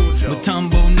 Cujo, with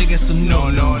Tumbo, niggas some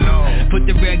no. Put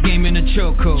the rap game in a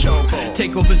choco.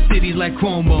 Take over cities like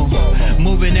Cuomo.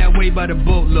 Moving that way by the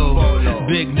boatload.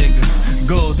 Big nigga,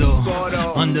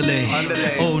 Goldo,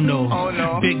 underlay, oh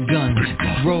no, big guns,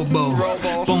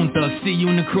 Robo, Phone Thug, see you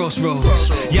in the crossroads.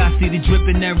 Y'all see the drip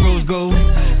in that rose gold.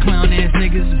 Clown ass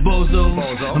niggas,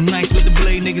 bozo. I'm nice with the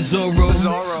blade, niggas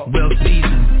Zorro. Well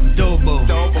seasoned, Dobo.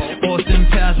 Austin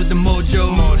Pals with the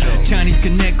mojo. Chinese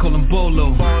Connect, call him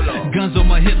Bolo. Guns on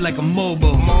my hip like a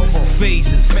mobile.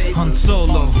 Phases, Han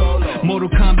Solo. Mortal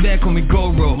Kombat, call me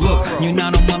Goro. Look, you're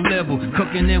not on my level.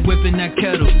 Cooking and whipping that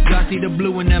kettle. Y'all see the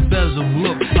blue in that bezel.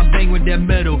 Look, I bang with that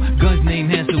metal. Guns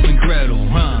named Hansel and Gretel.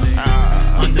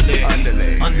 Underlay,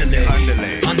 underlay, underlay,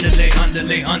 underlay, underlay,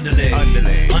 underlay, underlay,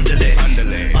 underlay,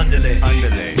 underlay, underlay,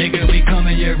 underlay. Nigga, we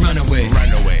coming, yeah, run away.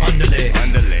 Underlay,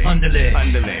 underlay, underlay,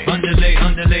 underlay, underlay,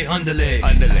 underlay, underlay,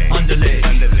 underlay,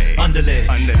 underlay, underlay,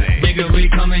 underlay. Nigga, we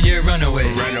coming, yeah, run away.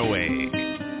 Run away.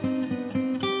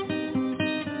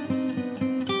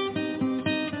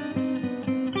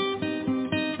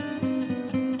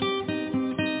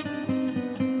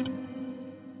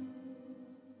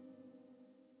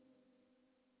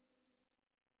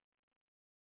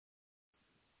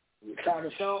 You found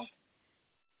the show?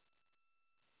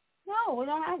 No, we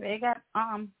don't have it. It got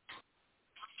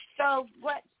So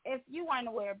what if you weren't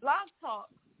aware, Blog Talk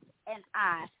and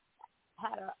I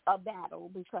had a battle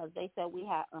because they said we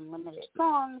had unlimited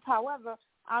songs. However,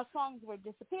 our songs were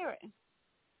disappearing.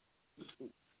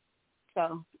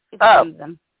 So it's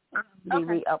them. We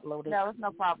re-uploaded. No, it's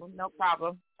no problem. No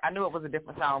problem. I knew it was a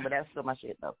different song, but that's still my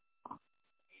shit though.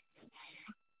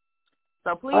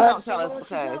 So please don't tell us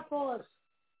because.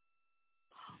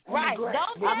 Right,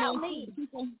 don't tell me.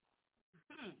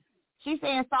 She's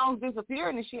saying songs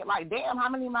disappearing and shit. Like, damn, how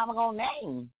many am I gonna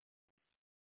name?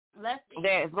 Let's see.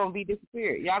 That's gonna be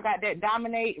disappeared. Y'all got that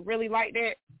Dominate really like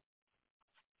that?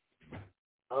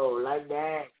 Oh, like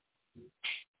that.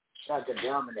 Shout to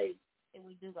Dominate. And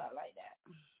we do got like that.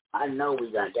 I know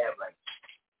we got that right.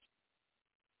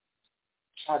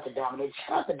 Shout to Dominate.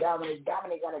 Shout to Dominate.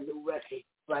 Dominate got a new record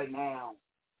right now.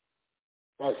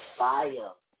 That's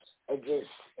fire. It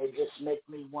just make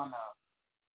me wanna.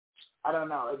 I don't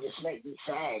know. It just make me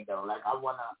sad though. Like I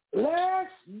wanna.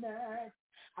 Last night.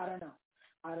 I don't know.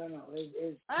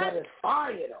 It's but it's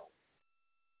fire though.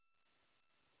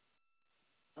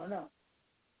 I don't know.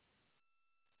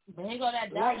 There you go.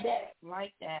 That like that.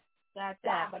 Like that. Got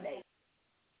that. Dominate.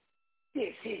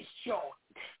 This is joint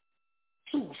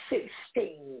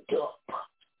 216 up.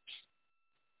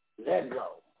 Let go.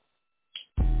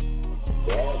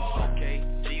 Yes. Okay,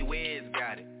 G-Wiz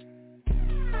got it.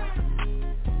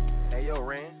 Hey, yo,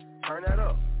 Ren, turn that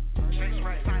up.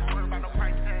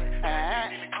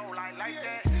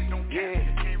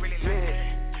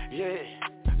 Yeah,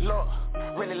 look,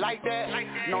 really like that.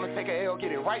 Known to take a L,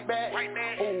 get it right back.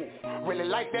 Ooh, really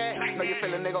like that. Know you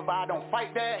feel a nigga vibe, don't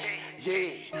fight that.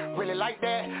 Yeah, really like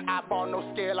that. I bought no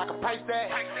scale, I can price that.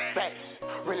 Facts,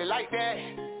 really like that.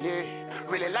 Yeah,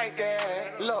 really like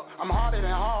that. Look, I'm harder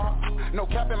than hard. No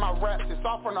cap in my raps, it's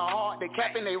all from the heart. They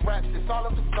capping they raps, it's all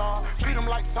of the star. Treat them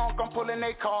like Tonk, I'm pulling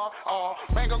they car.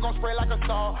 Banger gon' spray like a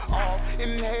saw.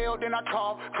 Inhale, then I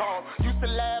call. Used to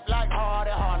laugh like hard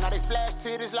and hard. Now they flash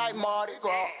titties like Mardi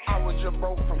Gras. I was just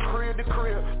broke from crib to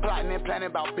crib, plotting and planning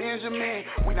about Benjamin.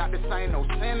 We not the same, no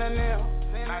synonym.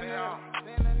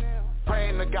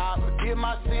 Praying to God, forgive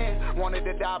my sin. Wanted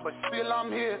to die, but still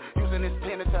I'm here. Using this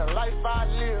pen to tell life I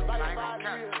live.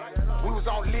 We was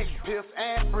on licks, piff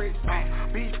and bricks.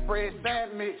 Beef bread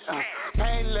sandwich.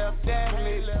 Pain left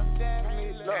damage.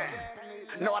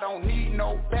 Look, no, I don't need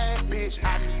no bad bitch.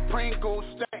 I need Pringles,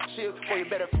 stack chips, or you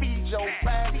better feed your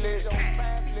family.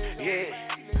 Yeah,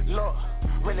 look,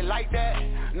 really like that.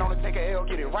 Known to take a L,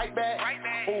 get it right back.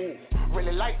 Ooh,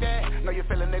 really like that. Know you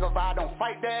feel a nigga vibe, don't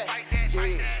fight that.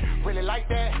 Yeah, really like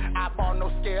that. I bought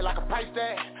no scale, I can price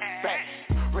that.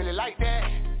 Facts, really like that.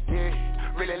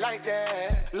 Yeah, really like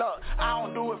that. Look, I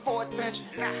don't do it for attention.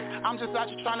 I'm just out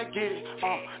here trying to get it.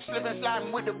 Slipping,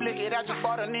 sliding with the blicket. I just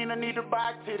bought a Nina, need to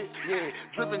buy titties. Yeah,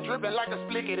 dripping like a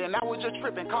splicket. And I was just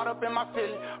tripping, caught up in my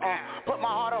feelings. Put my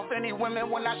heart off any women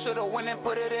when I should've went and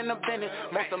put it in the business.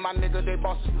 Most of my niggas, they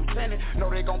bosses lieutenant. Know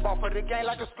they gon' ball for the game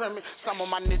like a scrimmage. Some of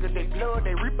my niggas, they blood,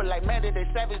 they reaper like Mandy, they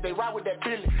savage, they ride with that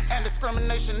Billy. And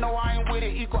discrimination, no, I ain't with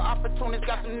it. Equal opportunities,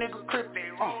 got some nigga cryptic.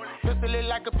 Pistol it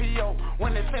like a P.O.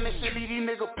 When they finish it, leave these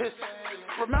niggas pissed.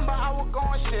 Remember I was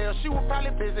going shell, she was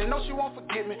probably busy, no she won't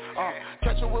forget me.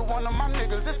 Catch her with one of my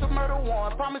niggas, it's a murder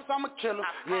warrant, promise I'm a killer.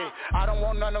 Yeah, I don't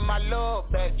want none of my love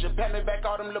back, just pat me back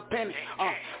all them little pennies.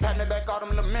 Pat me back all them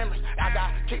little memories. I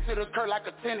got kicked to the curb like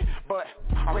a tennis, but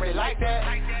I really like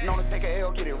that. Known to take a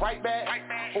L, get it right back.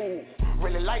 Ooh,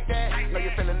 really like that. Know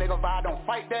you feel a nigga vibe, don't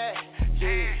fight that.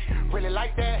 Yeah, really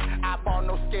like that. I bought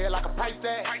no scale, I can price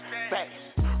that. Facts,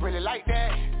 really like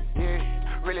that. Yeah,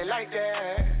 really like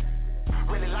that.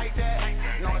 Really like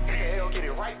that. Know to take a L, get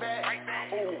it right back.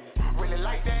 Ooh, really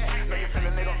like that. Know you feel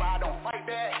a nigga vibe, don't fight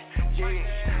that.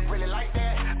 Yeah, really like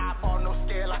that. I bought no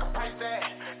scale, I can price that.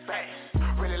 Facts,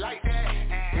 really like that.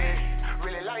 Yeah,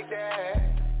 really like that.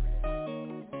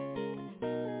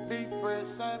 Beef bread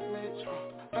sandwich,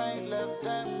 pain left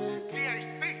damage.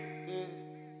 Yeah,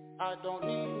 I don't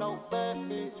need no bad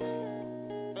bitch.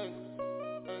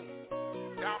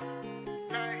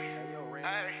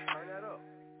 Hey,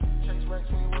 Rex,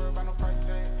 we ain't worried about no price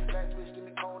tag. Last bitch give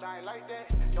me cold, I ain't like that.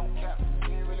 Don't cap,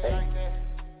 we ain't really like that.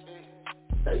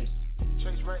 Hey.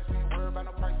 Chase Rex, we ain't worried about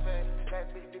no price tag. Last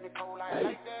bitch give me cold, I ain't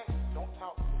like that. Don't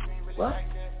talk, we ain't really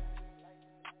like that.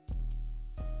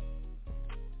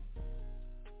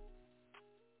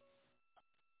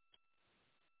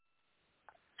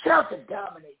 Shout out to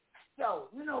Dominic. Yo,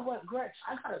 you know what, Gretch?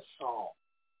 I got a song.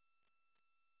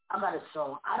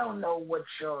 I don't know what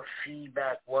your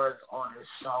feedback was on this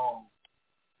song,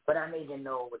 but I need to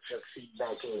know what your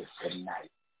feedback is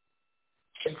tonight.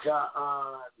 It's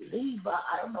Levi.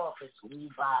 I don't know if it's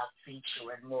Levi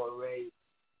featuring Moray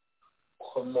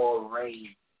or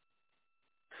Moray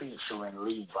featuring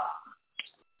Levi,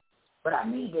 but I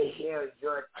need to hear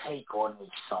your take on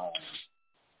this song.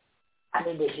 I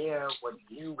need to hear what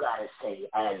you gotta say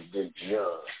as the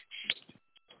judge.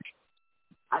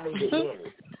 I need to hear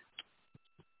it.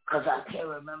 Because I can't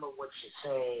remember what you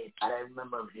said. I don't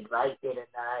remember if you liked it or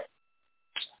not.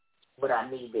 But I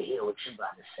need to hear what you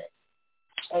got to say.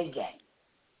 Hey, gang.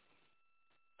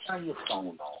 Turn your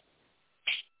phone on.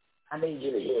 I need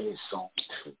you to hear this song,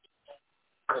 too.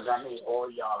 Because I need all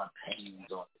y'all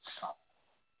opinions on this song.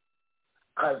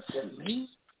 Because to me,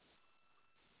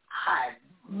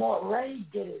 Moray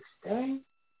did his thing,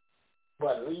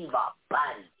 but Levi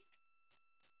bodied it.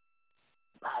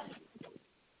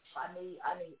 I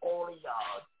need all of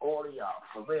y'all,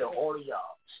 for real, all of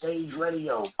y'all. Stage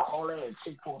Radio, call in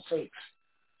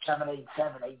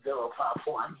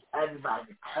 646-787-8054. I need everybody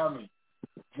to tell me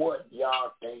what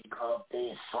y'all think of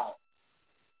this song.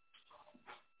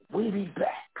 We be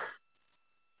back.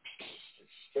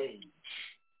 Stage.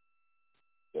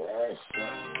 Yes, sir.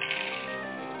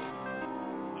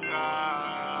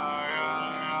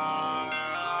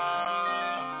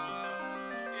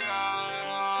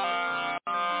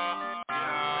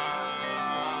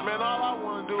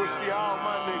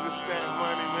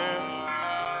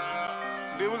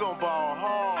 We gon' ball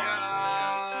hard.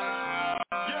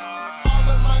 All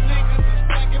of my niggas is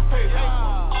stacking paper.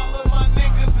 All of my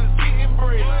niggas is getting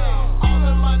bread. All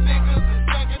of my niggas is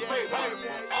stacking paper.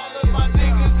 All of my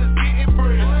niggas is getting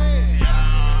bread.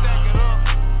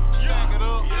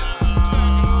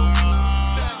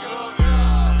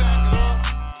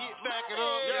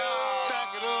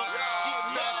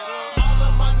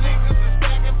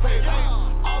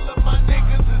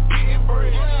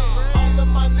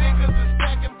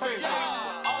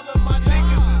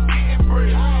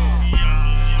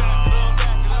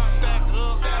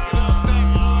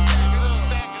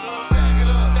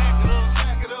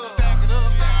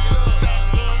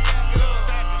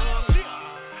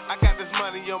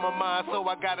 on my mind, so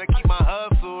I gotta keep my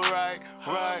hustle right.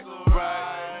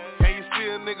 And you see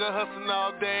a nigga hustling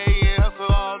all day and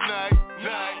hustle all night.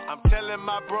 I'm telling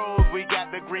my bros we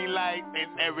got the green light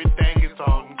and everything is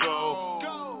on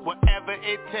go. Whatever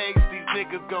it takes, these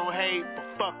niggas gon' hate, but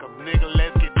fuck them, nigga,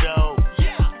 let's get dough.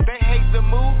 They hate the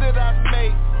move that I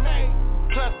make,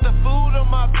 plus the food on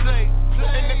my plate.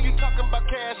 And if you talking about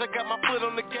cash, I got my foot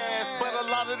on the gas. But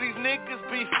a lot of these niggas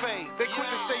be fake. They quick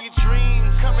to say your dreams,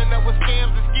 coming up with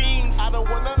scams and schemes. I don't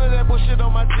want none of that bullshit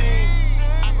on my team.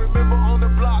 I remember on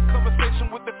the block, conversation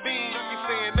with the fiend. You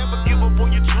saying never give up on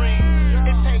your dreams.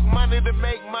 It take money to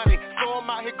make money, so I'm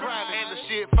out here grinding. And the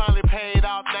shit finally paid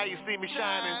off, now you see me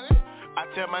shining. I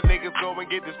tell my niggas go and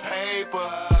get this paper,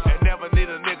 and never need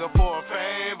a nigga for a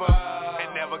favor, and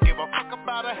never give a fuck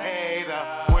about a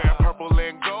hater. Wearing purple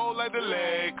and gold like the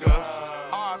Lakers.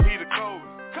 R.I.P. to Kobe.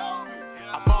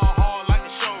 I ball hard like the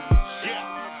show.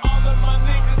 Yeah. All of my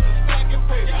niggas is stacking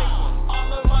paper.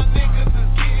 All of my niggas is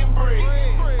getting bread.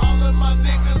 All of my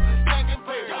niggas is stacking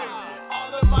paper.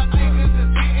 All of my niggas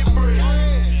is getting bread.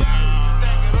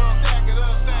 Stack it up, stack it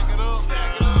up, stack it up,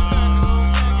 stack it up.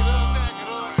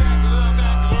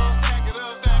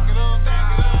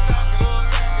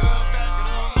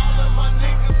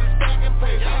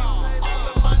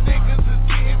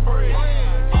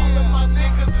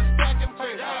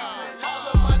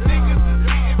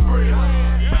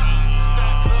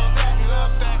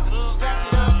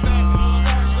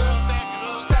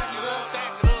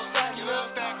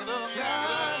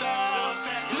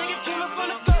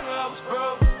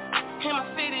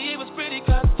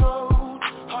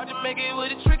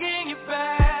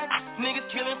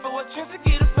 Chance to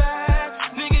get it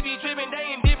back. Niggas be tripping,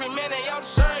 they indifferent, man, they all the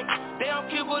same. They don't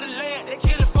kill for the land, they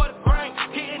kill it for the brain.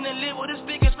 Hitting the lid with a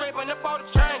stick and scraping up all the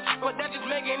chain. But that's just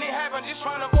making it happen, just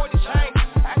trying to avoid the change.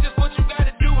 That's just what you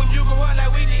gotta do when you grow up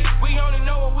like we did. We only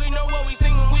know what we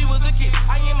seen when we was a kid.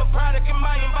 I am a product of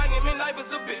my environment, life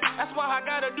is a bitch. That's why I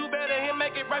gotta do better and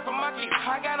make it right for my kids.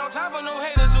 I got on top of no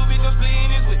haters who be gon' split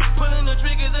this way. Pulling the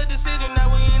triggers a decision, now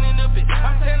we in the pit.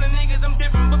 I'm telling niggas I'm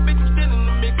different, but bitch I'm still in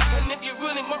the mix. And if you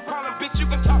really want problem, bitch, you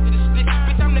can talk to the stick.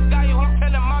 Bitch, I'm the guy who I'm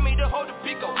telling mommy to hold the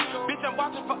pico. Bitch, I'm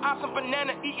watching for ops and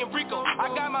banana eating Rico. I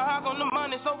got my hog on the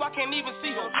money, so I can't even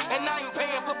see her. And I ain't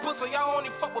paying for pussy, y'all only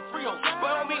fuck with free hoes.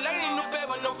 But don't be lady new bed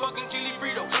with no fucking chili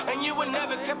Frito. And you would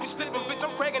never kept me slipping, bitch,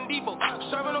 I'm Craig and Devo.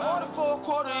 Serving the water for a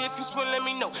quarter, if you swim, let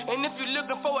me know. And if you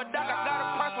looking for a doc, I got a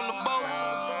price on the boat.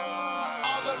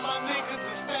 All of my niggas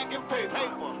is stacking paper.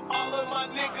 All of my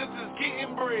niggas is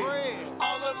getting bread.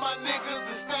 All of my niggas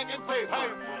is stacking paper.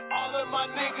 All of my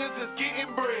niggas is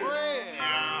getting bread.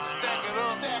 Stack it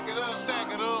up, stack it up, stack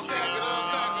it up, stack it up,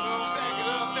 stack it up, stack it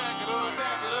up, stack it up,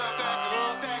 stack it up, stack it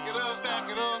up, stack it up, stack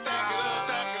it up, stack it up,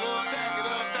 stack it up, stack it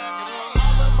up, stack it up.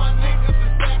 All of my niggas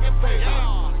is stacking paper.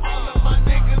 All of my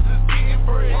niggas is getting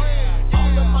bread.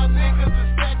 All of my niggas is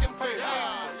stacking paper.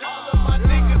 All of my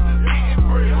niggas is getting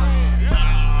bread.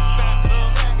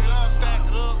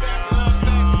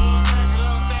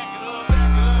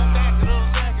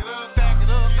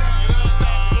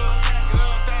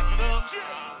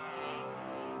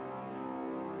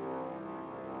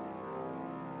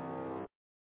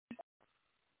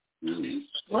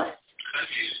 What?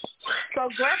 So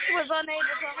Gretch was unable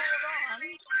to hold on.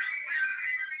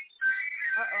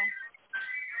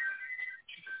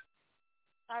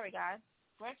 Sorry, guys.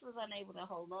 Gretch was unable to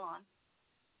hold on.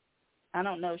 I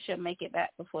don't know if she'll make it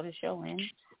back before the show ends.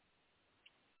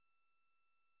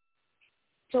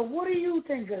 So what do you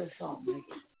think of the song, Mickey?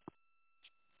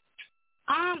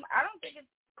 I don't think it's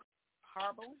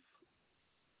horrible.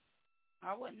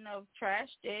 I wouldn't have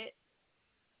trashed it.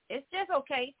 It's just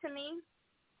okay to me.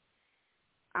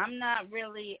 I'm not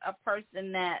really a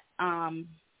person that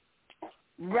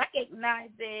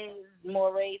recognizes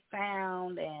Moray's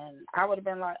sound, and I would have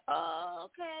been like, oh,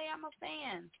 okay, I'm a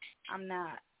fan. I'm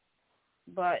not.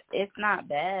 But it's not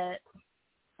bad.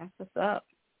 That's what's up.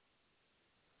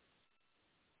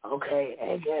 Okay,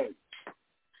 again.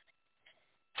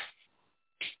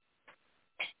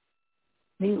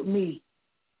 Mute me.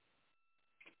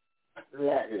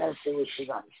 Let's see what she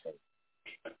got to say.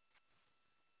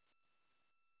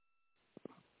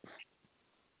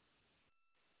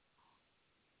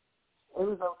 It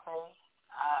was okay.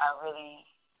 I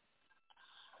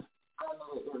don't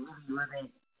know, it really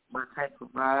wasn't my type of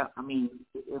vibe. I mean,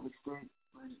 it was good.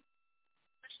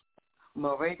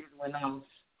 Moray just went off,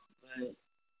 but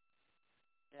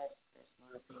that's my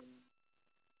opinion.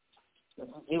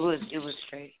 It was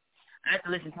straight. I had to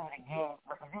listen to it again.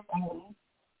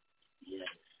 Yes.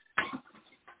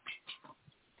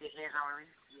 This is on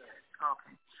release? Yes.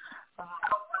 Okay. I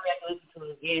have to listen to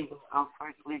it again, but on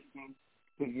first listening,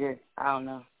 I don't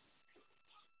know.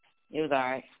 It was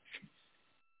alright.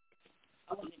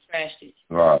 I wouldn't have trashed it.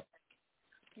 Right.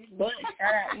 But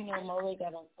shout out, Moray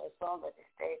got a song at the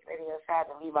Stage Radio. Shout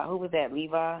out to Levi. Who was that?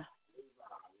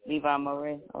 Levi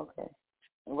Moray. Okay.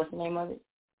 And what's the name of it?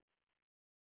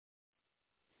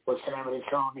 What's the name of the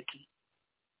song, Nikki?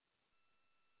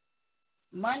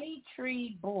 Money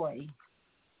Tree Boy.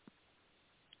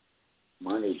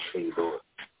 Money Tree Boy.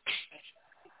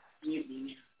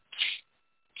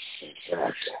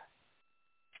 Gotcha.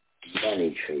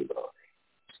 Money Tree Boy.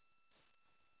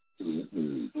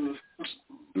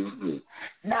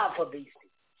 Now for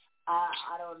Beastie.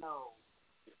 I don't know.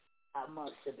 I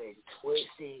must have been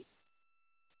twisted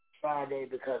Friday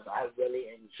because I really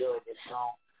enjoyed this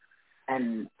song.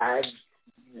 And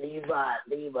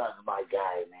Levi's my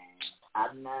guy, man. I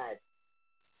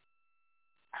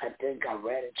think I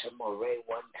read it to Moray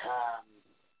one time,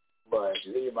 but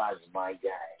Levi's my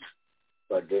guy.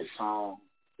 But this song,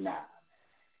 nah,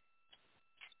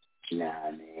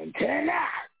 man. Turn out.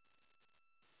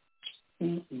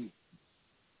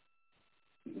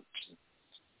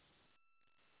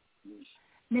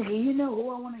 Nigga, you know who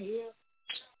I want to hear?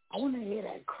 I want to hear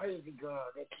that crazy girl,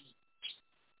 Nikki.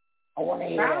 I want to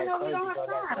hear that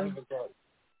crazy girl.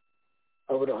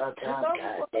 Over the hot time,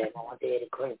 God damn, I want to hear the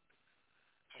crazy.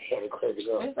 Hear the crazy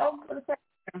girl. It's over for the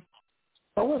second.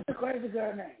 So what's the crazy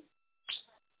girl name?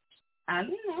 I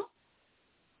don't know.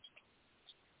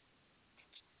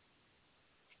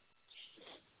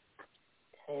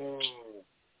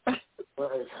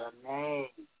 What is her name?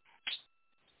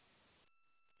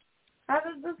 How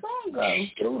does the song go?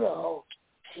 She threw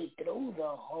the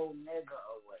whole nigga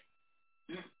away.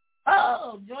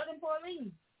 Oh, Jordan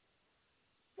Pauline.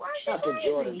 Why is Shout she to crazy?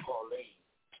 Jordan Pauline.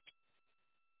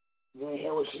 You didn't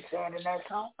hear what she said in that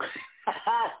song? That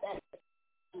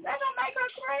don't make her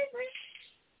crazy.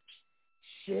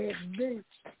 Shit,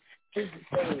 bitch. This is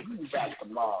saying you back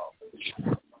tomorrow.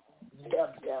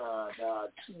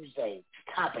 Tuesday,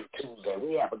 Topic Tuesday. We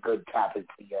have a good topic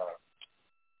for y'all.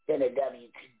 Then at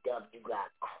WTW, you got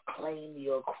Claim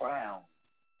Your Crown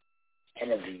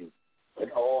interview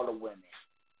with all the women.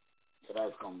 So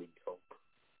that's going to be dope.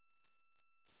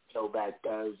 Throwback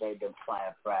Thursday, then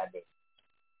Fire Friday.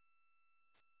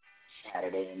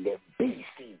 Saturday, and then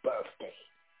Beastie birthday.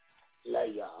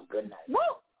 Love y'all. Good night. Woo!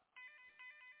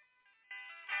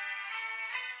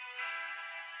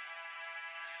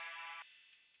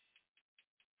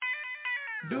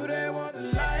 Do they want the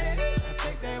lion? I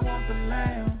think they want the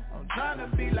lamb. I'm trying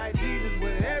to be like Jesus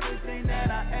with everything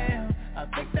that I am. I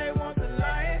think they want the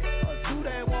lion, or do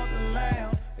they want the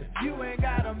lamb? If you ain't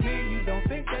got a mean, you don't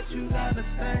think that you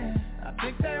understand. I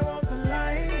think they want the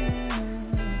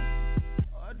lion,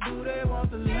 or do they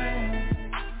want the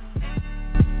lamb?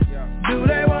 Do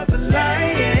they want the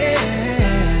lion?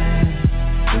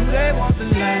 Do they want the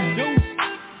lamb?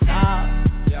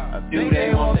 Do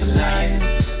they want the lion?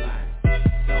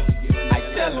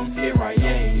 Tell them here I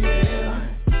am.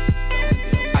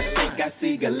 I think I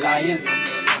see Goliath.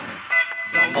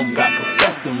 I'm about to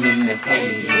bust them in the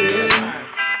head.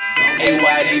 Hey,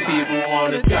 why they people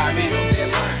wanna try me?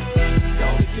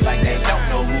 Like they don't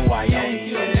know who I am.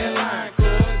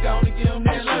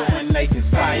 I'm sure when they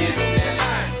conspire,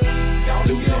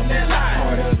 losing that line.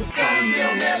 Part of the phone,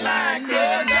 on that line,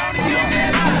 good, don't get on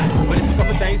that line. But it's a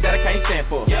couple things that I can't stand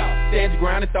for. Stand your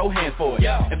ground and throw hands for it.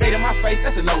 Invade in my face,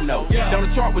 that's a no-no. Down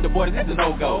the chart with the boys, that's a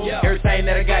no-go. Everything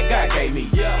that I got, God gave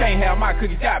me. Can't have my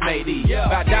cookies, God made these.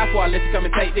 If I die for, I let you come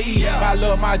and take these. My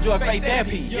love, my joy, faith, and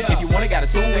peace. If you want it, got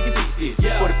a tool, we can teach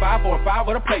this. 45 for a 5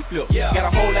 with a plate flip. Got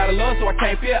a whole lot of love, so I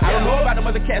can't fear. I don't know about them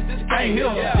other cats, this came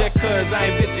here. Just cause I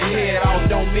ain't bit your head off,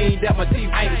 don't mean that my teeth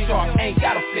ain't sharp. Ain't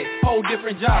got a flex, whole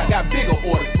different job. Got bigger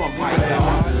orders from my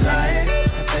God.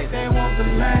 I think they want the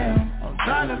lamb. I'm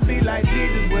trying to be like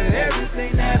Jesus with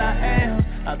everything that I am.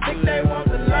 I think they want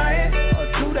the lion, or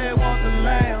do they want the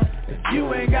lamb? If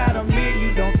you ain't got a meal,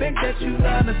 you don't think that you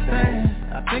understand.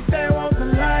 I think they want the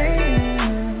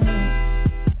lion,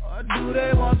 or do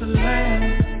they want the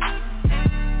lamb?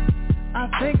 I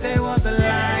think they want the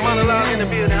lion. Monologue in the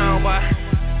building, homeboy.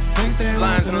 Think they Lines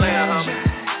want and the lamb, lamb.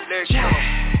 homie. There you go.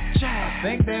 I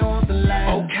think they want the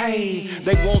lamb. Okay,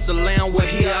 they want the lamb, well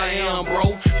here I am,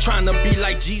 bro. Trying to be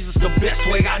like Jesus the best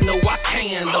way I know I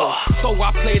can, though. So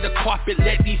I play the carpet,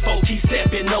 let these folks keep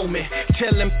stepping on me.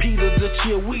 Telling Peter to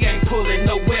chill, we ain't pulling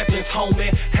no weapons,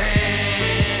 homie.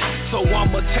 So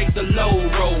I'ma take the low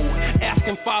road. Asking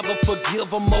asking Father forgive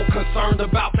them, more concerned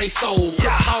about their soul.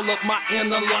 Call up my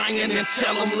inner lion and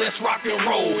tell them let's rock and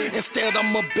roll. Instead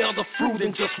I'ma bear the fruit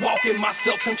and just walk in my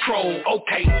self-control.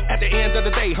 Okay, at the end of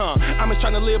the day, I'm just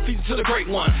trying to live peace to the great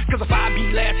one. Cause if I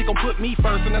be last, he gon' put me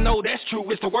first, and I know that's true,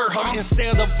 it's the word,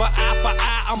 Instead of an eye for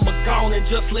eye, I'ma gone and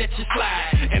just let you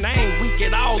slide. And I ain't weak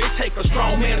at all, it take a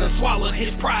strong man to swallow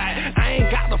his pride. I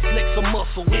ain't got to flex a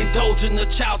muscle, indulge in the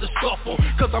childish scuffle.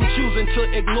 Cause I'm choosing to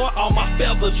ignore all my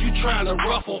feathers you trying to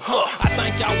ruffle. I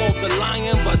think y'all want the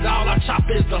lion, but all I chop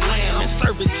is the lamb and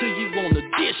serve it to you on the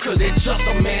dish, cause it's just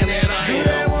a man that I am. Do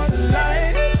they want the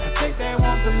lion? I think they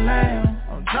want the lamb.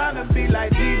 I'm trying to be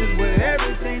like Jesus with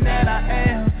everything that I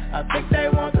am. I think they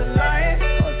want the lion,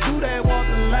 or do they want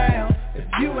the lamb? If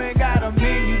you ain't got a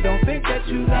mean, you don't think that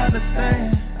you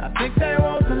understand. I think they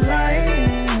want the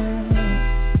lion,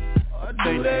 or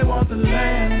do they want the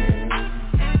lamb?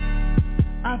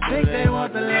 I think they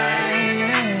want the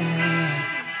lion,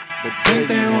 I think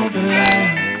they want the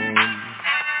lion,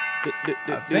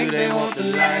 I think they want the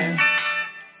lion.